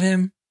shot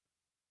him?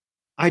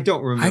 I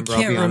don't remember. I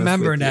can't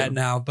remember that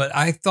now, but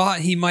I thought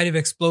he might have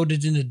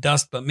exploded into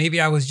dust, but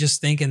maybe I was just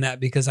thinking that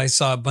because I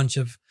saw a bunch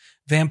of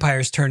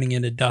vampires turning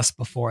into dust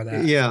before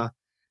that. Yeah.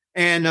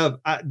 And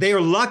they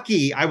are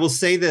lucky. I will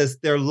say this.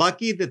 They're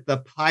lucky that the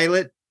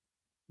pilot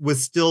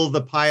was still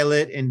the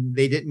pilot and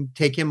they didn't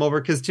take him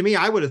over. Because to me,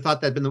 I would have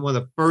thought that'd been one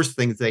of the first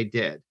things they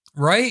did.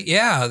 Right.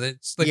 Yeah.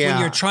 It's like when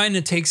you're trying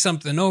to take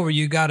something over,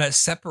 you got to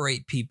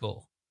separate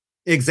people.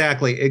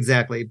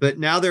 Exactly. But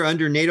now they're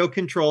under NATO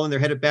control and they're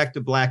headed back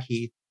to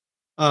Blackheath.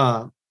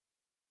 And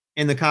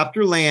the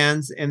copter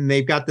lands and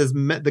they've got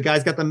the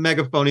guy's got the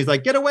megaphone. He's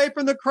like, get away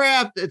from the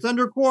craft. It's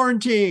under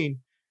quarantine.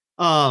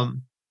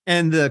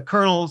 And the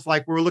colonel's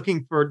like, we're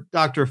looking for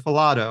Dr.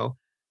 Filato.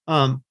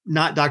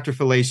 Not Dr.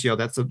 Fellatio.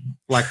 That's a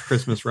Black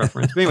Christmas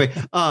reference. But anyway,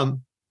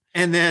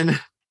 and then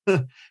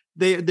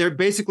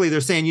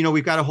they're saying,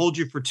 we've got to hold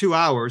you for 2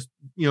 hours,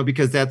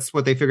 because that's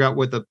what they figure out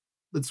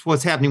that's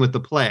what's happening with the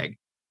plague.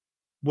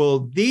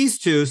 Well, these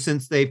two,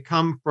 since they've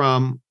come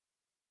from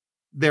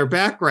their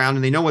background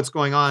and they know what's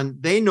going on,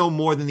 they know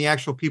more than the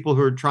actual people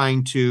who are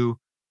trying to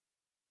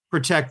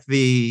protect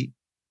the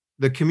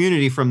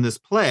community from this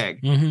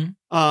plague.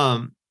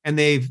 Mm-hmm. And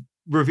they've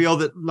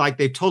revealed that like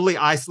they've totally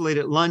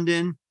isolated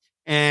London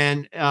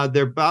and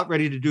they're about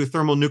ready to do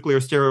thermonuclear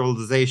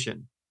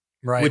sterilization,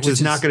 right? Which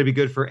is not going to be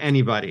good for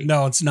anybody.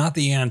 No, it's not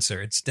the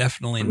answer. It's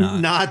definitely not.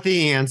 Not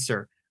the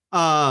answer.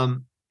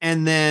 And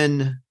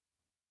then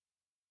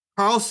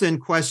Carlson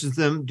questions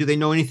them, do they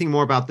know anything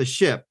more about the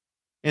ship?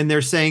 And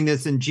they're saying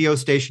this in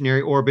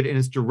geostationary orbit and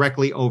it's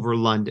directly over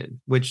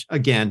London, which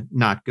again,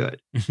 not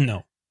good.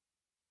 No.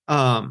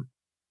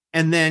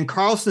 And then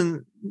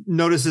Carlson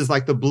notices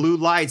like the blue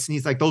lights and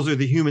he's like, those are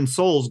the human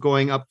souls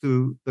going up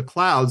through the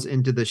clouds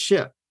into the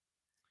ship.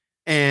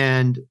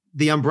 And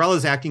the umbrella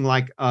is acting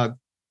like a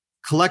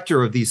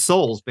collector of these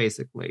souls,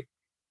 basically.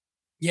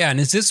 Yeah. And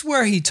is this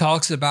where he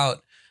talks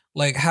about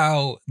like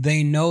how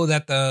they know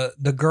that the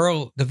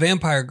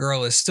vampire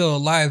girl is still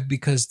alive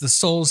because the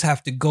souls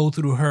have to go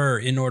through her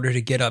in order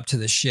to get up to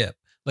the ship?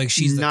 Like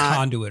she's the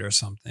conduit or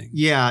something.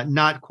 Yeah,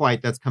 not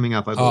quite. That's coming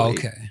up, I believe. Oh,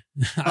 okay.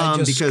 I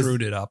just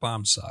screwed it up.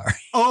 I'm sorry.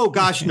 Oh,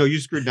 gosh. No, you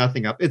screwed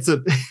nothing up.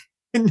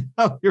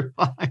 No, you're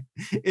fine.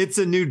 It's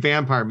a nude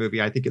vampire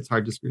movie. I think it's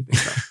hard to screw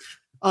things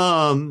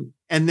up.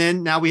 And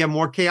then now we have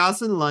more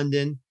chaos in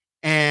London.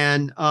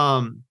 And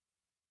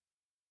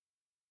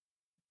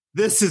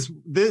this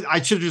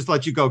I should have just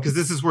let you go because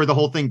this is where the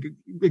whole thing,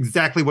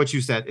 exactly what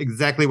you said,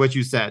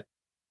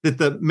 that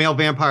the male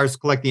vampires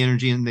collect the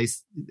energy and they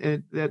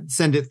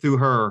send it through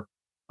her,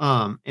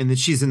 and that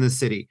she's in the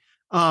city.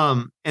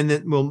 And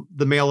then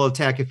the male will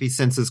attack if he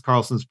senses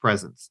Carlson's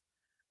presence.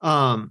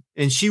 And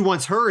she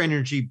wants her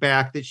energy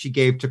back that she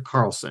gave to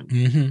Carlson.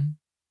 Mm-hmm.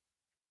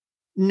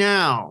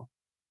 Now,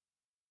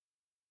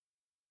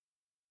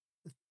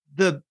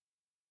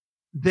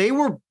 they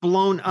were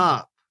blown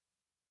up.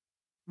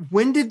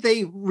 When did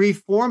they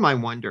reform, I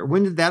wonder?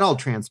 When did that all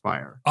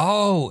transpire?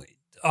 Oh,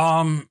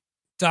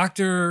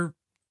 Dr.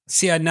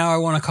 See, now I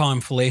want to call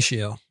him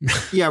Fellatio.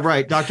 Yeah,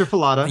 right. Dr.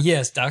 Fallada.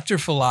 Yes, Dr.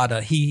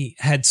 Fallada. He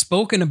had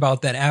spoken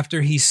about that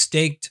after he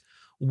staked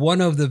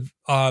one of the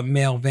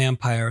male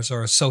vampires,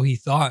 or so he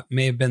thought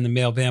may have been the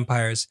male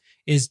vampires,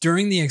 is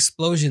during the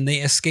explosion, they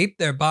escaped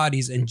their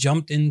bodies and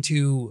jumped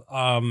into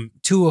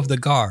two of the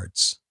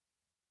guards.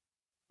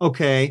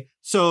 Okay.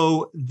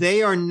 So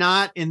they are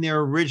not in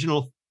their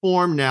original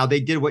form now.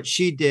 They did what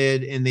she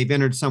did and they've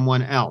entered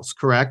someone else,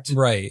 correct?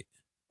 Right.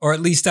 Or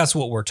at least that's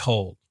what we're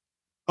told.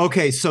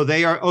 Okay. So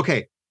they are,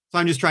 okay. So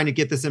I'm just trying to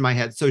get this in my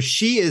head. So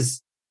she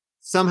is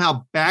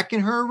somehow back in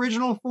her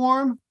original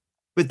form,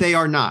 but they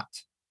are not.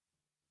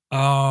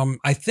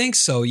 I think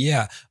so.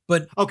 Yeah.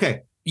 But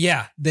okay.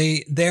 Yeah,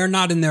 they're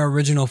not in their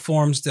original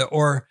forms,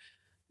 or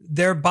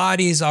their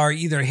bodies are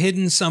either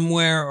hidden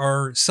somewhere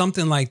or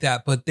something like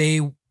that. But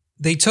they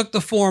took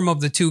the form of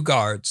the two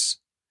guards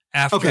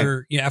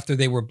after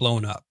they were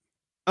blown up.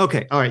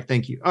 Okay. All right.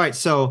 Thank you. All right.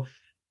 So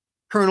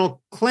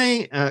Colonel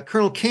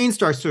Kane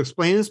starts to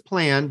explain his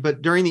plan,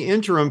 but during the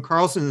interim,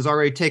 Carlson has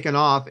already taken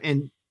off,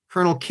 and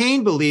Colonel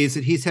Kane believes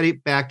that he's heading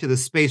back to the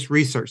Space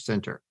Research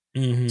Center.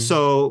 Mm-hmm.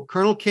 So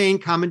Colonel Kane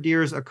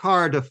commandeers a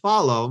car to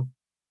follow,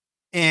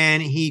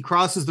 and he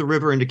crosses the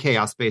river into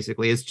chaos,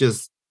 basically. It's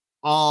just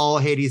all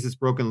Hades is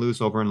broken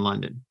loose over in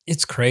London.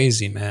 It's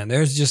crazy, man.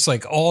 There's just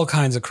like all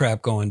kinds of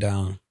crap going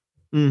down.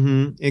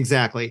 Mm-hmm,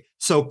 exactly.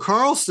 So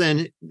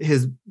Carlson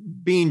is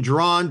being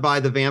drawn by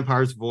the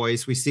vampire's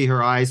voice. We see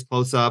her eyes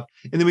close up,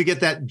 and then we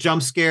get that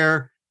jump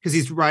scare because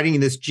he's riding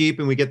in this Jeep,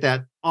 and we get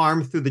that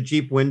arm through the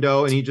Jeep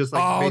window, and he just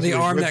like the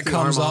arm that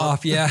comes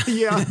off. Yeah.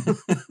 Yeah.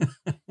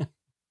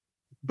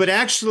 But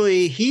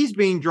actually, he's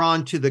being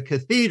drawn to the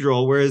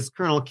cathedral, whereas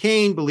Colonel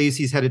Kane believes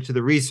he's headed to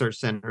the research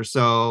center.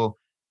 So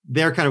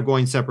they're kind of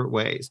going separate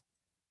ways.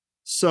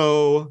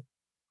 So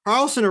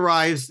Carlson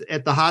arrives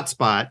at the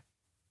hotspot,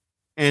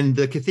 and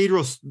the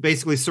cathedral's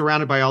basically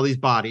surrounded by all these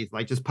bodies,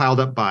 like just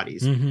piled up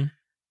bodies. Mm-hmm.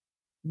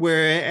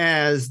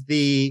 Whereas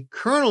the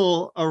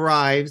Colonel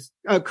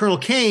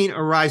Kane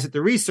arrives at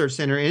the research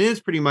center, and it's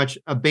pretty much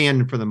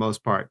abandoned for the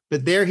most part.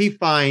 But there he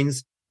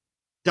finds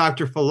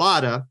Dr.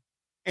 Fallada.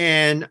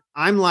 And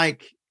I'm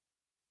like,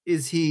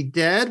 is he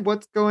dead?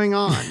 What's going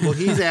on? Well,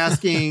 he's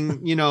asking,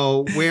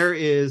 where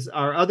is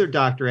our other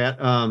doctor at,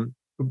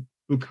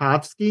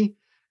 Bukovsky?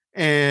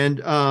 And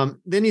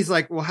then he's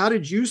like, well, how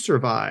did you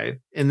survive?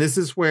 And this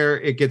is where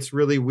it gets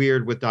really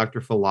weird with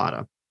Dr.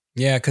 Fallada.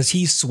 Yeah, because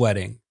he's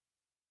sweating.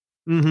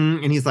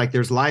 Mm-hmm. And he's like,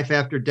 there's life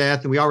after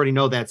death. And we already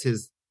know that's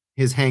his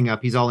hang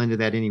up. He's all into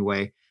that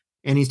anyway.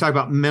 And he's talking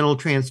about mental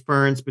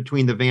transference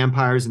between the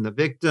vampires and the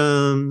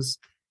victims.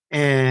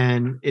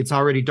 And it's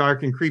already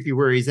dark and creepy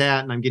where he's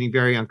at. And I'm getting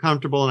very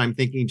uncomfortable. And I'm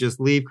thinking, just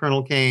leave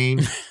Colonel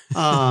Kane.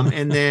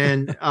 And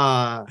then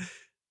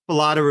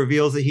Fallada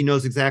reveals that he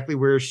knows exactly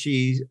where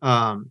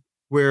the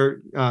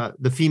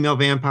female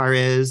vampire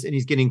is. And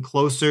he's getting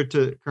closer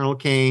to Colonel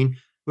Kane,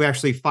 who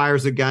actually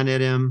fires a gun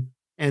at him.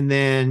 And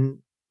then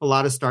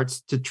Fallada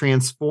starts to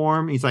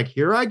transform. He's like,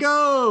 here I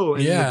go.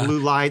 And the blue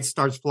light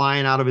starts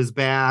flying out of his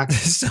back.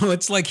 So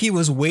it's like he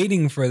was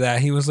waiting for that.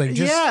 He was like,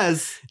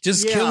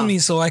 just kill me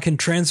so I can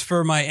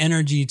transfer my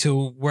energy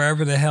to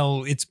wherever the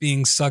hell it's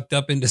being sucked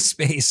up into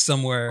space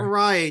somewhere.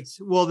 Right.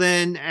 Well,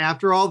 then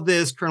after all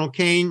this, Colonel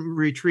Kane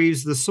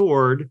retrieves the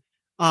sword.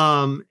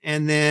 And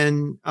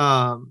then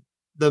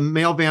the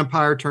male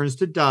vampire turns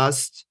to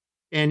dust.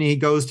 And he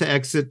goes to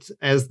exit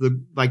as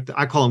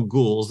I call them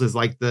ghouls, as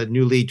like the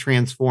newly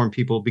transformed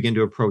people begin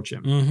to approach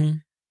him. Mm-hmm.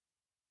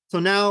 So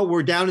now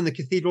we're down in the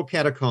cathedral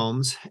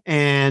catacombs,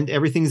 and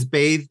everything's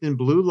bathed in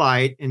blue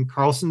light. And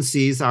Carlson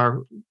sees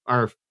our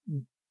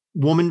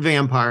woman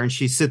vampire, and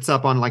she sits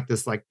up on like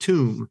this like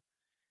tomb,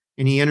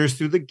 and he enters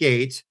through the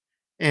gate.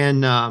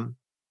 And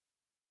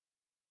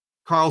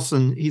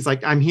Carlson, he's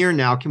like, I'm here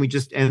now. Can we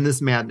just end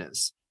this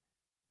madness?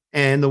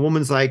 And the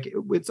woman's like,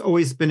 it's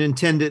always been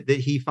intended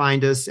that he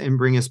find us and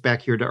bring us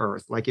back here to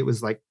Earth. Like it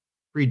was like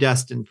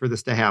predestined for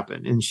this to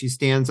happen. And she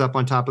stands up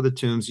on top of the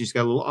tombs. She's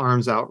got little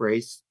arms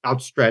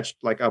outstretched,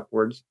 like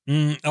upwards.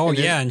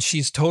 And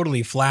she's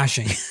totally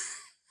flashing.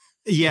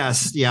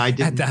 Yes. Yeah, I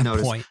didn't at that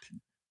notice. point.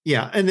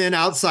 Yeah. And then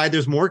outside,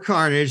 there's more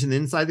carnage. And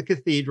inside the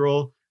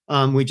cathedral,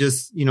 we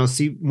just,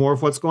 see more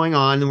of what's going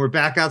on. And we're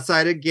back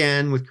outside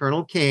again with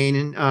Colonel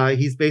Kane. And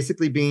he's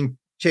basically being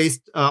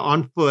chased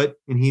on foot.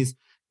 And he's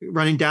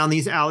running down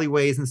these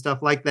alleyways and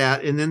stuff like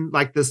that. And then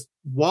like this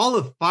wall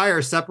of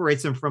fire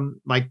separates him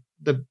from like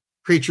the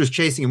creatures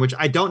chasing him, which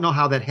I don't know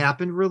how that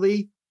happened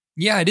really.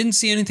 Yeah, I didn't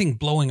see anything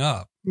blowing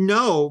up.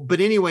 No, but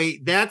anyway,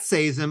 that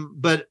saves him.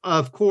 But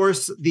of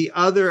course, the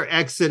other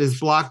exit is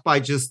blocked by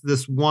just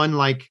this one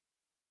like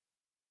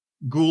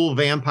ghoul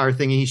vampire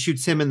thing, and he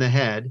shoots him in the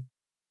head.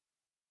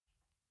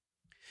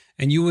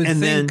 And you would And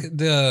think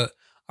then-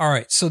 all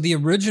right, so the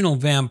original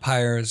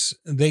vampires,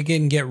 they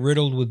can get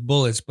riddled with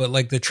bullets, but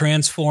like the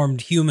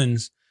transformed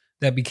humans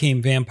that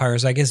became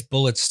vampires, I guess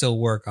bullets still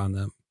work on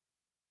them.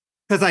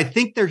 Because I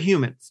think they're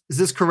humans. Is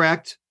this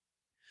correct?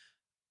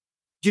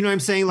 Do you know what I'm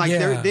saying? Like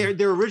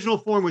their original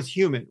form was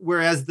human,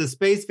 whereas the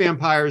space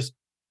vampires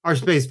are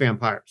space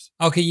vampires.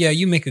 Okay, yeah,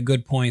 you make a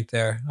good point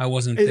there. I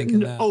wasn't thinking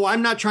that. Oh,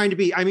 I'm not trying to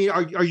be. I mean,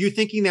 are you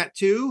thinking that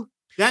too?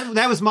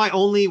 That was my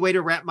only way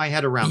to wrap my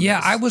head around. Yeah,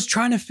 this. I was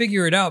trying to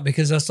figure it out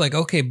because I was like,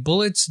 okay,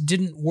 bullets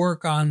didn't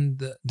work on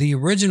the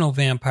original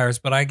vampires,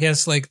 but I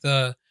guess like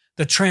the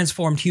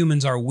transformed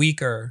humans are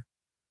weaker.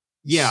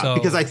 Yeah,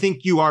 because I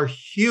think you are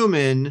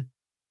human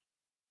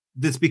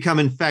that's become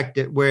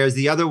infected, whereas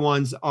the other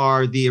ones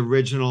are the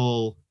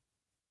original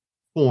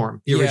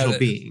form, the original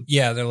being.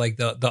 Yeah, they're like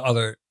the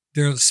other,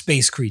 they're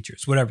space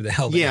creatures, whatever the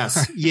hell they are.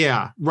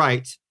 Yeah,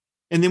 right.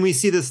 And then we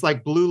see this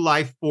like blue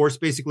life force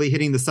basically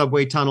hitting the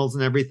subway tunnels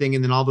and everything.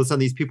 And then all of a sudden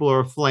these people are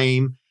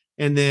aflame.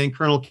 And then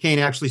Colonel Kane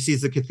actually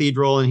sees the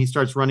cathedral and he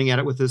starts running at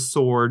it with his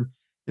sword.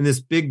 And this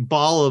big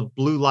ball of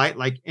blue light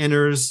like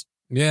enters.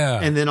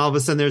 Yeah. And then all of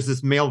a sudden there's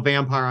this male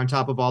vampire on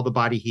top of all the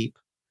body heap.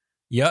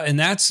 Yeah. And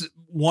that's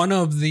one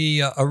of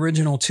the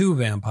original 2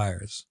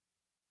 vampires.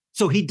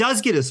 So he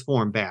does get his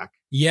form back.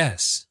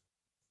 Yes.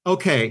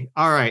 Okay.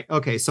 All right.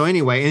 Okay. So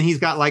anyway, and he's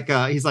got like,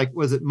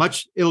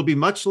 it'll be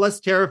much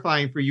less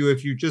terrifying for you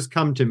if you just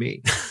come to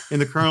me.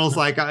 And the Colonel's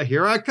like,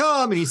 here I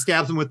come. And he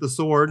stabs him with the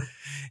sword.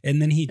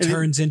 And then he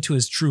turns into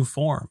his true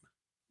form.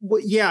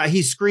 Well, yeah,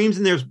 he screams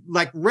and there's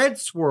like red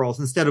swirls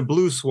instead of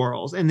blue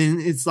swirls. And then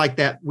it's like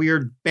that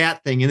weird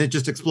bat thing and it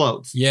just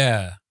explodes.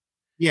 Yeah.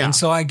 Yeah. And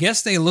so I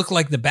guess they look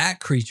like the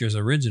bat creatures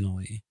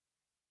originally.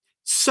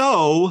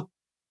 So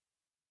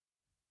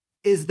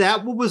is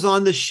that what was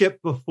on the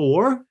ship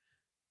before?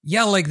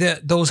 Yeah, like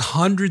those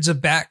hundreds of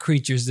bat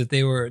creatures that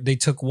they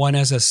took one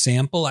as a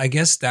sample. I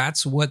guess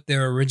that's what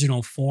their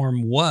original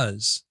form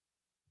was.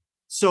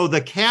 So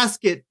the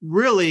casket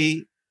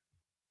really,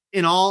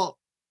 in all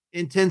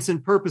intents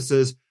and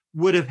purposes,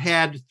 would have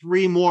had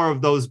 3 more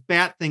of those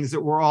bat things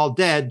that were all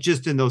dead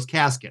just in those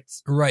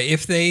caskets. Right.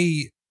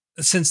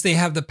 Since they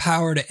have the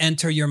power to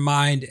enter your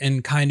mind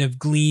and kind of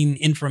glean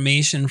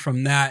information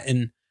from that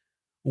and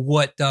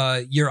what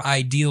your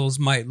ideals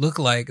might look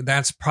like,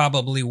 that's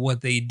probably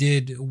what they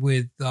did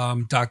with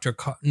not Dr.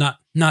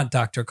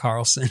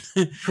 Carlson.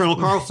 Colonel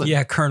Carlson.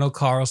 Yeah, Colonel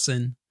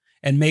Carlson.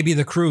 And maybe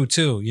the crew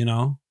too, you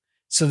know?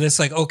 So that's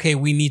like, okay,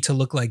 we need to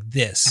look like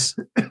this.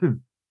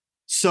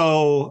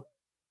 So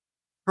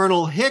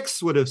Colonel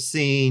Hicks would have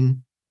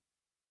seen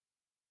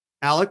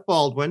Alec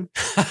Baldwin,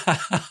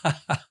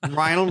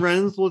 Ryan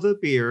Reynolds with a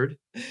beard.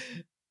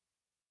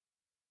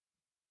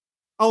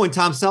 Oh, and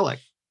Tom Selleck.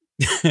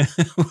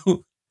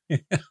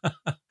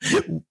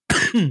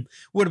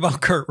 What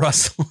about Kurt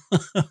Russell?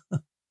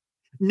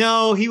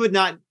 No, he would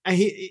not.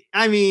 He's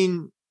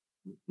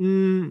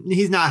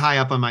not high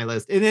up on my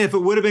list. And if it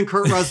would have been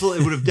Kurt Russell,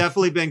 it would have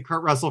definitely been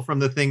Kurt Russell from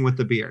The Thing with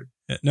the beard.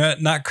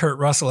 Not Kurt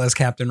Russell as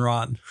Captain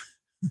Ron.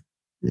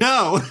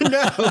 No.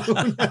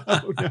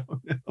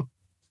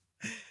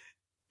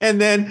 And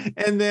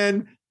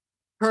then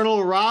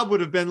Colonel Rob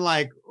would have been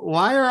like,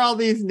 why are all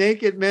these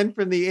naked men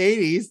from the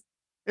 80s,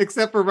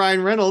 except for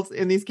Ryan Reynolds,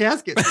 in these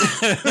caskets?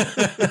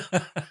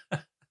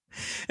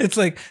 It's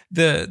like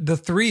the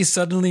 3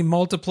 suddenly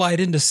multiplied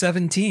into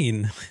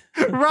 17.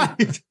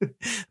 Right.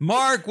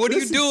 Mark, what are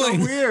you doing?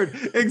 So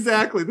weird.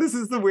 Exactly. This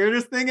is the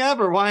weirdest thing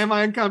ever. Why am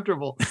I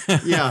uncomfortable?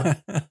 Yeah.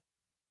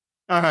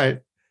 All right.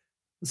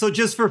 So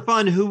just for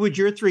fun, who would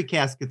your 3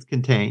 caskets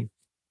contain?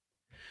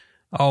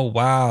 Oh,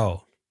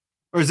 wow.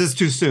 Or is this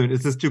too soon?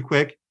 Is this too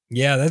quick?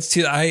 Yeah, that's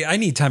too. I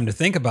need time to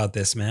think about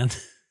this, man.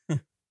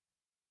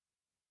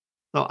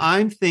 So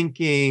I'm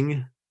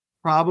thinking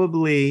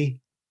probably,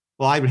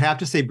 well, I would have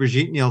to say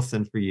Brigitte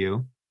Nielsen for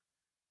you.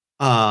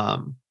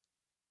 Who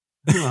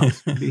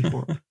else would be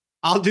for?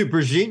 I'll do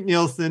Brigitte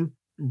Nielsen,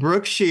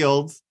 Brooke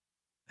Shields,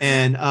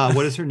 and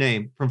what is her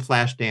name from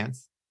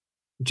Flashdance?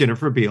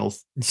 Jennifer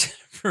Beals.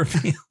 Jennifer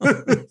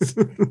Beals.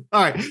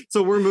 All right.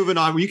 So we're moving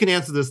on. You can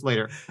answer this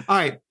later. All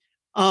right.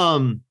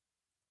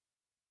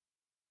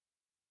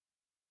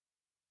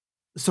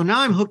 So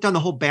now I'm hooked on the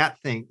whole bat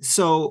thing.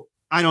 So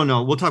I don't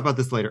know. We'll talk about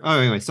this later. Oh,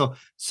 anyway. So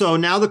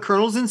now the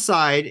Colonel's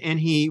inside and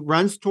he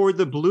runs toward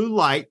the blue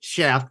light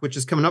shaft, which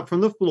is coming up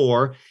from the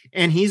floor.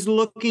 And he's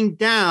looking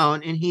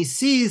down and he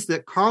sees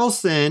that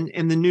Carlson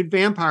and the nude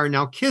vampire are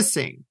now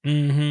kissing.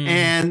 Mm-hmm.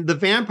 And the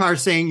vampire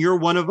saying, "You're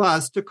one of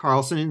us," to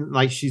Carlson. And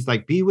like, she's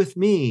like, "Be with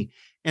me."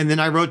 And then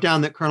I wrote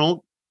down that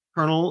Colonel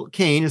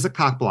Kane is a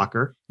cock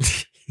blocker,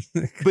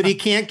 but he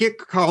can't get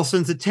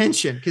Carlson's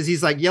attention because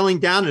he's like yelling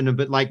down at him.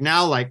 But like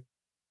now, like,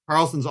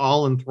 Carlson's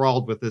all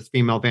enthralled with this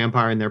female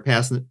vampire and their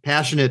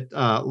passionate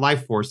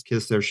life force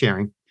kiss they're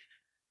sharing.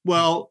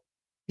 Well,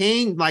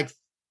 Kane like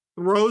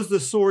throws the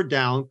sword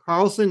down.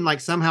 Carlson like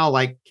somehow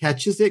like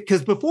catches it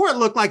because before it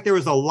looked like there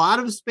was a lot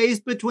of space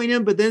between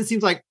them, but then it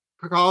seems like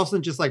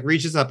Carlson just like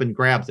reaches up and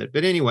grabs it.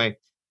 But anyway,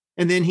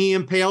 and then he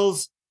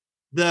impales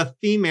the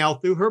female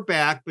through her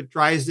back, but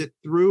drives it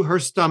through her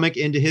stomach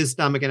into his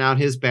stomach and out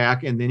his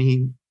back. And then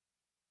he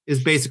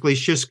is basically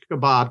shish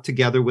kebab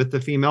together with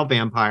the female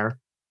vampire.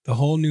 The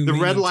whole new the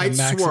meaning red to lights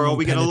maximum swirl.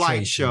 We get a light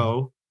penetration.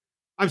 show.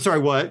 I'm sorry,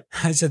 what?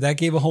 I said that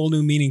gave a whole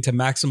new meaning to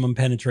maximum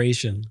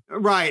penetration.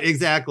 Right,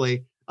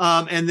 exactly.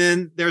 And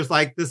then there's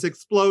like this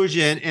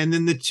explosion, and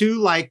then the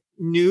two like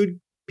nude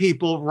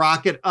people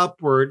rocket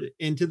upward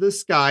into the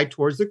sky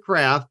towards the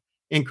craft,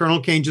 and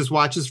Colonel Kane just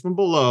watches from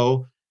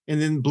below,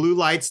 and then blue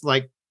lights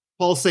like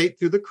pulsate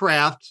through the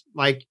craft,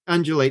 like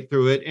undulate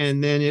through it,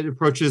 and then it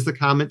approaches the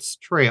comet's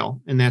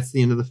trail, and that's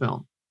the end of the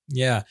film.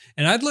 Yeah,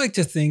 and I'd like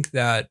to think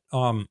that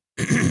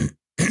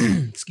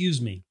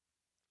excuse me,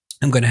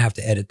 I'm going to have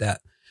to edit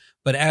that.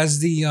 But as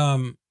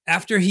the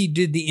after he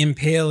did the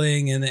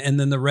impaling and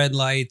then the red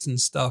lights and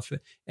stuff,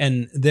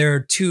 and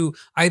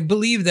I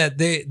believe that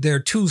their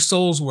two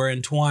souls were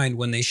entwined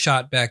when they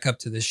shot back up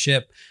to the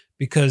ship,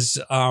 because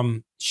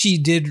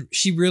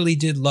she really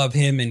did love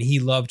him and he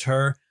loved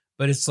her.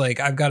 But it's like,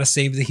 I've got to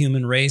save the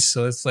human race.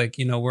 So it's like,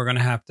 I'm going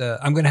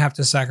to have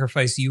to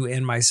sacrifice you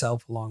and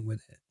myself along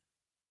with it.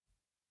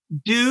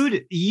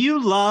 Dude,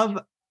 you love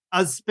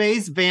a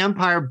space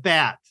vampire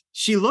bat.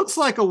 She looks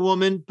like a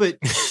woman, but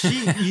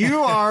you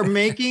are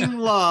making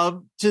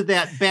love to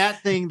that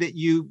bat thing that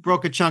you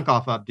broke a chunk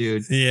off of,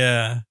 dude.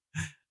 Yeah.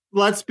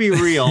 Let's be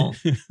real.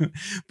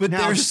 But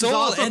now,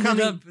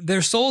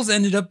 their souls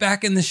ended up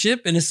back in the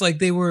ship, and it's like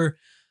they were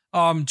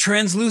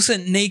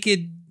translucent,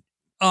 naked,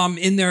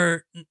 in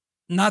their,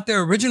 not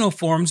their original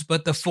forms,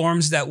 but the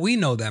forms that we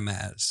know them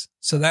as.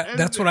 So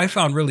that's what I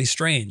found really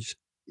strange.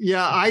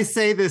 Yeah, I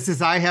say this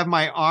as I have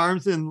my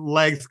arms and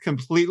legs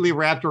completely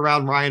wrapped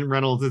around Ryan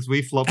Reynolds as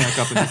we float back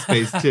up into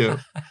space too,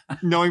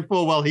 knowing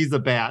full well he's a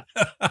bat.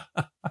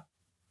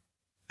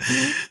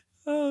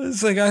 Oh,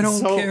 it's like, I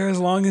don't care as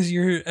long as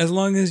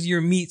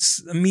your meat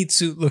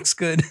suit looks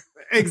good.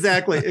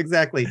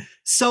 Exactly.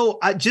 So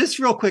just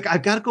real quick,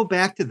 I've got to go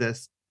back to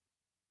this.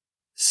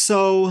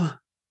 So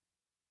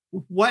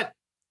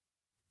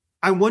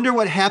I wonder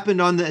what happened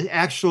on the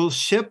actual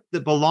ship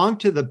that belonged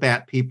to the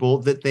bat people,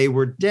 that they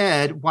were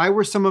dead. Why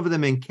were some of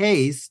them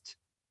encased?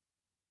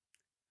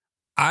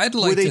 I'd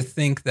like to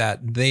think that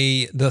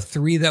the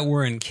three that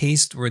were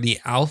encased were the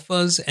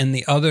alphas, and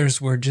the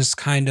others were just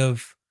kind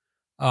of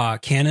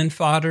cannon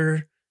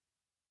fodder.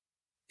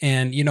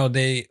 And,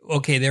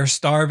 they're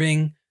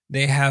starving.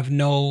 They have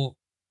no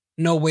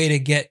way to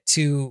get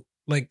to,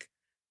 like,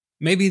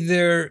 maybe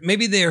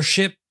their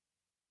ship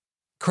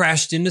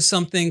crashed into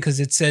something, because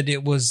it said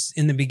it was,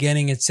 in the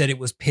beginning, it said it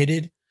was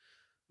pitted.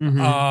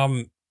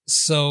 Mm-hmm.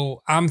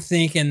 So I'm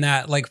thinking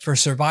that, like, for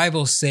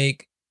survival's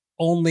sake,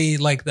 only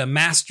like the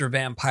master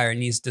vampire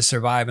needs to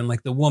survive, and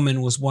like the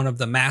woman was one of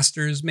the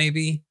masters,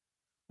 maybe,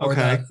 or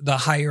the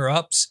higher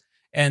ups.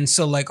 And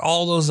so like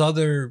all those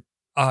other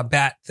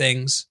bat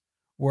things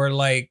were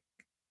like,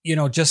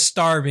 just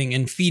starving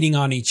and feeding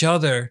on each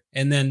other,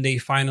 and then they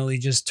finally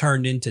just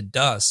turned into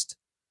dust.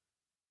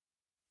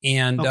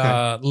 And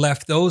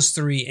left those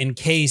three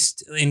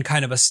encased in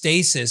kind of a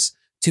stasis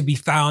to be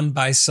found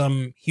by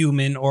some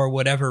human or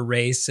whatever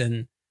race,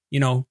 and,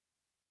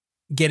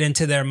 get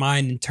into their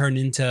mind and turn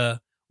into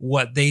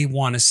what they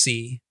want to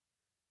see.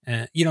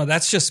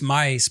 That's just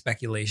my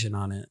speculation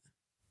on it.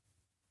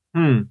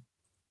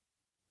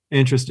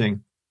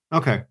 Interesting.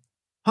 Okay.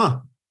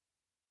 Huh.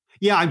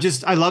 Yeah,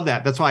 I love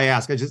that. That's why I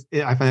ask. I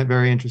find it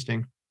very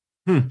interesting.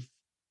 I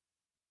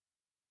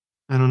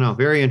don't know.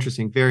 Very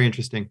interesting. Very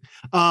interesting.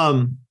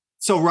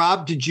 So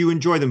Rob, did you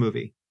enjoy the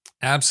movie?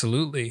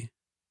 Absolutely.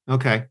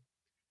 Okay.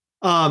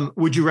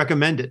 Would you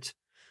recommend it?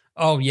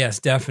 Oh, yes,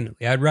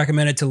 definitely. I'd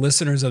recommend it to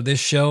listeners of this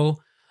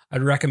show.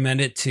 I'd recommend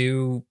it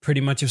to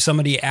pretty much, if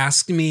somebody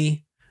asked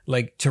me,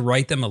 like, to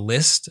write them a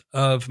list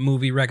of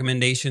movie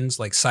recommendations,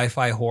 like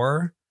sci-fi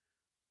horror,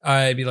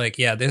 I'd be like,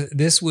 yeah,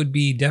 this would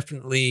be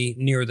definitely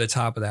near the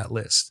top of that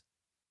list.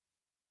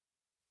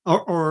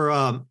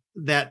 Or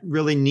that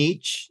really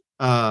niche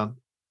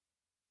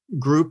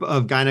group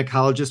of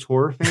gynecologist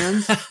horror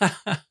fans.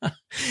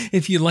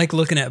 If you like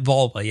looking at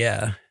vulva,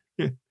 yeah.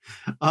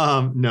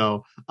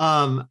 No.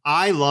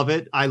 I love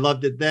it. I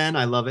loved it then.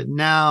 I love it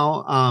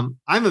now.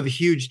 I'm a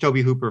huge Tobe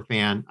Hooper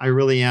fan. I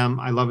really am.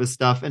 I love his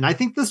stuff. And I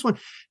think this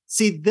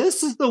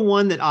is the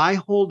one that I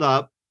hold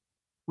up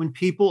when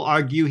people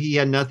argue he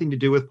had nothing to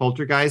do with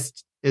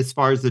Poltergeist as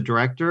far as the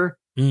director.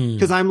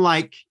 Because I'm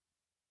like,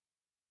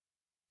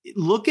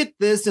 look at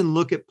this and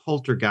look at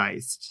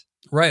Poltergeist.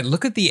 Right.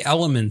 Look at the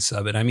elements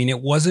of it. I mean,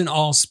 it wasn't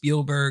all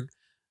Spielberg.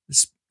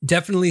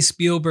 Definitely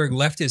Spielberg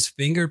left his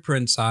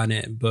fingerprints on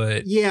it,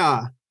 but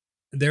yeah,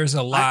 there's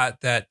a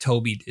lot that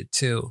Tobe did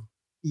too.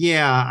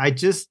 Yeah. I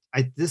just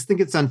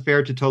think it's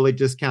unfair to totally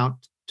discount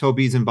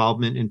Tobe's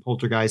involvement in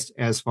Poltergeist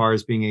as far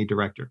as being a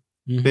director.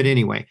 Mm-hmm. But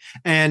anyway,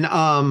 and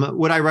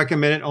would I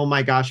recommend it? Oh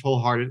my gosh,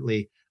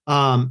 wholeheartedly.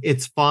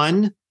 It's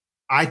fun.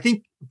 I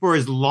think for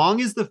as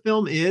long as the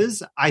film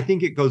is, I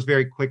think it goes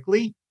very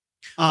quickly.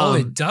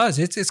 It does.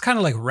 It's kind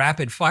of like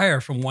rapid fire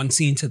from one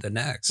scene to the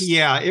next.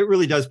 Yeah, it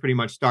really does pretty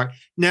much start.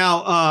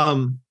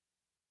 Now,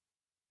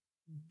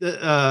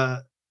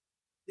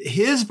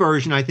 his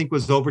version, I think,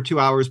 was over 2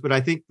 hours, but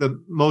I think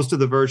the most of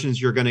the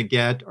versions you're going to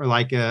get are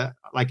like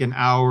an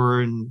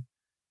hour and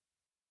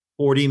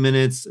 40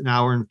 minutes, an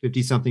hour and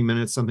 50 something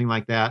minutes, something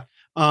like that.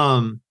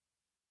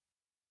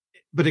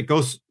 But it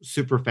goes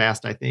super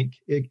fast. I think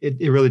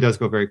it really does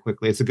go very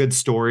quickly. It's a good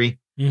story.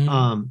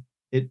 Mhm.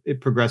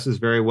 It progresses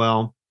very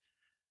well.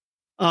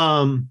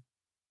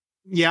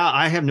 Yeah,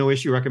 I have no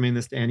issue recommending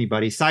this to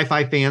anybody.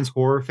 Sci-fi fans,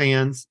 horror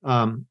fans.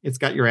 It's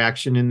got your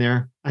action in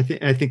there. I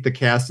think the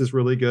cast is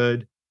really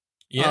good.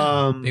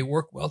 Yeah, they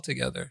work well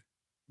together.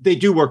 They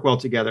do work well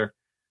together.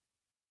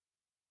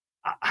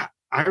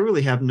 I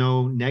really have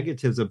no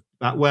negatives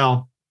about.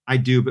 Well, I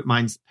do, but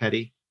mine's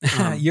petty.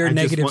 Your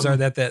negatives are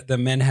that the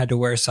men had to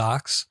wear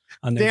socks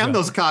on their damn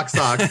those cock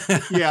socks.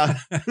 Yeah.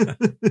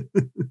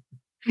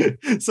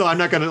 So I'm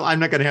not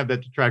gonna have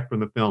that detract from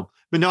the film.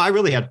 But no, I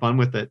really had fun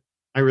with it.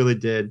 I really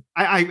did.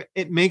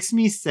 It makes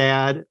me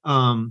sad.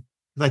 I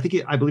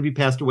believe he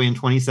passed away in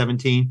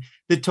 2017.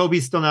 That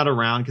Toby's still not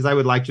around, because I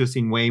would like to have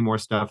seen way more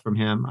stuff from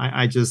him.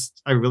 I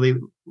really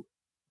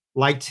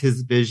liked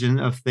his vision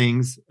of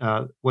things,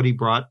 what he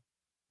brought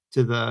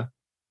to the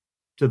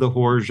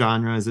horror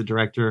genre as a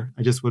director.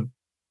 I just would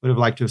have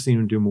liked to have seen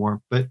him do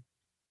more. But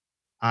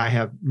I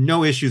have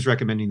no issues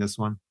recommending this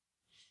one.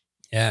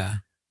 Yeah.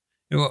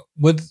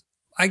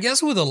 I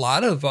guess with a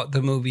lot of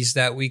the movies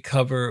that we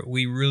cover,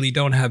 we really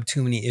don't have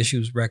too many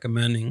issues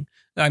recommending.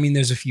 I mean,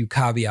 there's a few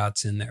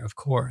caveats in there, of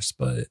course,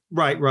 but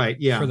right,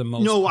 yeah. For the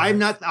most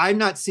part. I've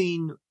not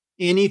seen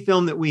any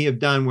film that we have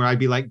done where I'd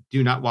be like,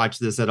 do not watch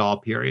this at all,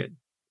 period.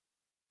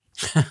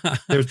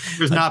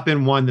 There's not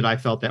been one that I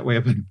felt that way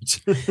about.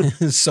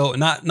 So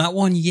not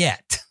one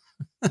yet.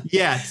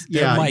 Yet,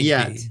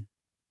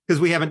 because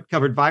we haven't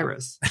covered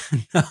Virus.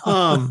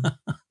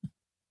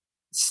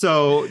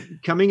 So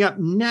coming up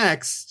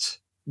next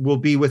will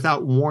be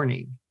Without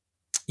Warning.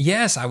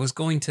 Yes, I was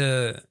going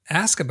to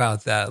ask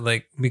about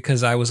that,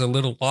 because I was a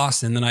little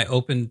lost, and then I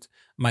opened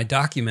my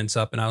documents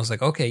up and I was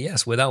like, okay,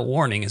 yes, Without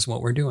Warning is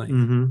what we're doing.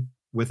 Mm-hmm.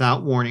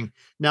 Without Warning.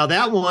 Now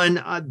that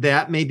one,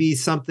 that may be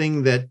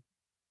something that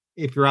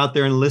if you're out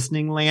there in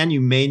listening land,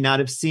 you may not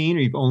have seen, or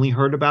you've only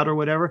heard about, or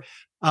whatever.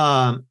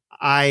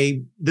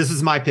 This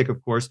is my pick,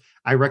 of course.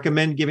 I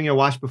recommend giving it a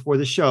watch before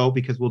the show,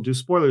 because we'll do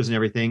spoilers and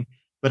everything.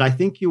 But I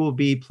think you will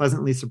be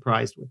pleasantly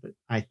surprised with it,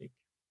 I think.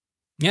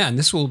 Yeah, and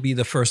this will be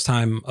the first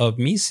time of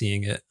me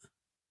seeing it.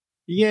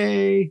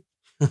 Yay.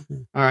 All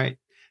right.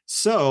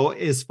 So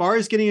as far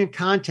as getting in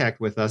contact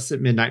with us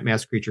at Midnight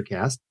Mass Creature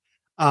Cast,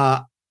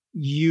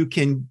 you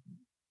can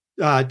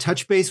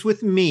touch base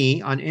with me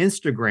on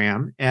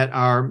Instagram at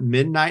our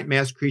Midnight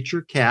Mass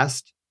Creature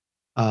Cast.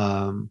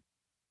 What's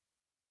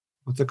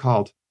it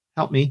called?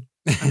 Help me.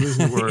 I'm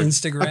losing the word.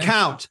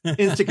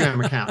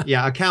 Instagram account.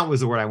 Yeah, account was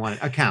the word I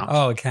wanted. Account.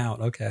 Oh,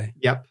 account. Okay.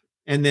 Yep.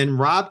 And then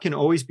Rob can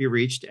always be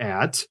reached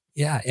at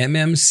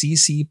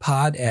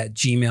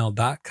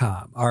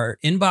mmccpod@gmail.com. Our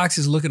inbox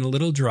is looking a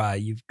little dry.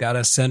 You've got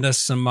to send us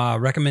some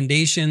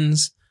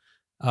recommendations,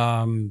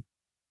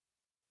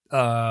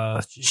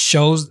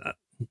 shows.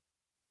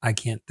 I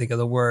can't think of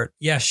the word.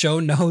 Yeah, show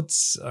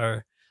notes.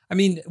 Let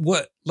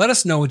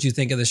us know what you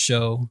think of the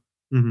show.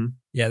 Mm-hmm.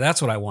 Yeah,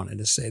 that's what I wanted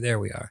to say. There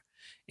we are.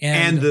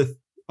 Go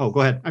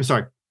ahead. I'm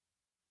sorry.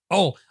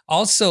 Oh,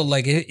 also,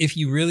 if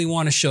you really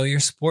want to show your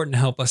support and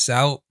help us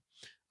out,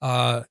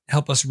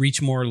 help us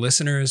reach more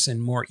listeners and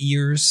more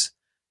ears,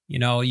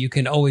 you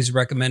can always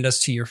recommend us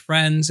to your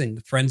friends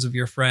and friends of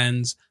your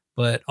friends,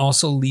 but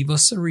also leave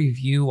us a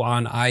review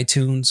on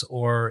iTunes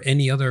or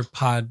any other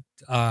pod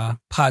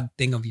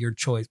thing of your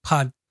choice,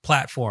 pod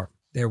platform.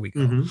 There we go.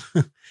 Mm-hmm.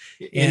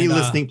 Any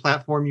listening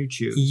platform you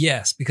choose.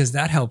 Yes, because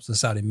that helps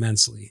us out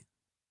immensely.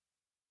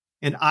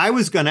 And I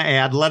was going to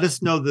add, let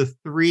us know the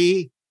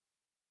 3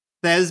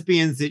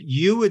 thespians that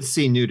you would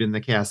see nude in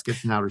the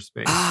caskets in outer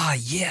space. Ah,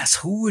 yes.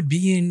 Who would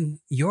be in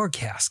your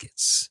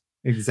caskets?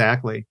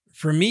 Exactly.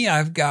 For me,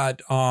 I've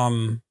got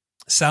Salma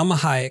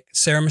Hayek,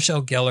 Sarah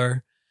Michelle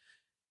Gellar,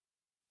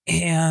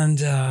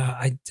 and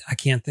I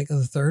can't think of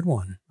the third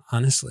one,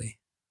 honestly.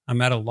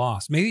 I'm at a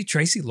loss. Maybe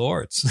Tracy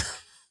Lords.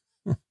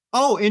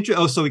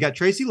 So we got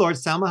Tracy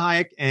Lords, Salma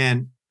Hayek,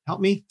 and help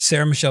me?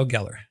 Sarah Michelle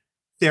Gellar.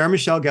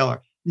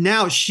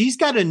 Now, she's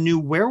got a new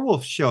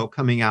werewolf show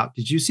coming out.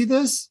 Did you see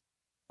this?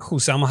 Who,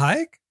 Salma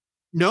Hayek?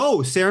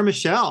 No, Sarah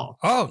Michelle.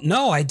 Oh,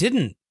 no, I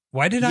didn't.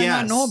 Why did I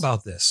not know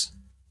about this?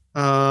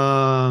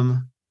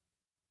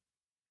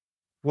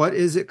 What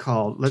is it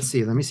called? Let's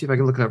see. Let me see if I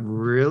can look it up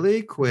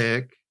really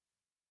quick.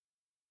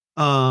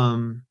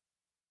 I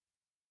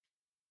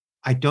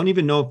don't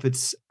even know if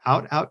it's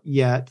out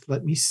yet.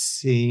 Let me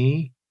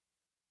see.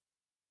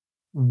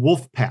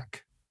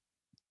 Wolfpack.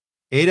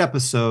 8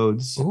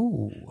 episodes.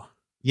 Ooh.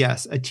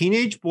 Yes, a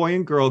teenage boy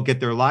and girl get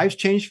their lives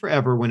changed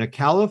forever when a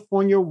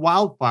California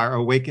wildfire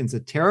awakens a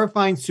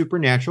terrifying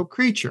supernatural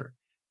creature.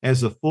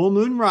 As the full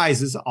moon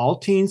rises, all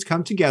teens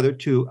come together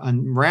to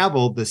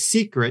unravel the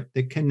secret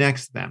that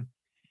connects them.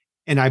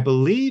 And I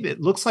believe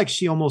it looks like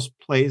she almost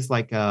plays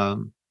like a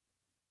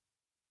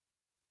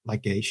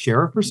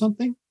sheriff or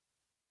something.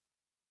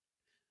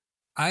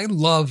 I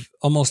love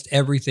almost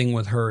everything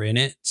with her in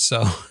it.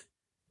 So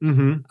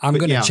Mm-hmm. I'm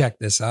going to yeah. check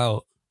this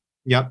out.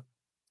 Yep.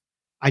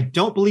 I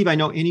don't believe I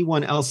know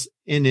anyone else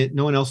in it.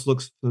 No one else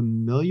looks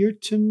familiar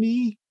to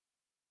me.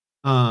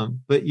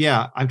 But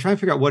yeah, I'm trying to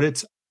figure out what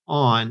it's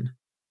on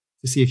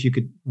to see if you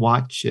could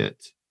watch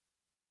it.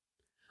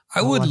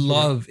 I would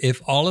love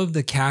if all of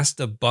the cast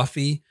of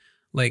Buffy,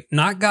 like,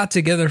 not got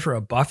together for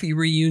a Buffy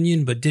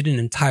reunion, but did an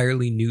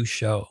entirely new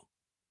show.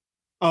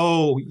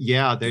 Oh,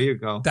 yeah, there you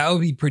go. That would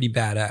be pretty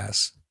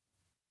badass.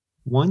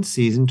 One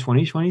season,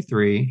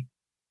 2023.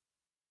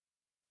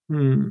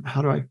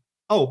 How do I?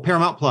 Oh,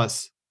 Paramount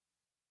Plus.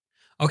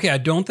 Okay, I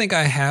don't think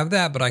I have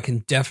that, but I can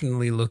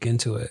definitely look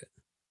into it.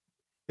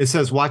 It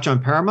says watch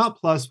on Paramount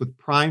Plus with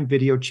Prime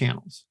Video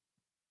channels.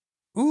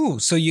 Ooh,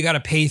 so you got to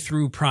pay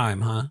through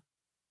Prime, huh?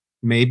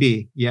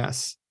 Maybe,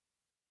 yes.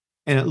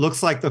 And it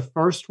looks like the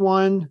first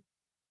one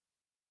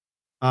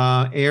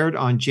aired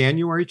on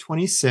January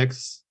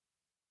 26th.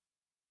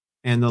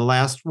 And the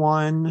last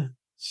one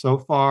so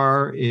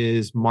far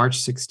is March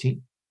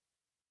 16th.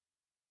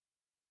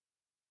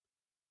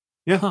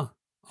 Yeah. Huh.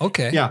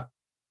 Okay. Yeah.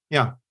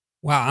 Yeah.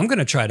 Wow, I'm going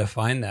to try to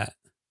find that.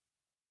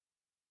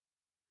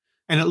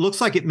 And it looks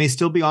like it may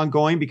still be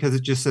ongoing because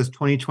it just says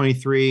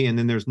 2023 and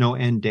then there's no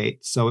end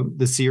date. So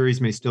the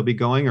series may still be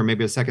going, or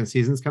maybe a second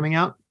season's coming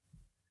out.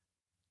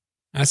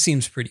 That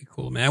seems pretty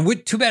cool, man.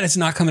 Too bad it's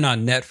not coming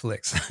on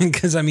Netflix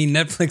because, I mean,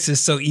 Netflix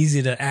is so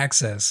easy to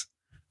access.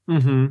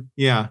 Mm-hmm.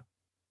 Yeah.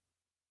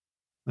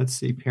 Let's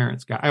see.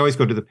 Parents Guide. I always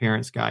go to the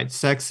Parents Guide.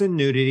 Sex and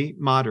nudity,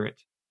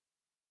 moderate.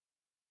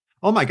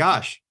 Oh my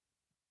gosh.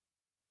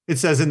 It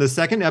says in the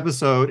second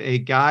episode, a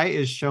guy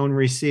is shown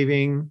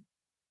receiving,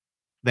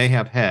 they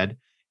have head.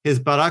 His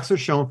buttocks are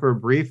shown for a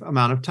brief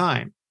amount of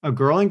time. A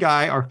girl and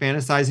guy are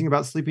fantasizing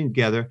about sleeping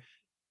together.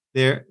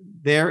 There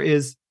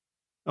is,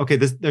 okay,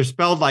 they're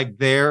spelled like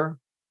there,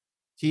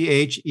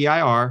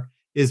 THEIR,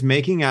 is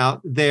making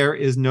out. There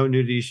is no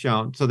nudity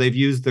shown. So they've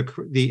used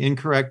the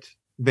incorrect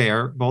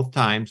there both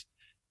times,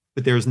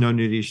 but there's no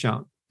nudity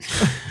shown.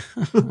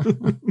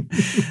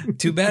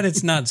 Too bad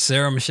it's not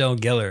Sarah Michelle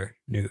Gellar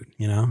nude,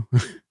 you know?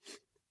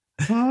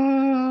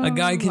 A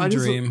guy can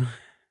dream.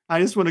 I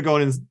just want to go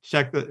in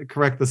and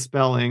correct the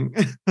spelling.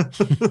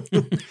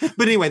 But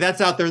anyway, that's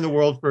out there in the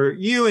world for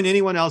you and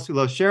anyone else who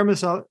loves Sarah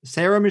Michelle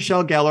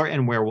Gellar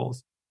and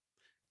werewolves.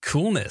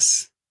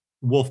 Coolness.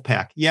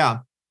 Wolfpack. Yeah.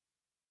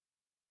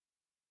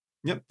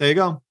 Yep. There you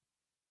go.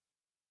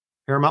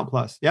 Paramount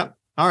Plus. Yep.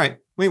 All right.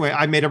 Anyway,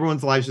 I made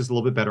everyone's lives just a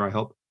little bit better, I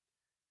hope.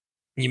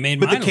 You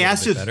made mine a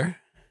little bit better.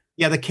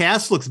 Yeah, the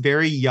cast looks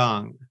very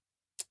young.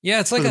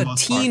 Yeah, it's like a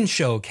teen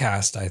show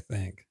cast, I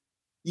think.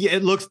 Yeah,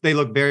 they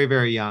look very,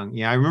 very young.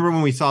 Yeah, I remember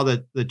when we saw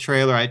the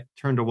trailer, I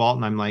turned to Walt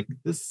and I'm like,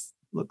 this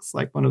looks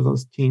like one of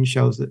those teen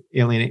shows that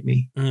alienate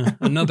me.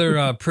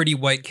 Another Pretty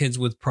White Kids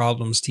with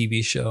Problems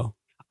TV show.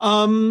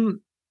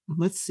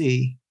 Let's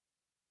see.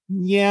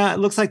 Yeah, it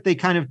looks like they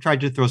kind of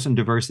tried to throw some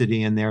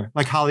diversity in there,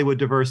 like Hollywood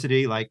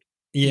diversity. Like,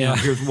 yeah,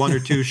 here's one or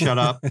two. Shut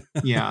up.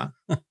 Yeah.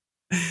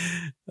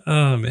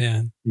 Oh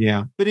man.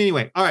 Yeah. But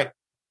anyway, all right.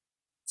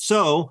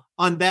 So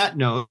on that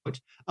note,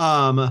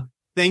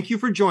 thank you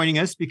for joining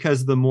us,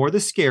 because the more the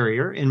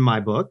scarier in my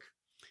book.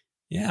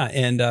 Yeah,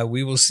 and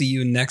we will see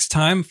you next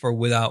time for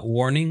Without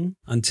Warning.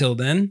 Until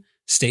then,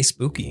 stay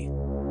spooky.